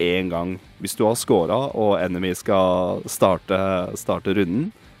peel med en gang. Hvis du har scoret, og enemy skal starte runden,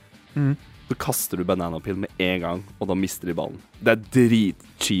 så kaster du banana peel med en gang, og da mister de ballen. Det er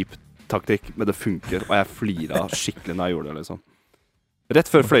dritcheap taktikk, men det funker, og jeg flirer skikkelig når jeg gjorde det, liksom. Rett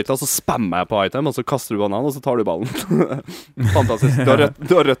før fløyta så spammer jeg på item, og så kaster du banan, og så tar du ballen. Fantastisk.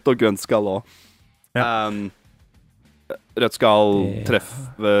 Du har rødt og grønt skall også. Ja. Rødt skall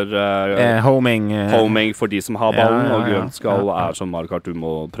treffer homing for de som har ballen, og grønt skall er som Mario Kart, du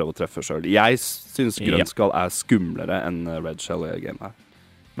må prøve å treffe selv. Jeg synes grønt skall er skumlere enn red shell i game her.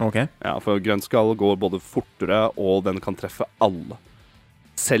 Ok. Ja, for grønt skall går både fortere, og den kan treffe alle.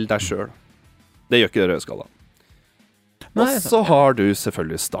 Selv deg selv. Det gjør ikke det røde skallet. Og så har du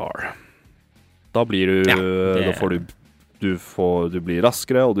selvfølgelig Star. Da blir du da får du blir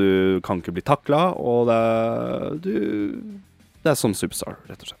raskere, og du kan ikke bli taklet, og det er som Superstar,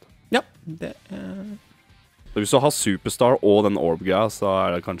 rett og slett. Ja, Så hvis du har Superstar og den Orb-greia, så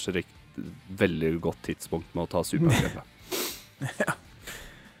er det kanskje veldig godt tidspunkt med å ta Superstar. Ja.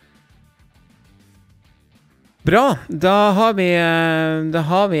 Bra, da har vi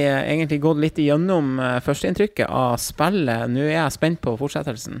egentlig gått litt igjennom førsteinntrykket av spillet. Nå er jeg spent på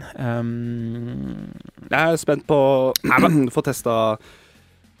fortsettelsen. Jeg spent på å få testa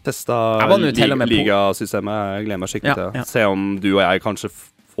ligasystemet. Jeg gleder meg skikkelig til å se om du og jeg kanskje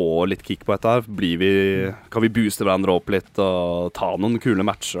får litt kick på dette her. Kan vi booste hverandre opp litt og ta noen kule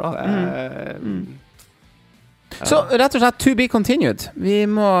matcher da? Så rett og slett to be continued.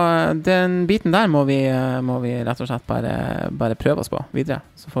 Den biten der må vi rett og slett bare prøve oss på videre.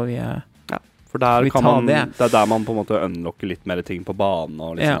 Så får vi for der kan man, det er der man på en måte unlocker litt mer ting på banen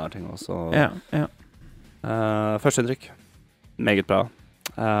og litt sånne ting også. Førsteinntrykk. Meget bra.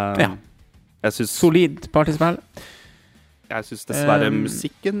 Jeg synes, solid partyspill. Jeg synes dessverre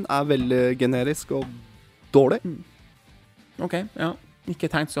musikken er veldig generisk og dårlig. Ok,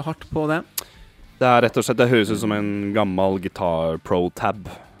 ikke tenkt så hardt på det. Det er rett og slett, det høres ut som en gammel Guitar Pro Tab.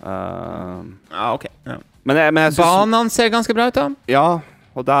 Ok. Men jeg synes, banene ser ganske bra ut da. Ja.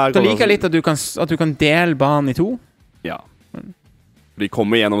 Og der så liker jeg litt at du kan dele banen i 2. Ja. De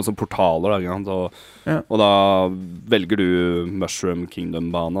kommer gjennom som portaler, og da velger du Mushroom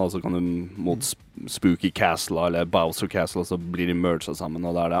Kingdom-bane, og så kan du mot Spooky Castle eller Bowser Castle, og så blir de merged sammen,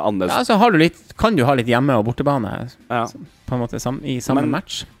 og da er det annerledes. Ja, så kan du ha litt hjemme- og bortebane på en måte i samme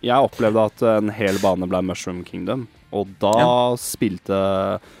match. Jeg opplevde at en hel bane ble Mushroom Kingdom, og da spilte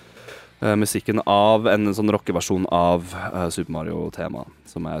musikken av en sånn rockeversjon av Super Mario-tema,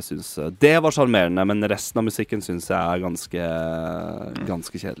 som jeg synes det var charmerende, men resten av musikken synes jeg er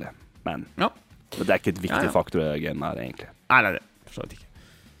ganske kjedelig. Men det er ikke et viktig faktor i det gamet her, egentlig. Nei, det forstår jeg ikke.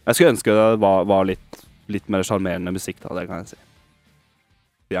 Jeg skulle ønske det var litt mer charmerende musikk, da, det kan jeg si.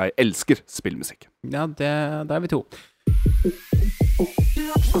 Jeg elsker spillmusikk. Ja, da er vi 2.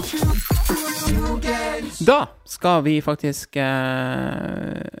 Da skal vi faktisk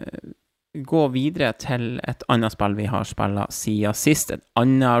gå videre til et annet spill vi har spillet siden sist. Et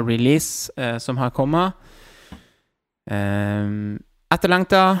annet release som har kommet.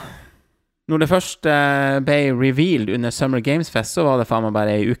 Etterlengta. Når det først ble revealed under Summer Games Fest, så var det faen meg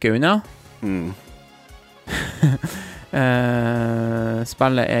bare en uke unna.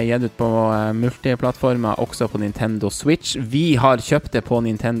 Spillet er gitt ut på multiplattformer, også på Nintendo Switch. Vi har kjøpt det på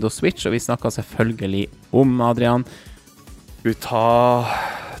Nintendo Switch, og vi snakker selvfølgelig om, Adrian. Vi tar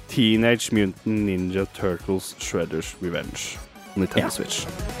Teenage Mutant Ninja Turtles Shredder's Revenge på Nintendo Switch.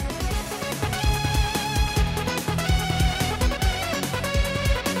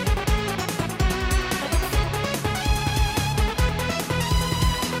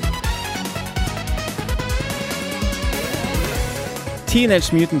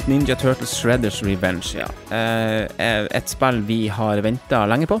 Teenage Mutant Ninja Turtles Shredder's Revenge, et spill vi har ventet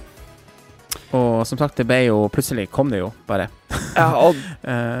lenge på. Og som sagt, plutselig kom det jo bare.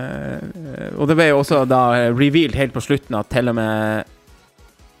 Og det ble jo også da revealed helt på slutten at til og med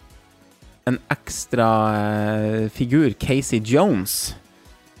en ekstra figur, Casey Jones,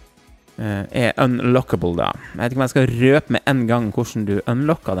 er unlockable da. Jeg vet ikke om jeg skal røpe med en gang hvordan du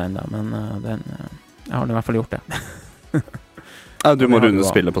unlocker den da, men jeg har i hvert fall gjort det. Du må runde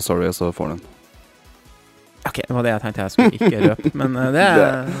spillet på Story, så får du den. Ok, det var det jeg tenkte jeg skulle ikke røpe, men det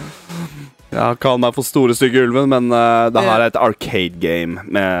ja, kall meg for store stygge ulven, men det her er et arcade game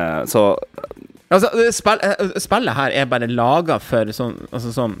med, så altså, spillet her er bare laget for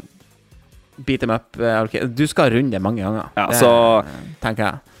sånn beat em up arcade. Du skal runde det mange ganger. Ja, så tenker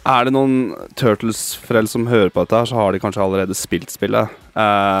jeg. Er det noen Turtles-foreldre som hører på dette her, så har de kanskje allerede spilt spillet.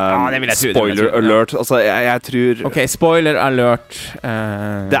 Det vil jeg tro. Spoiler alert. Altså, jeg tror ok, spoiler alert.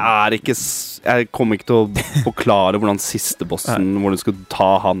 Det er ikke jeg kommer ikke til å forklare hvordan siste bossen, hvordan du skal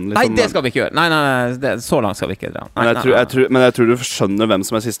ta han liksom. Nei, det skal vi ikke gjøre. Nei, så langt skal vi ikke dra. Men jeg tror du skjønner hvem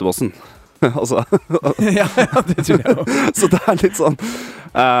som er siste bossen. Altså. Ja, det tror jeg også. Så det er litt sånn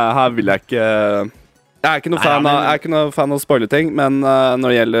her vil jeg ikke jeg er ikke noe fan av spoile ting, men når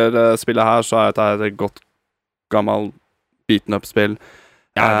det gjelder spillet her, så er dette et godt gammel beaten up spill.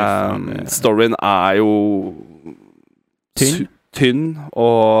 Storyen er jo tynn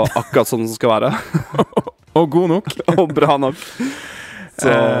og akkurat sånn som skal være. Og god nok. Og bra nok.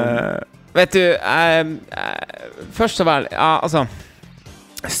 Så vet du, først så vel, altså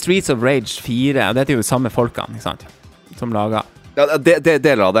Streets of Rage 4, det er jo samme folkene, ikke sant? Som lager. Ja,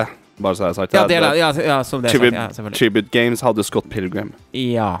 deler av det. Bare så jeg har sagt. Ja, som det selvfølgelig. Tribute Games hadde Scott Pilgrim.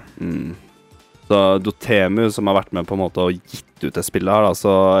 Ja. Så Dotemu, som har vært med på en måte og gitt ut det spillet her, da,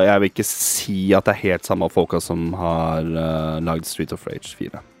 så jeg vil ikke si at det er helt samme folka som har lagd Streets of Rage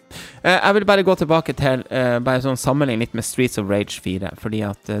 4. Jeg vil bare gå tilbake til bare sånn sammenligning litt med Streets of Rage 4, fordi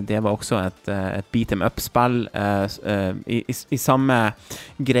at det var også et beat em up-spill i samme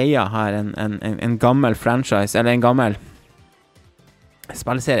greia her, en gammel franchise, eller en gammel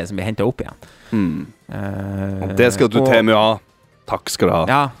spilleserie som blir hentet opp igjen. Det skal du til med å ha. Takk skal du ha.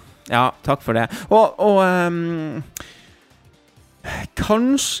 Ja, takk for det. Og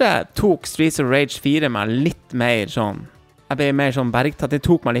kanskje tok Streets of Rage 4 meg litt mer sånn, jeg ble mer sånn bergtatt. Det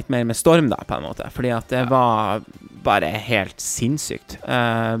tok meg litt mer med storm da, på en måte. Fordi at det var bare helt sinnssykt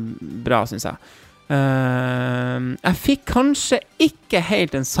bra, synes jeg. Jeg fikk kanskje ikke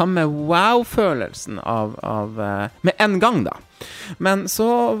helt den samme wow-følelsen av med en gang da. Men så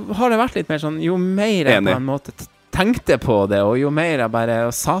har det vært litt mer sånn, jo mer jeg på en måte tenkte på det, og jo mer jeg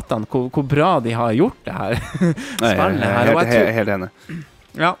bare, satan, hvor bra de har gjort det her spillet her. Helt enig.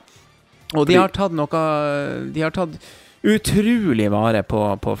 Ja. Og de har tatt utrolig vare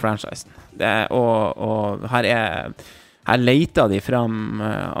på franchisen. Og her leter de fram,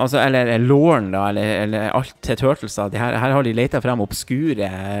 altså, eller Lauren da, eller alt til Turtles da. Her har de letet fram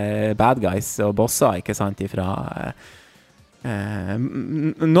obskure bad guys og bosser, ikke sant, ifra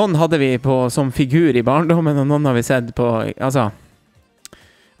noen hadde vi på som figur i barndommen, og noen har vi sett på, altså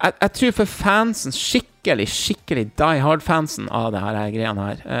jeg tror for fansen, skikkelig die hard fansen av det her greiene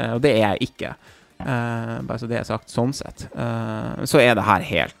her, og det er jeg ikke, bare så det er sagt sånn sett, så er det her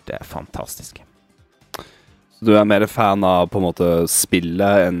helt fantastisk. Så du er mer fan av på en måte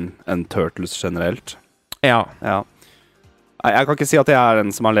spillet enn Turtles generelt? Ja. Jeg kan ikke si at jeg er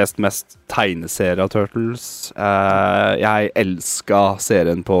den som har lest mest tegneserier av Turtles. Jeg elsket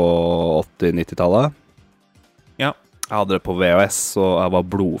serien på 80-90-tallet. Ja. Jeg hadde det på VHS, og jeg var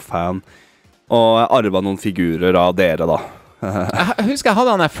blodfan. Og jeg arvet noen figurer av dere da. Jeg husker jeg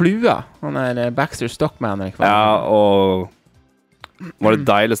hadde han der flua, han der Baxter Stockman. Ja, og var det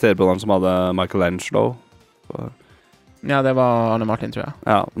deg eller sterebrøderen som hadde Michelangelo? Ja, det var Arne Martin, tror jeg.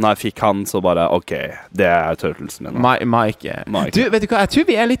 Ja, når jeg fikk han, så bare, ok, det er Turtlesen min. Mike. Du, vet du hva, jeg tror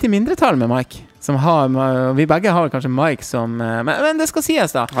vi er litt i mindretall med Mike. Vi begge har kanskje Mike som... Men det skal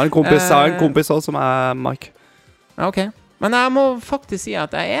sies da. Jeg har en kompis også som er Mike. Ok. Men jeg må faktisk si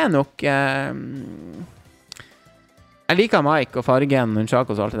at jeg er nok... Jeg liker Mike og fargen,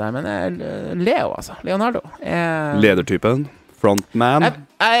 Nunchakos og alt det der, men Leo, altså. Leonardo. Ledertypen? Frontman?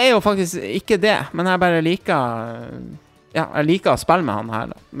 Jeg er jo faktisk ikke det, men jeg bare liker... Ja, jeg liker å spille med han her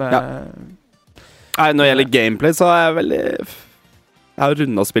da. Nei, når det gjelder gameplay så er jeg veldig... Jeg har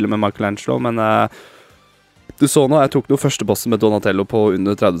rundet å spille med Michelangelo, men du så nå, jeg tok noe første bossen med Donatello på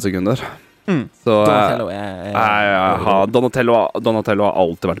under 30 sekunder. Så, Donatello Donatello har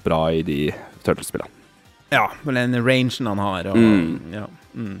alltid vært bra i de Turtles-spillene. Ja, vel den rangen han har.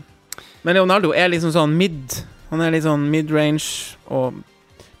 Men Leonardo er liksom sånn han er litt sånn mid-range, og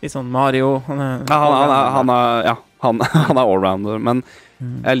litt sånn Mario. Han er allrounder, men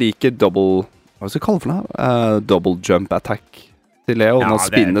jeg liker double... Hva skal jeg kalle det for noe? Double jump attack til Leo. Ja, det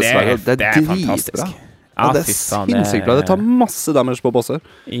er dritbra. Ja, det er sinnssykt bra. Det tar masse damage på bosser.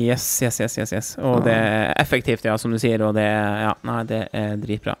 Yes. Og det er effektivt, ja, som du sier, og det er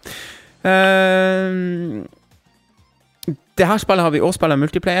dritbra. Det her spillet har vi også spillet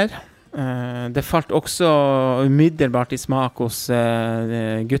multiplayer. Det falt også umiddelbart i smak hos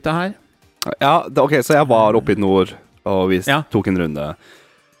gutta her. Ja, ok, så jeg var oppe i nord, og vi tok en runde.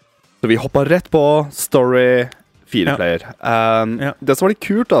 Så vi hoppet rett på Story 4-player. Det som var litt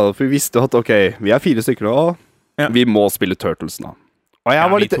kult da, for vi visste at ok, vi er 4 stykker nå, og vi må spille Turtles nå. Og jeg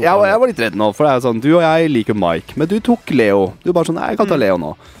var litt redd nå, for det er sånn, du og jeg liker Mike, men du tok Leo. Du bare sånn, nei, jeg kan ta Leo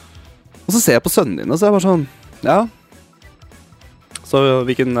nå. Og så ser jeg på sønnen din, og så er jeg bare sånn, ja. Så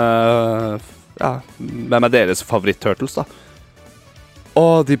hvilken, hvem er deres favoritt-Turtles da?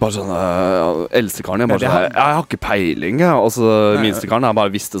 Og de bare sånn, eldstekaren, jeg bare sånn, jeg har ikke peiling, og så minstekaren, jeg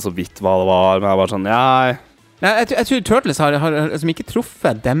bare visste så vidt hva det var, men jeg bare sånn, jeg tror Turtles har liksom ikke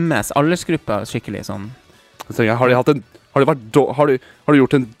truffet deres aldersgrupper skikkelig sånn. Har du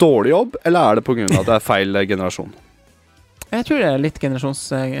gjort en dårlig jobb, eller er det på grunn av at det er feil generasjon? Jeg tror det er litt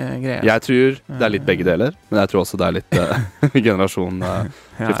generasjonsgreier. Jeg tror det er litt begge deler, men jeg tror også det er litt generasjon.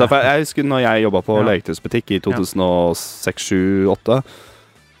 For jeg husker når jeg jobbet på leketøysbutikk i 2006, 7, 8,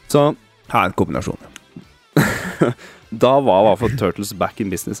 så her en kombinasjon. Da var i hvert fall Turtles back in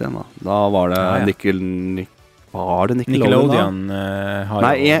business igjen da. Da var det Nickelodeon da?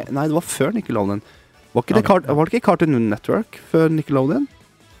 Nei, det var før Nickelodeon. Var det ikke Cartoon Network før Nickelodeon?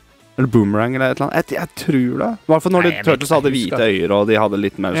 Eller Boomerang eller et eller annet. Jeg tror det. I hvert fall når Turtles hadde hvite øyer, og de hadde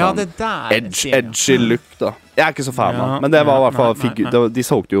litt mer sånn edgy look da. Jeg er ikke så fan av, men det var i hvert fall de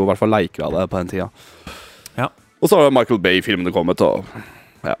solgte jo i hvert fall leker av det på den tida. Og så har Michael Bay-filmene kommet, og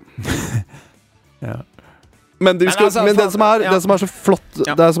Ja. Ja. Men det som er så flott,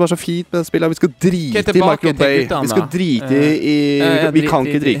 det som er så fint med det spillet, vi skal drite i Michael Bay. Vi skal drite i Vi kan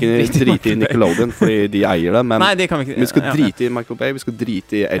ikke drite i Nickelodeon, fordi de eier det. Men det kan vi ikke. Vi skal drite i Michael Bay, vi skal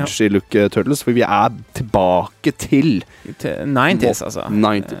drite i Edgy Look Turtles, for vi er tilbake til 90s, altså.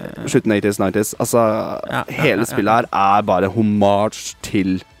 Slutten 80s. Altså, hele spillet her er bare homage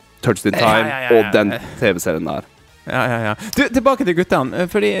til Turtles in Time og den TV-serien der. Ja. Du, tilbake til guttene.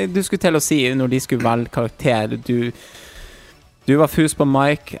 Fordi du skulle til å si når de skulle velge karakter. Du var fus på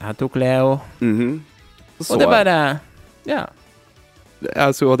Mike, jeg tok Leo. Og det bare Ja.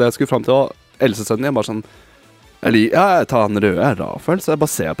 Jeg skulle fram til Else-sønnen. Jeg bare sånn jeg tar han røde Rafael, så jeg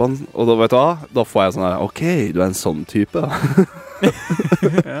bare ser på han. Og da vet du hva? Da får jeg sånn her OK, du er en sånn type.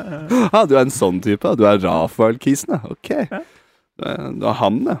 Du er en sånn type. Du er Rafael-kisene. OK. Det var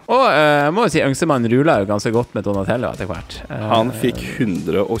han, det. Og jeg må jo si, yngstemann rulet jo ganske godt med Donatello etter hvert. Han fikk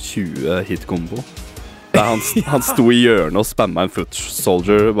 120 hit-kombo. Han sto i hjørnet og spamma en foot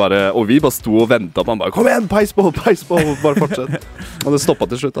soldier, og vi bare sto og ventet på han bare, kom igjen, peis på, bare fortsett. Og det stoppet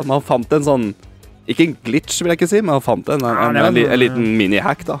til slutt. Men han fant en sånn, ikke en glitch vil jeg ikke si, men han fant en liten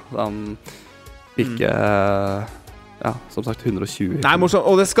mini-hack da. Han fikk... Ja, som sagt 120. Nei, morsomt.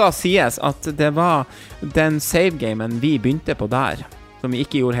 Og det skal sies at det var den save-gamen vi begynte på der, som vi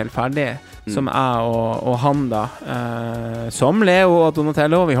ikke gjorde helt ferdig, som jeg og han da, som Leo og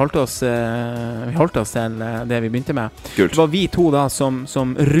Donatello, vi holdt oss til det vi begynte med. Kult. Det var vi to da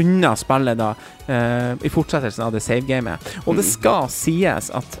som rundet spillet da, i fortsettelsen av det save-gamet. Og det skal sies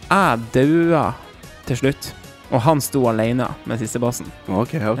at jeg døde til slutt. Og han sto alene med siste bossen.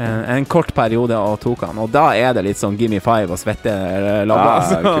 Ok. En kort periode og tok han. Og da er det litt sånn Gimme 5 og svette labber.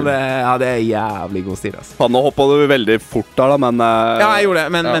 Cool. Det er jævlig god stil, altså. Nå hoppet du veldig fort der da, men... Ja, jeg gjorde det,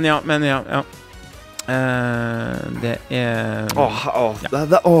 men ja. Det er...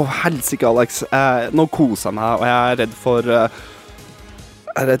 helsike, Alex. Nå koser jeg meg, og jeg er redd for...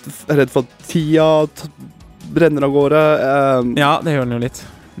 Jeg er redd for tida brenner av gårde. Ja, det gjør den jo litt.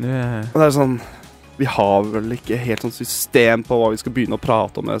 Det er sånn... Vi har vel ikke helt sånn system på hva vi skal begynne å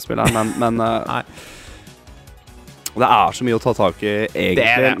prate om med spillet, men det er så mye å ta tak i, egentlig. Det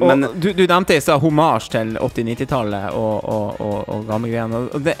er det. Men du nevnte i stedet homage til 80-90-tallet og gamle greiene.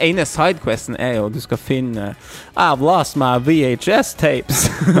 Og det ene sidequesten er jo du skal finne I've lost my VHS tapes.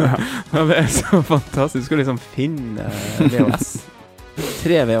 Og det er så fantastisk. Du skal liksom finne VHS.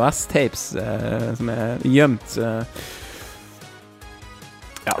 3 VHS-tapes som er gjemt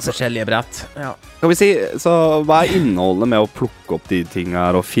forskjellige brett. Ja. Kan vi si, så hva er innholdet med å plukke opp de tingene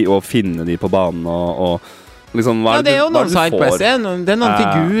her og finne de på banen og liksom, hva det er jo noen sidequests. Det er noen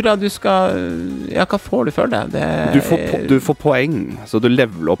figurer du skal... Ja, hva får du for det? Du får poeng, så du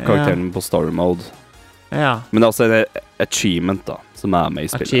leveler opp karakteren på story mode. Ja. Men det er også en achievement da, som er med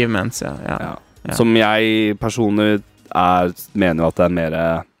i spillet. Achievements, ja. Som jeg personlig mener jo at det er mer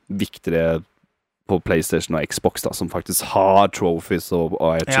viktigere på PlayStation og Xbox da, som faktisk har trophies og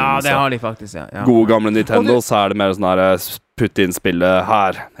achievements. Ja, det har de faktisk, ja. Gode gamle Nintendo, så er det mer sånn her, putt inn spillet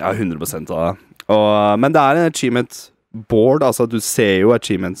her. Ja, 100% av det. Men det er en achievement board, altså du ser jo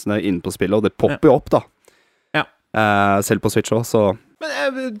achievementsene inne på spillet, og det popper jo opp da. Ja. Selv på Switch også, så... Men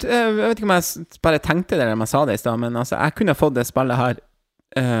jeg vet ikke om jeg bare tenkte det når jeg sa det i sted, men altså, jeg kunne fått det spillet her,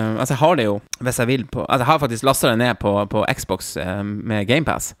 altså jeg har det jo, hvis jeg vil på... Altså jeg har faktisk lastet det ned på Xbox med Game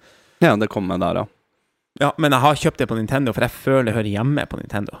Pass. Ja, det kommer med der, ja. Ja, men jeg har kjøpt det på Nintendo, for jeg føler det hører hjemme på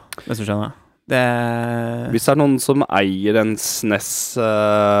Nintendo, hvis du skjønner. Hvis det er noen som eier en SNES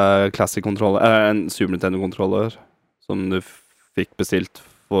Classic-kontroller, eller en Super Nintendo-kontroller, som du fikk bestilt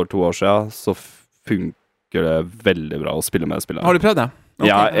for 2 år siden, så funker det veldig bra å spille med spillet. Har du prøvd det? Okay.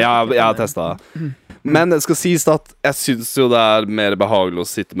 Ja, jeg har testet det. Men det skal sies at jeg synes jo det er mer behagelig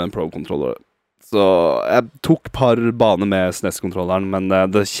å sitte med en Pro-kontroller. Så jeg tok et par baner med SNES-kontrolleren, men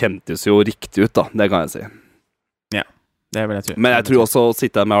det kjentes jo riktig ut da, det kan jeg si. Ja, det vil jeg tro. Men jeg tror også å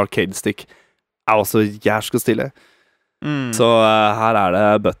sitte med arcade stick er også jærsk og stille. Så her er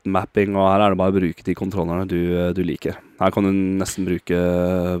det button mapping, og her er det bare å bruke de kontrollerne du liker. Her kan du nesten bruke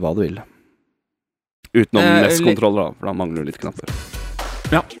hva du vil. Utenom NES-kontroller da, for da mangler du litt knapper.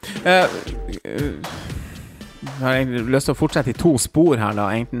 Ja. Jeg har egentlig lyst til å fortsette i 2 spor her da,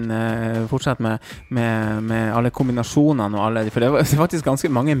 enten fortsette med alle kombinasjonene og alle, for det er faktisk ganske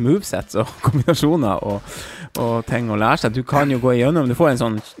mange movesets og kombinasjoner og ting å lære seg. Du kan jo gå igjennom, du får en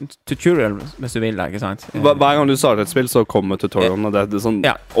sånn tutorial hvis du vil, ikke sant? Hver gang du starter et spill så kommer tutorialen, og det er sånn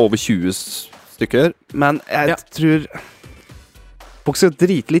over 20 stykker, men jeg tror Folk skal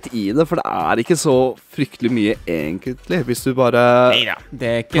drite litt i det, for det er ikke så fryktelig mye egentlig. Hvis du bare Neida, det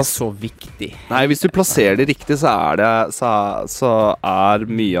er ikke så viktig. Nei, hvis du plasserer det riktig, så er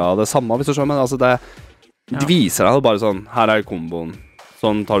mye av det samme, hvis du skjønner. Men altså, det viser deg bare sånn, her er komboen.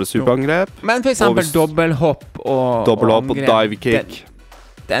 Sånn tar du superangrep. Men for eksempel dobbelhopp og dive kick.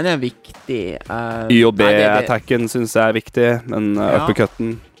 Den er viktig. Y og B-attacken synes jeg er viktig, men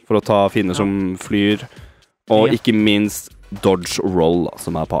uppercutten for å ta finner som flyr. Og ikke minst dodge roll,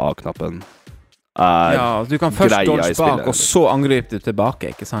 som er på A-knappen. Du kan først dodge bak, og så angriper du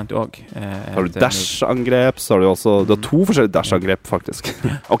tilbake, ikke sant? Har du dash-angrep, så har du også... Du har 2 forskjellige dash-angrep, faktisk.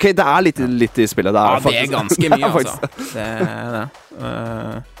 Ok, det er litt i spillet. Det er ganske mye, altså. Det er det.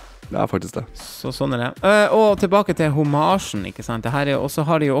 Det er faktisk det. Sånn er det. Og tilbake til homasjen, ikke sant? Og så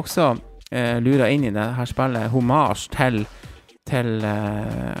har de jo også luret inn i det her spillet, homasj til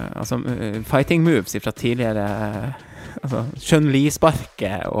fighting moves fra tidligere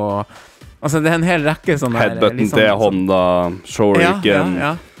Chun-Li-sparket og det er en hel rekke sånne headbutton til Honda, Shoryuken.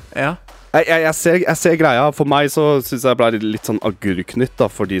 Ja. Jeg ser greia. For meg så synes jeg ble litt sånn agurknytt da,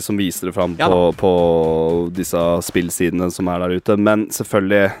 for de som viser det fram på disse spillsidene som er der ute. Men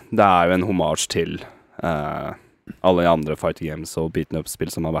selvfølgelig, det er jo en hommage til alle andre fighting games og beaten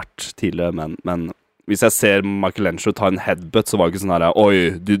up-spill som har vært tidligere, men hvis jeg ser Michelangelo ta en headbutt, så var det ikke sånn her,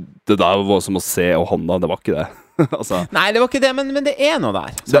 oi, det der var som å se og Honda, det var ikke det. Altså. Nei, det var ikke det, men det er noe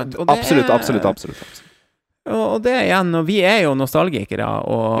der. Absolutt. Og det igjen, og vi er jo nostalgikere,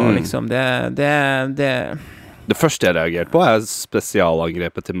 og liksom det første jeg reagerte på er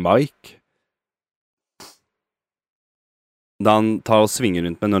spesialangrepet til Mike. Da han tar og svinger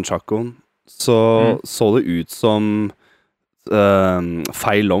rundt med nunchakoen, så det ut som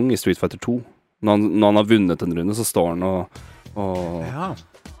Fei Long i Street Fighter 2. Når han har vunnet en runde, så står han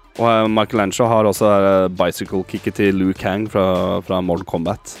og Michelangelo har også bicycle-kicket til Liu Kang fra Mortal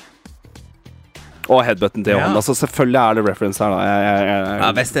Kombat. Og headbutten til Honda. Så selvfølgelig er det reference her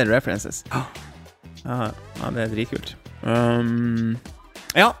da. Best er references. Ja, det er dritkult.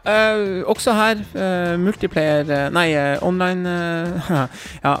 Også her multiplayer, online.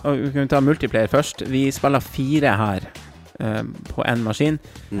 Vi kan ta multiplayer først. Vi spiller 4 her på en maskin.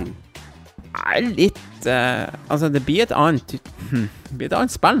 Litt det blir et annet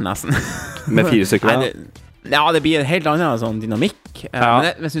spill nesten. Med 4 stykker det blir en helt annen sånn dynamikk. Men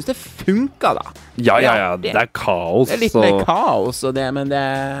jeg synes det funker da. Det er kaos. Det er litt mer kaos og det, men det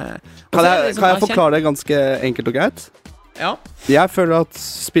Kan jeg forklare det ganske enkelt og greit? Ja. Jeg føler at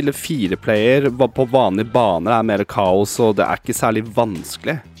spille 4-player på vanlige baner er mer kaos, og det er ikke særlig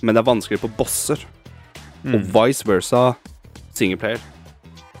vanskelig, men det er vanskelig på bosser. Og vice versa singleplayer.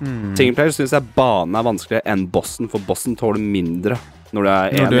 Singleplayer synes jeg banen er vanskeligere enn bossen, for bossen tåler mindre når det er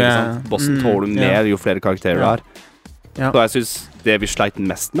en. Bossen tåler mer jo flere karakterer det er. Så jeg synes det vi sleit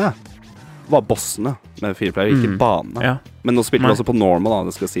mest med var bossene med 4-player, ikke banene. Men nå spiller vi også på normal da,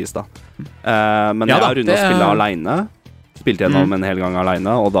 det skal sies da. Men jeg har rundet å spille alene. Spilte gjennom en hel gang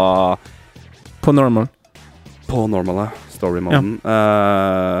alene, og da På normal, story-moden.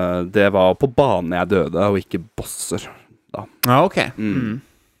 Det var på banen jeg døde, og ikke bosser da. Ok. Men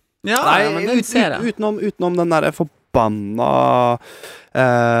den ser jeg. Utenom den der forbanna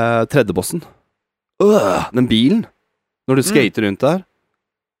tredje bossen. Den bilen. Når du skater rundt der.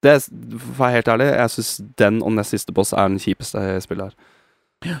 Det for å være helt ærlig, jeg synes den og nest siste boss er den kjipeste spillet her.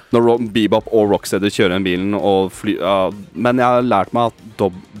 Når Bebop og Rocksteady kjører den bilen og men jeg har lært meg at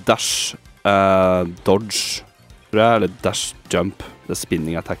dash dodge, tror jeg, eller dash jump, det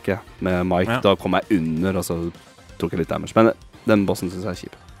spinning-attacket med Mike, da kom jeg under, og så tok jeg litt damage. Men den bossen synes jeg er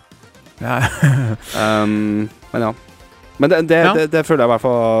kjip. Men ja. Men det føler jeg i hvert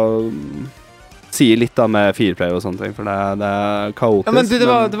fall sier litt da med 4-player og sånne ting, for det er kaotisk. Men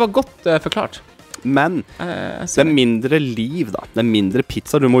det var godt forklart. Men det er mindre liv da. Det er mindre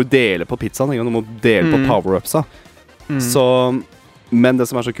pizza. Du må jo dele på pizzaen, du må dele på power-upsa. Så, men det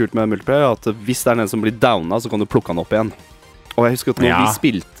som er så kult med multiplayer er at hvis det er en som blir downa, så kan du plukke han opp igjen. Og jeg husker at når vi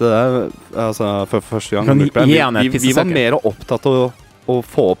spilte det for første gang vi var mer opptatt av å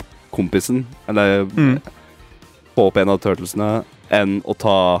få opp kompisen, eller få opp en av turtlesene, enn å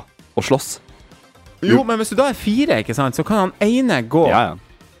ta og slåss. Jo, men hvis du da er 4, ikke sant, så kan han ene gå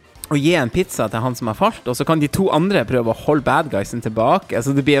og gi en pizza til han som har falt, og så kan de 2 andre prøve å holde bad guysen tilbake.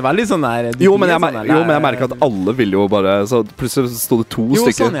 Altså, det blir veldig sånn der... Jo, men jeg merker at alle vil jo bare... Så plutselig stod det 2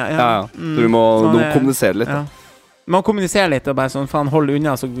 stykker. Så vi må kommunisere litt. Man kommuniserer litt, og bare sånn, faen, hold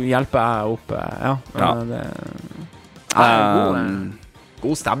unna, så hjelper jeg opp.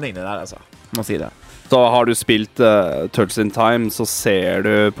 God stemning det der, altså. Må si det. Så har du spilt Turtles in Time, så ser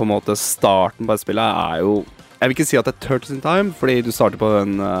du på en måte starten på et spillet er jo Jeg vil ikke si at det er Turtles in Time, fordi du starter på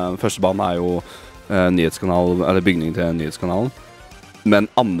den første banen er jo nyhetskanal, eller bygningen til nyhetskanalen. Men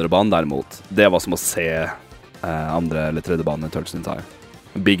andre banen derimot, det var som å se andre eller tredje banen i Turtles in Time.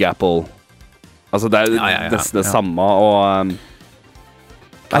 Big Apple. Altså det er det samme, og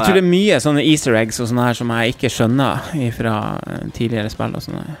jeg tror det er mye sånne easter eggs og sånne her som jeg ikke skjønner fra tidligere spill og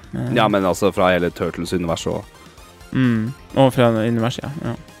sånne. Ja, men altså fra hele Turtles-universet også. Og fra universet,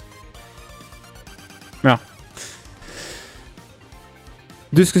 ja.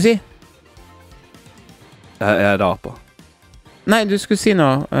 Du skulle si? Jeg raper. Nei, du skulle si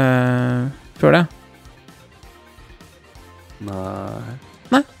noe før det.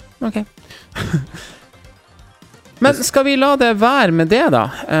 Nei, ok. Men skal vi la det være med det da?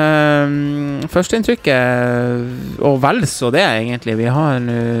 Førsteinntrykket, og vel så det egentlig. Vi har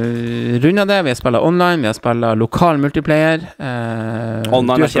rundet det, vi har spillet online, vi har spillet lokal multiplayer.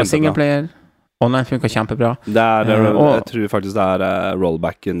 Online er singleplayer. Online funker kjempebra. Jeg tror faktisk det er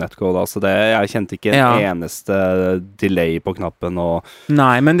rollback netcode, altså jeg kjente ikke en eneste delay på knappen.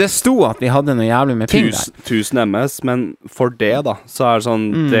 Nei, men det sto at vi hadde noe jævlig med ping der. 1000 ms, men for det da, så er det sånn,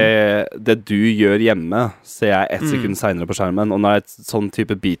 det du gjør hjemme, ser jeg 1 sekund senere på skjermen, og når det er et sånn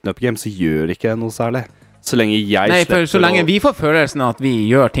type beaten up game, så gjør ikke noe særlig. Så lenge jeg slipper så lenge vi får følelsen av at vi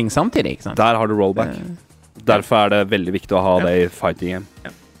gjør ting samtidig, ikke sant? Der har du rollback. Derfor er det veldig viktig å ha det i fighting game.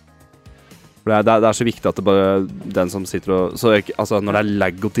 Ja. For det er så viktig at det bare den som sitter og altså når det er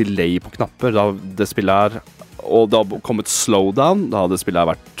lag og delay på knapper, da det spillet og det har kommet slowdown, da hadde spillet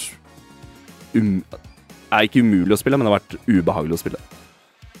vært ikke umulig å spille, men det har vært ubehagelig å spille.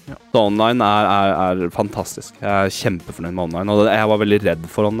 Så online er fantastisk. Jeg er kjempefornøyd med online, og jeg var veldig redd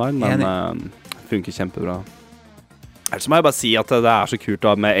for online, men funker kjempebra. Ellers må jeg bare si at det er så kult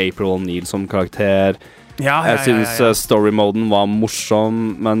da, med April O'Neil som karakter. Jeg synes story-moden var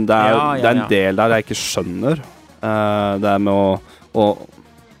morsom, men det er en del der jeg ikke skjønner. Det er med å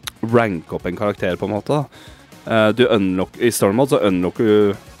ranke opp en karakter på en måte. I story-mode så unlocker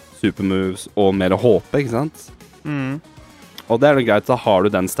du supermoves og mer HP, ikke sant? Og det er greit, da har du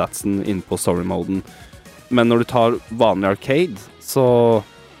den statsen inne på story-moden. Men når du tar vanlig arcade, så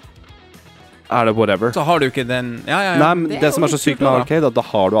er det whatever. Så har du ikke den... Nei, men det som er så sykt med arcade, da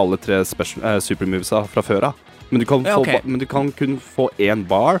har du alle 3 supermovesa fra før av. Men du kan kun få 1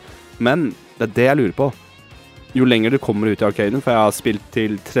 bar, men det er det jeg lurer på. Jo lenger du kommer ut i arcaden, for jeg har spilt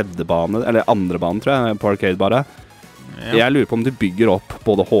til 3. bane, eller 2. bane, tror jeg, på arcade bare. Jeg lurer på om du bygger opp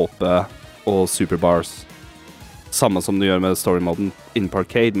både HP og superbars. Samme som du gjør med story-moden inn på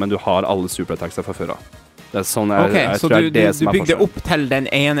arcade, men du har alle superattacksa fra før av. Det er sånn jeg så tror du bygde opp til den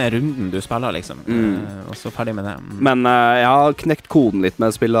ene runden du spiller, liksom. Og så ferdig med det. Men jeg har knekt koden litt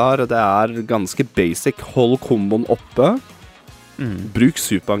med spillet her, og det er ganske basic. Hold komboen oppe. Bruk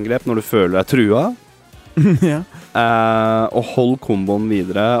superangrep når du føler deg trua. Og hold komboen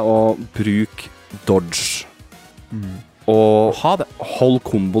videre, og bruk dodge. Og hold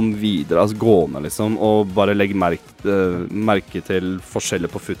komboen videre, altså gå ned, liksom, og bare legg merke til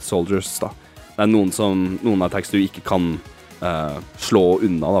forskjeller på foot soldiers, da. Det er noen attacks du ikke kan slå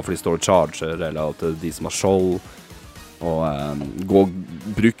unna, da, for de står og charger, eller at de som har skjold. Og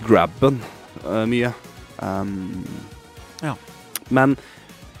bruk grabben mye. Men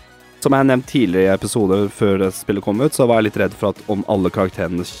som jeg nevnt tidligere i episoder før spillet kom ut, så var jeg litt redd for at om alle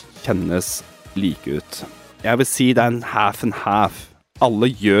karakterene kjennes like ut. Jeg vil si det er en half and half.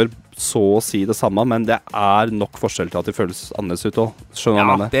 Alle gjør så å si det samme, men det er nok forskjell til at det føles annerledes ut også. Skjønner du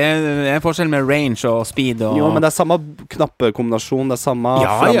hva jeg mener? Det er forskjell med range og speed og... Jo, men det er samme knappekombinasjon, det er samme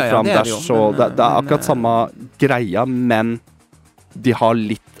fram-dash, og det er akkurat samme greia, men de har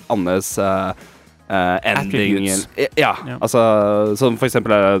litt annerledes ending. Altså, som for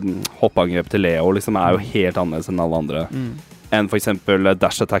eksempel hoppangrep til Leo, liksom, er jo helt annerledes enn alle andre. Enn for eksempel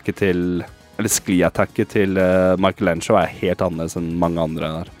dash-attacket til, eller skli-attacket til Michelangelo er helt annerledes enn mange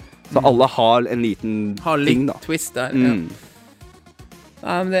andre der. Så alle har en liten ting, da. Twist der.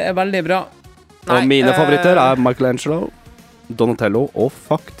 Ja, men det er veldig bra. Og mine favoritter er Michelangelo, Donatello og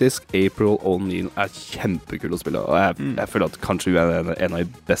faktisk April O'Neil er kjempekul å spille. Og jeg føler at kanskje hun er en av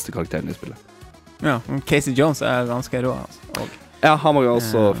de beste karakterene i spillet. Ja, Casey Jones er ganske rå, altså. Ja, han var jo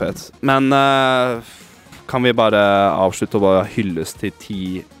også fet. Men kan vi bare avslutte og bare hylles til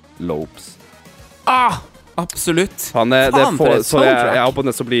T-Lopes? Absolutt. Jeg håper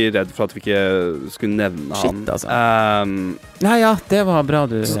nesten å bli redd for at vi ikke skulle nevne han. Altså. Det var bra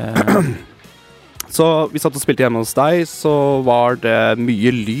du Så vi satt og spilte hjemme hos deg, så var det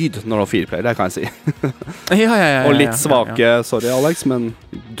mye lyd når det var 4-player, det kan jeg si. Og litt svake, sorry Alex, men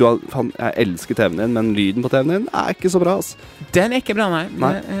jeg elsker TV-en din, men lyden på TV-en din er ikke så bra, altså. Den er ikke bra,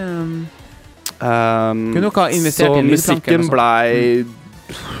 nei. Kunne dere ha investert i musikken ble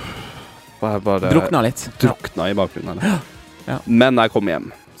bare drukna litt. Drukna i bakgrunnen. Ja. Men da jeg kom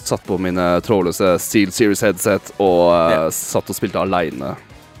hjem, satt på mine trådløse Steel Series headset og satt og spilte alene.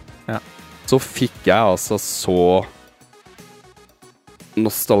 Ja. Så fikk jeg altså så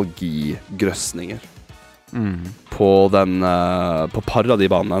nostalgigrøsninger på på par av de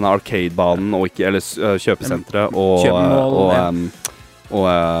banene, arcade-banen og ikke, eller kjøpesentret og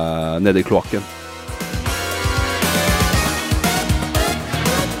nede i kloakken.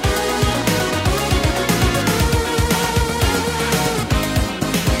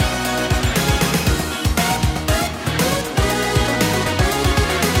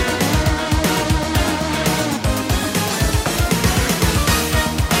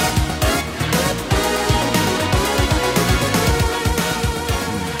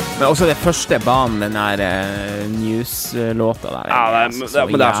 Men også det første banen, den der news-låta der. Ja, men det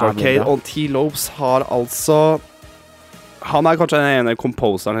så arcade. Og T-Lopes har altså... Han kanskje den ene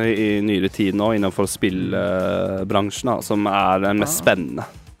komposeren i nyere tid nå innenfor spillbransjen, som den mest spennende.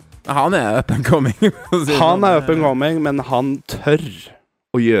 Han up and coming. Han up and coming, men han tør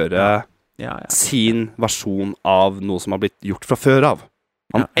å gjøre sin versjon av noe som har blitt gjort fra før av.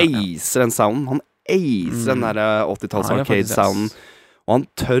 Han acer den sounden. Han acer den der 80-talls arcade-sounden. Og han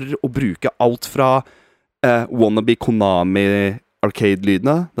tør å bruke alt fra wannabe Konami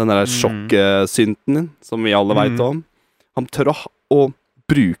arcade-lydene, den der sjokk-synten som vi alle vet om. Han tør å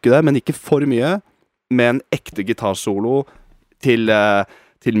bruke det, men ikke for mye, med en ekte gitarsolo til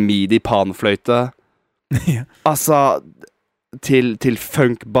midi-panfløyte. Altså, til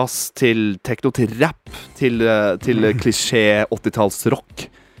funk-bass, til techno, til rap, til klisjé 80-talls rock.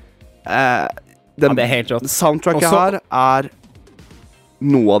 Det helt rått. Soundtracket her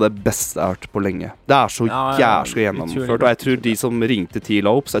noe av det beste jeg har hørt på lenge. Det så jævlig gjennomført, og jeg tror de som ringte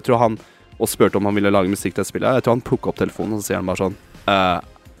T-Lopes, jeg tror han, og spurte om han ville lage musikk til spillet, jeg tror han plukket opp telefonen, og så sier han bare sånn,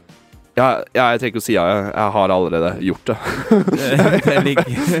 jeg trenger ikke å si jeg har allerede gjort det.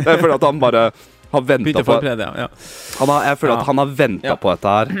 Jeg føler at han bare har ventet på det. Jeg føler at han har ventet på dette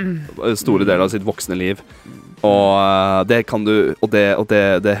her, store deler av sitt voksne liv. Og det kan du, og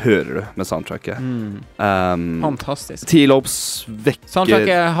det hører du med soundtracket. Fantastisk. T-Lopes vekker...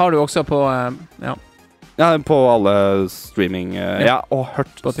 Soundtracket har du også på, Ja, på alle streaming. Jeg har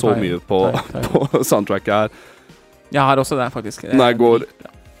hørt Spotify, så mye på soundtracket her. Jeg har også det, faktisk. Når jeg går...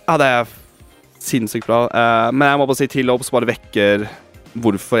 Ja, det sinnssykt bra. Men jeg må bare si T-Lopes bare vekker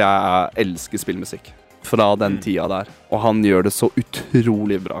hvorfor jeg elsker spillmusikk. Fra den tida der. Og han gjør det så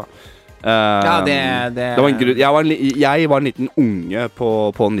utrolig bra. Det var en grunn. Jeg var en liten unge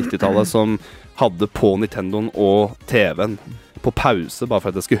på 90-tallet som hadde på Nintendoen og TV-en på pause, bare for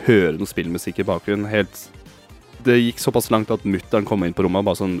at jeg skulle høre noe spillmusikk i bakgrunnen. Det gikk såpass langt at mutteren kom inn på rommet og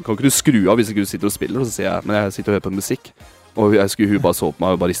bare sånn, kan ikke du skru av hvis ikke du sitter og spiller? Og så sier jeg, men jeg sitter og hører på musikk. Og hun bare så på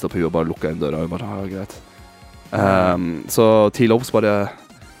meg og bare ristet på huet og bare lukket inn døra og bare, greit. Så T-Lopes bare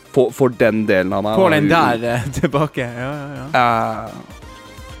får den delen av meg. Får den der tilbake, ja.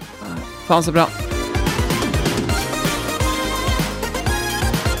 Faen så bra.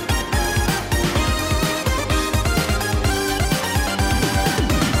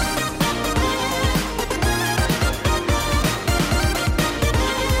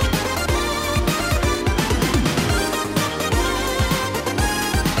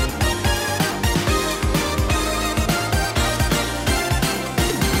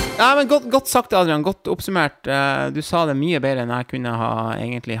 Ja, men godt sagt, Adrian. Godt oppsummert. Du sa det mye bedre enn jeg kunne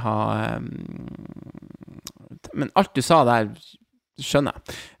egentlig ha men alt du sa der skjønner jeg.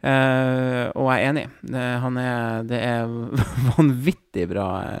 Og jeg enig. Det vanvittig bra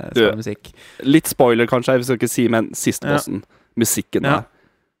musikk. Litt spoiler kanskje, jeg vil ikke si, men siste bossen, musikken der.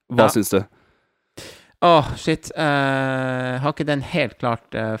 Hva synes du? Shit. Har ikke den helt klart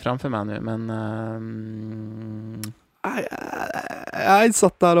framfor meg nå, men... Jeg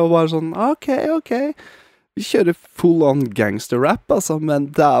satt der og bare sånn Ok vi kjører full on gangster rap altså,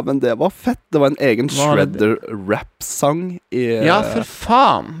 men dæven, det var fett. Det var en egen shredder rap-sang ja, for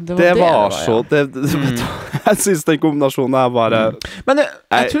faen. Det var så jeg synes den kombinasjonen bare men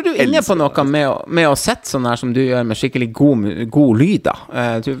jeg tror du er inne på noe med å sette sånn her som du gjør med skikkelig god lyd da.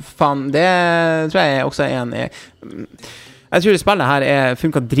 Faen, det tror jeg også en Jeg tror spillet her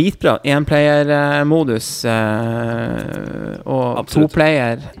funker dritbra. Enplayer-modus og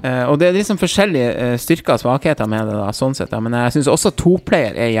toplayer. Og det liksom forskjellige styrker og svakheter med det da, sånn sett. Men jeg synes også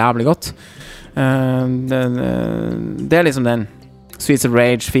toplayer jævlig godt. Det liksom den Streets of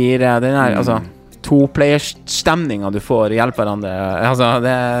Rage 4. Den altså, toplayer-stemningen du får hjelp hverandre. Altså,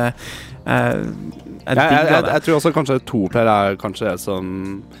 det jeg tror også kanskje toplayer kanskje det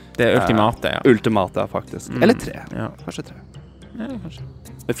som Det ultimate, ja. Ultimate, faktisk. Eller 3. Ja. Kanskje 3. Ja, kanskje.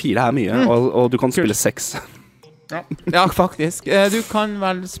 Men 4 mye, og du kan spille 6. Ja, faktisk. Du kan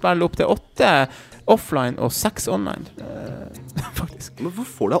vel spille opp til 8 offline og 6 online. Faktisk. Men hvor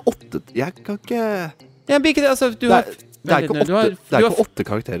får du 8? Jeg kan ikke... Jeg blir ikke det, altså, det er ikke 8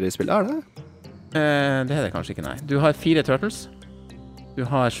 karakterer i spillet, er det? Det er det kanskje ikke, nei. Du har 4 Turtles. Du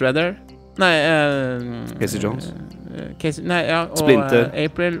har Shredder. Nei, Casey Jones. Og Splinter.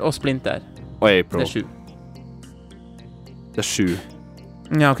 April og Splinter. Og April. Det er 7.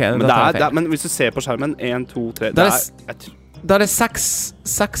 Ja, ok. Men hvis du ser på skjermen 1, 2, 3 Da er det 6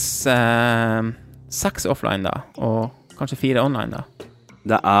 offline da, og kanskje 4 online da.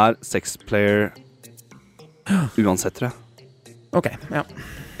 Det er 6-player uansett, tror jeg. Ok, ja.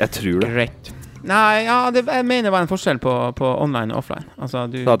 Jeg tror det. Greit. Nei, ja, jeg mener det var en forskjell på online og offline. Altså,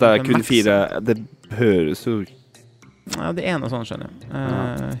 så at det er kun 4, det høres jo... Ja, det er noe sånt, skjønner jeg.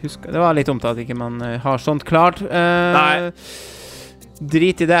 Husk, det var litt dumt at ikke man har sånt klart. Nei.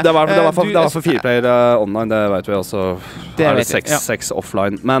 Drit i det. Det var for 4-player online, det vet vi også. Det er 6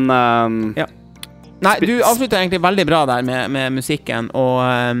 offline, men... ja. Nei, du avslutter egentlig veldig bra der med musikken, og...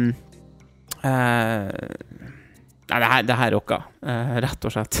 Nei, det her rocka, rett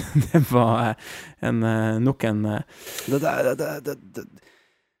og slett. Det var nok en...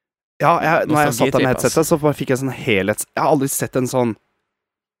 Ja, når jeg satt der med headsetet, så fikk jeg sånn helhets... Jeg har aldri sett en sånn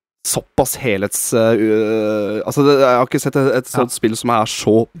såpass helhets... altså, jeg har ikke sett et sånt spill som er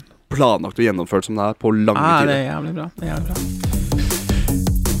så planlagt og gjennomført som det er på lange tider. Det er jævlig bra.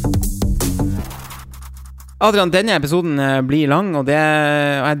 Adrian, denne episoden blir lang, og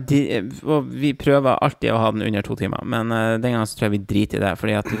vi prøver alltid å ha den under 2 timer, men den gangen så tror jeg vi driter i det,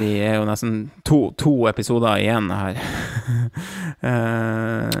 fordi at vi er jo nesten to episoder igjen her.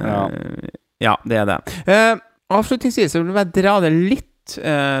 Ja, det er det. Avslutningsvis så vil jeg dra det litt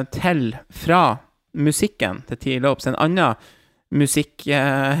til fra musikken til T-Lopes, en annen musikk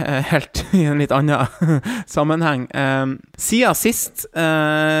helt i en litt annen sammenheng. Siden sist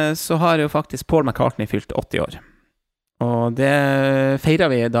så har jo faktisk Paul McCartney fylt 80 år. Og det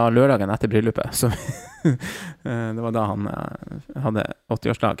feirer vi da lørdagen etter bryllupet. Så det var da han hadde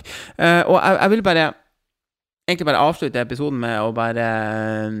 80-årslag. Og jeg vil egentlig bare avslutte episoden med å bare...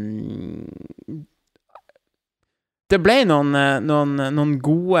 Det ble noen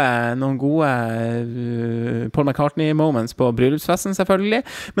gode Paul McCartney-moments på bryllupsfesten, selvfølgelig.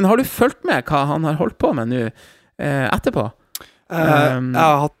 Men har du fulgt med hva han har holdt på med nå etterpå? Jeg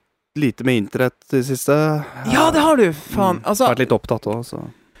har hatt lite med internett i siste. Ja, det har du! Faen. Altså, vært litt opptatt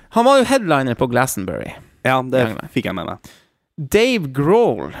også. Han var jo headliner på Glastonbury. Ja, det fikk jeg med meg. Dave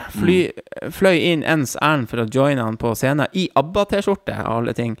Grohl fløy inn ens ærend for å joine han på scenen i ABBA-t-skjorte,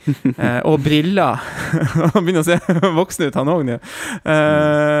 alle ting, og briller. Han begynner å se voksen ut, han også nå.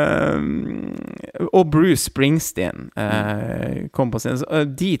 Og Bruce Springsteen kom på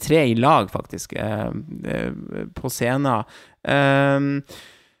scenen. De 3 i lag, faktisk, på scenen.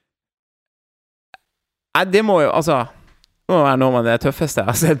 Det må jo, altså... Det må være noe av det tøffeste jeg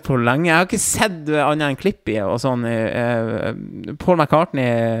har sett på lenge. Jeg har ikke sett annet enn klipp i og sånn. Paul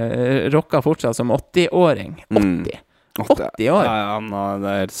McCartney rocker fortsatt som 80-åring. 80 år. Ja,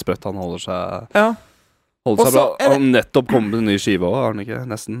 det er helt sprøtt. Han holder seg bra. Han nettopp kom med en ny skive også, har han ikke?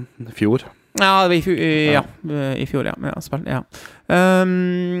 Nesten i fjor. Ja, i fjor, ja.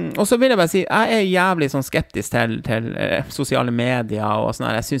 Og så vil jeg bare si, jeg er jævlig sånn skeptisk til sosiale medier og sånn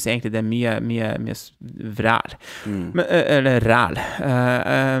her. Jeg synes egentlig det er mye vræl. Eller ræl.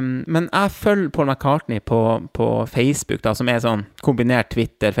 Men jeg følger Paul McCartney på Facebook, da, som er sånn kombinert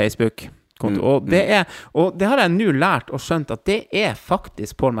Twitter, Facebook. Og det har jeg nå lært og skjønt at det er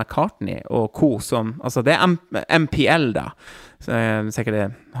faktisk Paul McCartney og co. som, altså det er MPL da, så sikkert det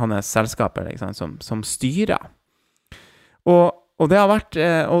er hans selskaper liksom, som styrer. Og det har vært,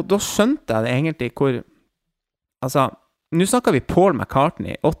 og da skjønte jeg det egentlig hvor, altså, nå snakker vi Paul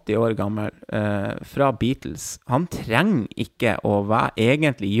McCartney, 80 år gammel, fra Beatles. Han trenger ikke å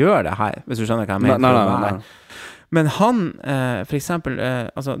egentlig gjøre det her, hvis du skjønner hva jeg mener. Nei. Men han, for eksempel,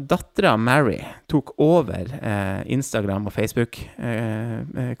 altså, datteren Mary tok over Instagram og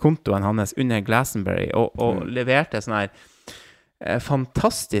Facebook-kontoen hans under Glastonbury og leverte sånne her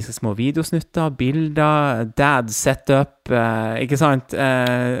fantastiske små videosnutter, bilder, dad setup, ikke sant?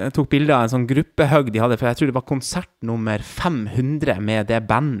 Tok bilder av en sånn gruppehøgg de hadde, for jeg tror det var konsert nummer 500 med det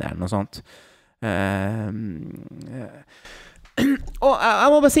bandet eller noe sånt. Og jeg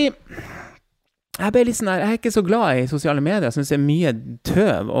må bare si... Jeg ble litt sånn her, jeg er ikke så glad i sosiale medier, jeg synes det er mye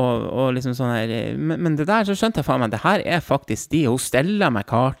tøv og liksom sånn her, men det der så skjønte jeg faen meg, det her er faktisk de, hun Stella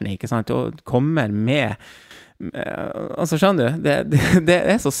McCartney, ikke sant, og kommer med Altså, skjønner du?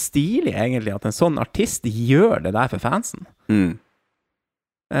 Det så stilig, egentlig, at en sånn artist gjør det der for fansen.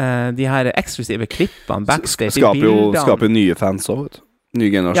 De her eksklusive klippene, backstage, skaper jo nye fans også, vet du. Ny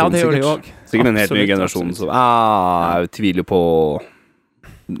generasjon, ja, det gjør de også. Sikkert en helt ny generasjon som jeg tviler på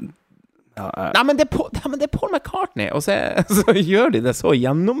Nei, men det er Paul McCartney, og så gjør de det så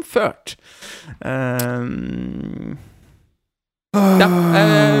gjennomført. Ja,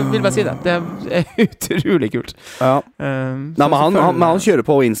 jeg vil bare si det. Det er utrolig kult. Ja. Nei, men han kjører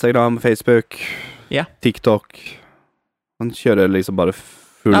på Instagram, Facebook, TikTok. Han kjører liksom bare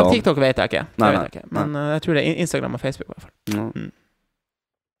full an. Ja, TikTok vet jeg ikke. Men jeg tror det er Instagram og Facebook i hvert fall.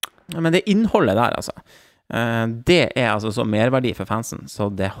 Men det innholdet der, altså, det er altså så merverdi for fansen, så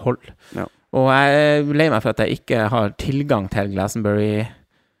det holder. Ja. Og jeg lei meg for at jeg ikke har tilgang til Glastonbury,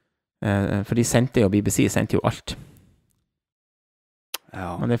 for de BBC sendte jo alt.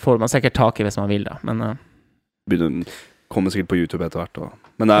 Ja. Men det får man sikkert tak i hvis man vil da, men kommer sikkert på YouTube etter hvert.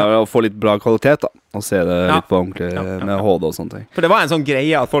 Men det er å få litt bra kvalitet da, og se det litt på ordentlig med HD og sånne ting. For det var en sånn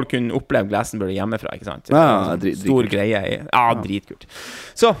greie at folk kunne oppleve Glastonbury hjemmefra, ikke sant? Ja, stor greie. Ja, dritkult.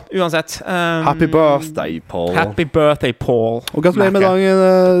 Så, uansett. Happy birthday, Paul. Happy birthday, Paul. Og gratulerer med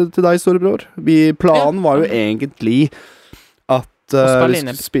dagen til deg, storebror. Planen var jo egentlig at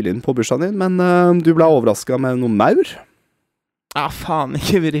spille inn på bursdagen din, men du ble overrasket med noe maur. Ja, faen,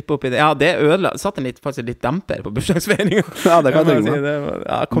 ikke vi rippe opp i det. Ja, det satt faktisk litt demper på bursdagsfeiringen. Ja, det kan jeg tenke meg.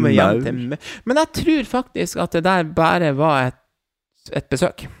 Ja, kommer hjem til meg. Men jeg tror faktisk at det der bare var et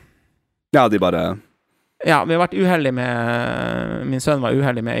besøk. Ja, de bare... Ja, vi har vært uheldige med... Min sønn var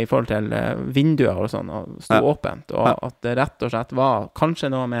uheldig med i forhold til vinduer og sånn, og stod åpent, og at det rett og slett var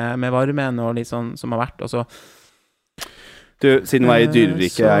kanskje noe med varmen og litt sånn som har vært, og så... Du, siden jeg er i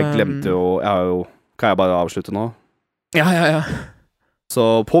dyreriket, jeg glemte jo... Kan jeg bare avslutte nå? Ja. Så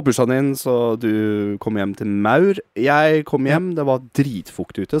på bursdagen din, så du kom hjem til Maur. Jeg kom hjem, det var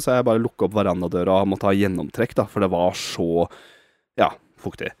dritfukt ute, så jeg bare lukket opp verandadøra og måtte ha gjennomtrekk da, for det var så,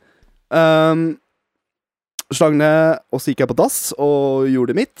 fuktig. Slang ned, og så gikk jeg på dass og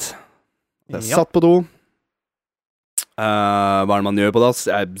gjorde mitt. Jeg satt på do. Hva det man gjør på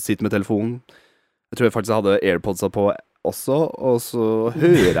dass? Jeg sitter med telefonen. Jeg tror jeg faktisk hadde AirPodsa på også, og så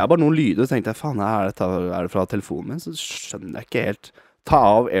hører jeg bare noen lyder, og så tenkte jeg, faen, er det fra telefonen min? Så skjønner jeg ikke helt. Ta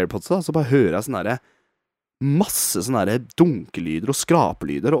av AirPodsa, så bare hører jeg masse sånne dunkelyder og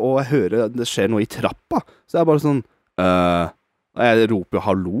skrapelyder, og jeg hører det skjer noe i trappa. Så jeg bare sånn, jeg roper jo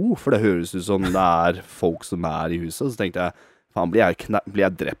hallo, for det høres ut som det er folk som er i huset. Så tenkte jeg, faen, blir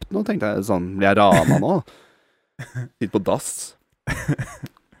jeg drept nå? Tenkte jeg, sånn, blir jeg rana nå? Sitt på dass.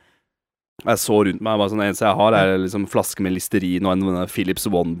 Jeg så rundt meg, bare sånn, eneste jeg har er liksom flaske med Listerin og en Philips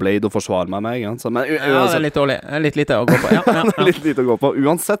One Blade og forsvarer meg med, ikke sant? Det er litt dårlig, litt lite å gå på. Litt lite å gå på,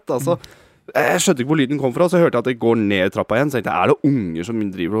 uansett, altså. Jeg skjønte ikke hvor lyden kom fra, så jeg hørte at det går ned trappa igjen, så jeg tenkte, er det unger som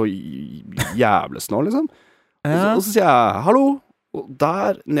driver og jævles nå, liksom? Og så sier jeg, hallo, og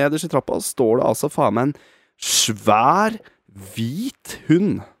der nederst i trappa står det altså faen meg en svær, hvit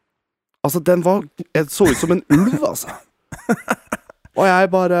hund. Altså, jeg så ut som en ulv, altså. Og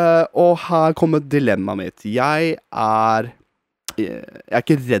og her kommer dilemmaet mitt. Jeg er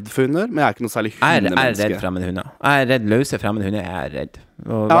ikke redd for hunder, men jeg er ikke noe særlig hundemenneske. Jeg er redd fremmede hunder. Jeg er redd løse fremmede hunder, jeg er redd.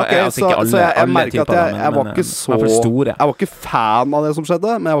 Så jeg merker at jeg var ikke så... Jeg var ikke fan av det som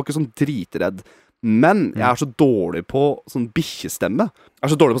skjedde, men jeg var ikke sånn dritredd. Men jeg er så dårlig på sånn bikkjestemme. Jeg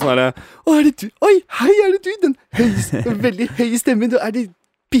er så dårlig på sånn der... Å, er det du? Oi, hei, er det du? Den veldig høye stemmen. Er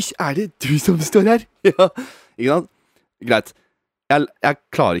det du som står her? Ja, ikke sant? Greit. Jeg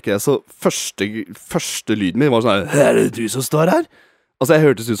klarer ikke det, så første lyden min var sånn, er det du som står her? Altså, jeg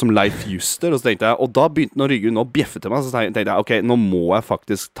hørtes ut som Leif Juster, og så tenkte jeg, og da begynte den å rygge og bjeffe til meg, så tenkte jeg, ok, nå må jeg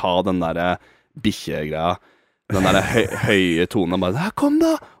faktisk ta den der bikkjegreia, den der høye tonen, og bare, kom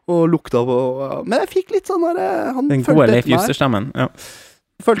da, og lukta på, men jeg fikk litt sånn der, han den gode Leif Juster-stemmen, ja.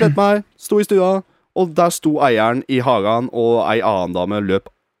 Følte etter meg, sto i stua, og der sto eieren i hagen, og ei annen dame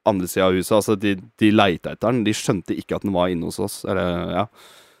løp andre siden av huset, altså de leita etter den, de skjønte ikke at den var inne hos oss, eller, ja.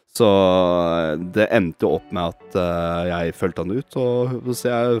 Så det endte opp med at jeg følte han ut, og så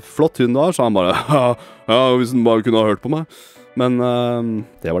sier jeg, flott hund var, så han bare, ja, hvis den bare kunne ha hørt på meg. Men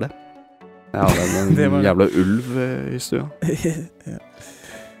det var det. Jeg hadde en jævla ulv i stua.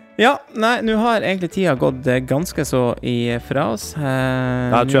 Ja, nei, nå har egentlig tida gått ganske så fra oss.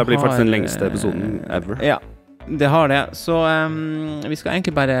 Jeg tror jeg blir faktisk den lengste episoden ever. Ja. Det har det, så vi skal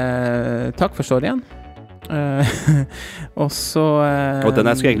egentlig bare takk for storyen. Og så og den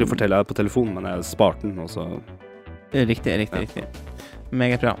jeg skulle egentlig fortelle deg på telefonen, men jeg sparte den, og så... Riktig.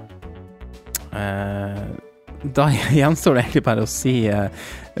 Meget bra. Da gjenstår det egentlig bare å si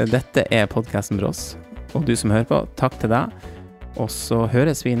dette er podcasten for oss. Og du som hører på, takk til deg. Og så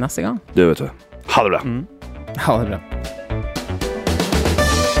høres vi neste gang. Det vet du. Ha det bra. Ha det bra.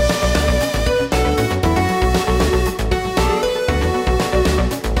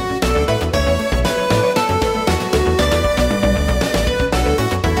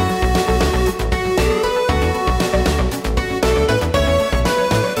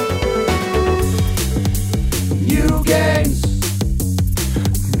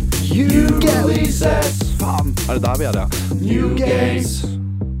 Faen, det der vi ja? New games.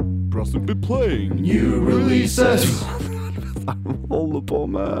 Present be playing. New releases. Hva holder på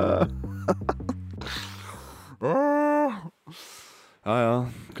med? Ja,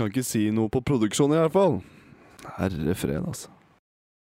 kan ikke si noe på produksjon i hvert fall. Herre fred, altså.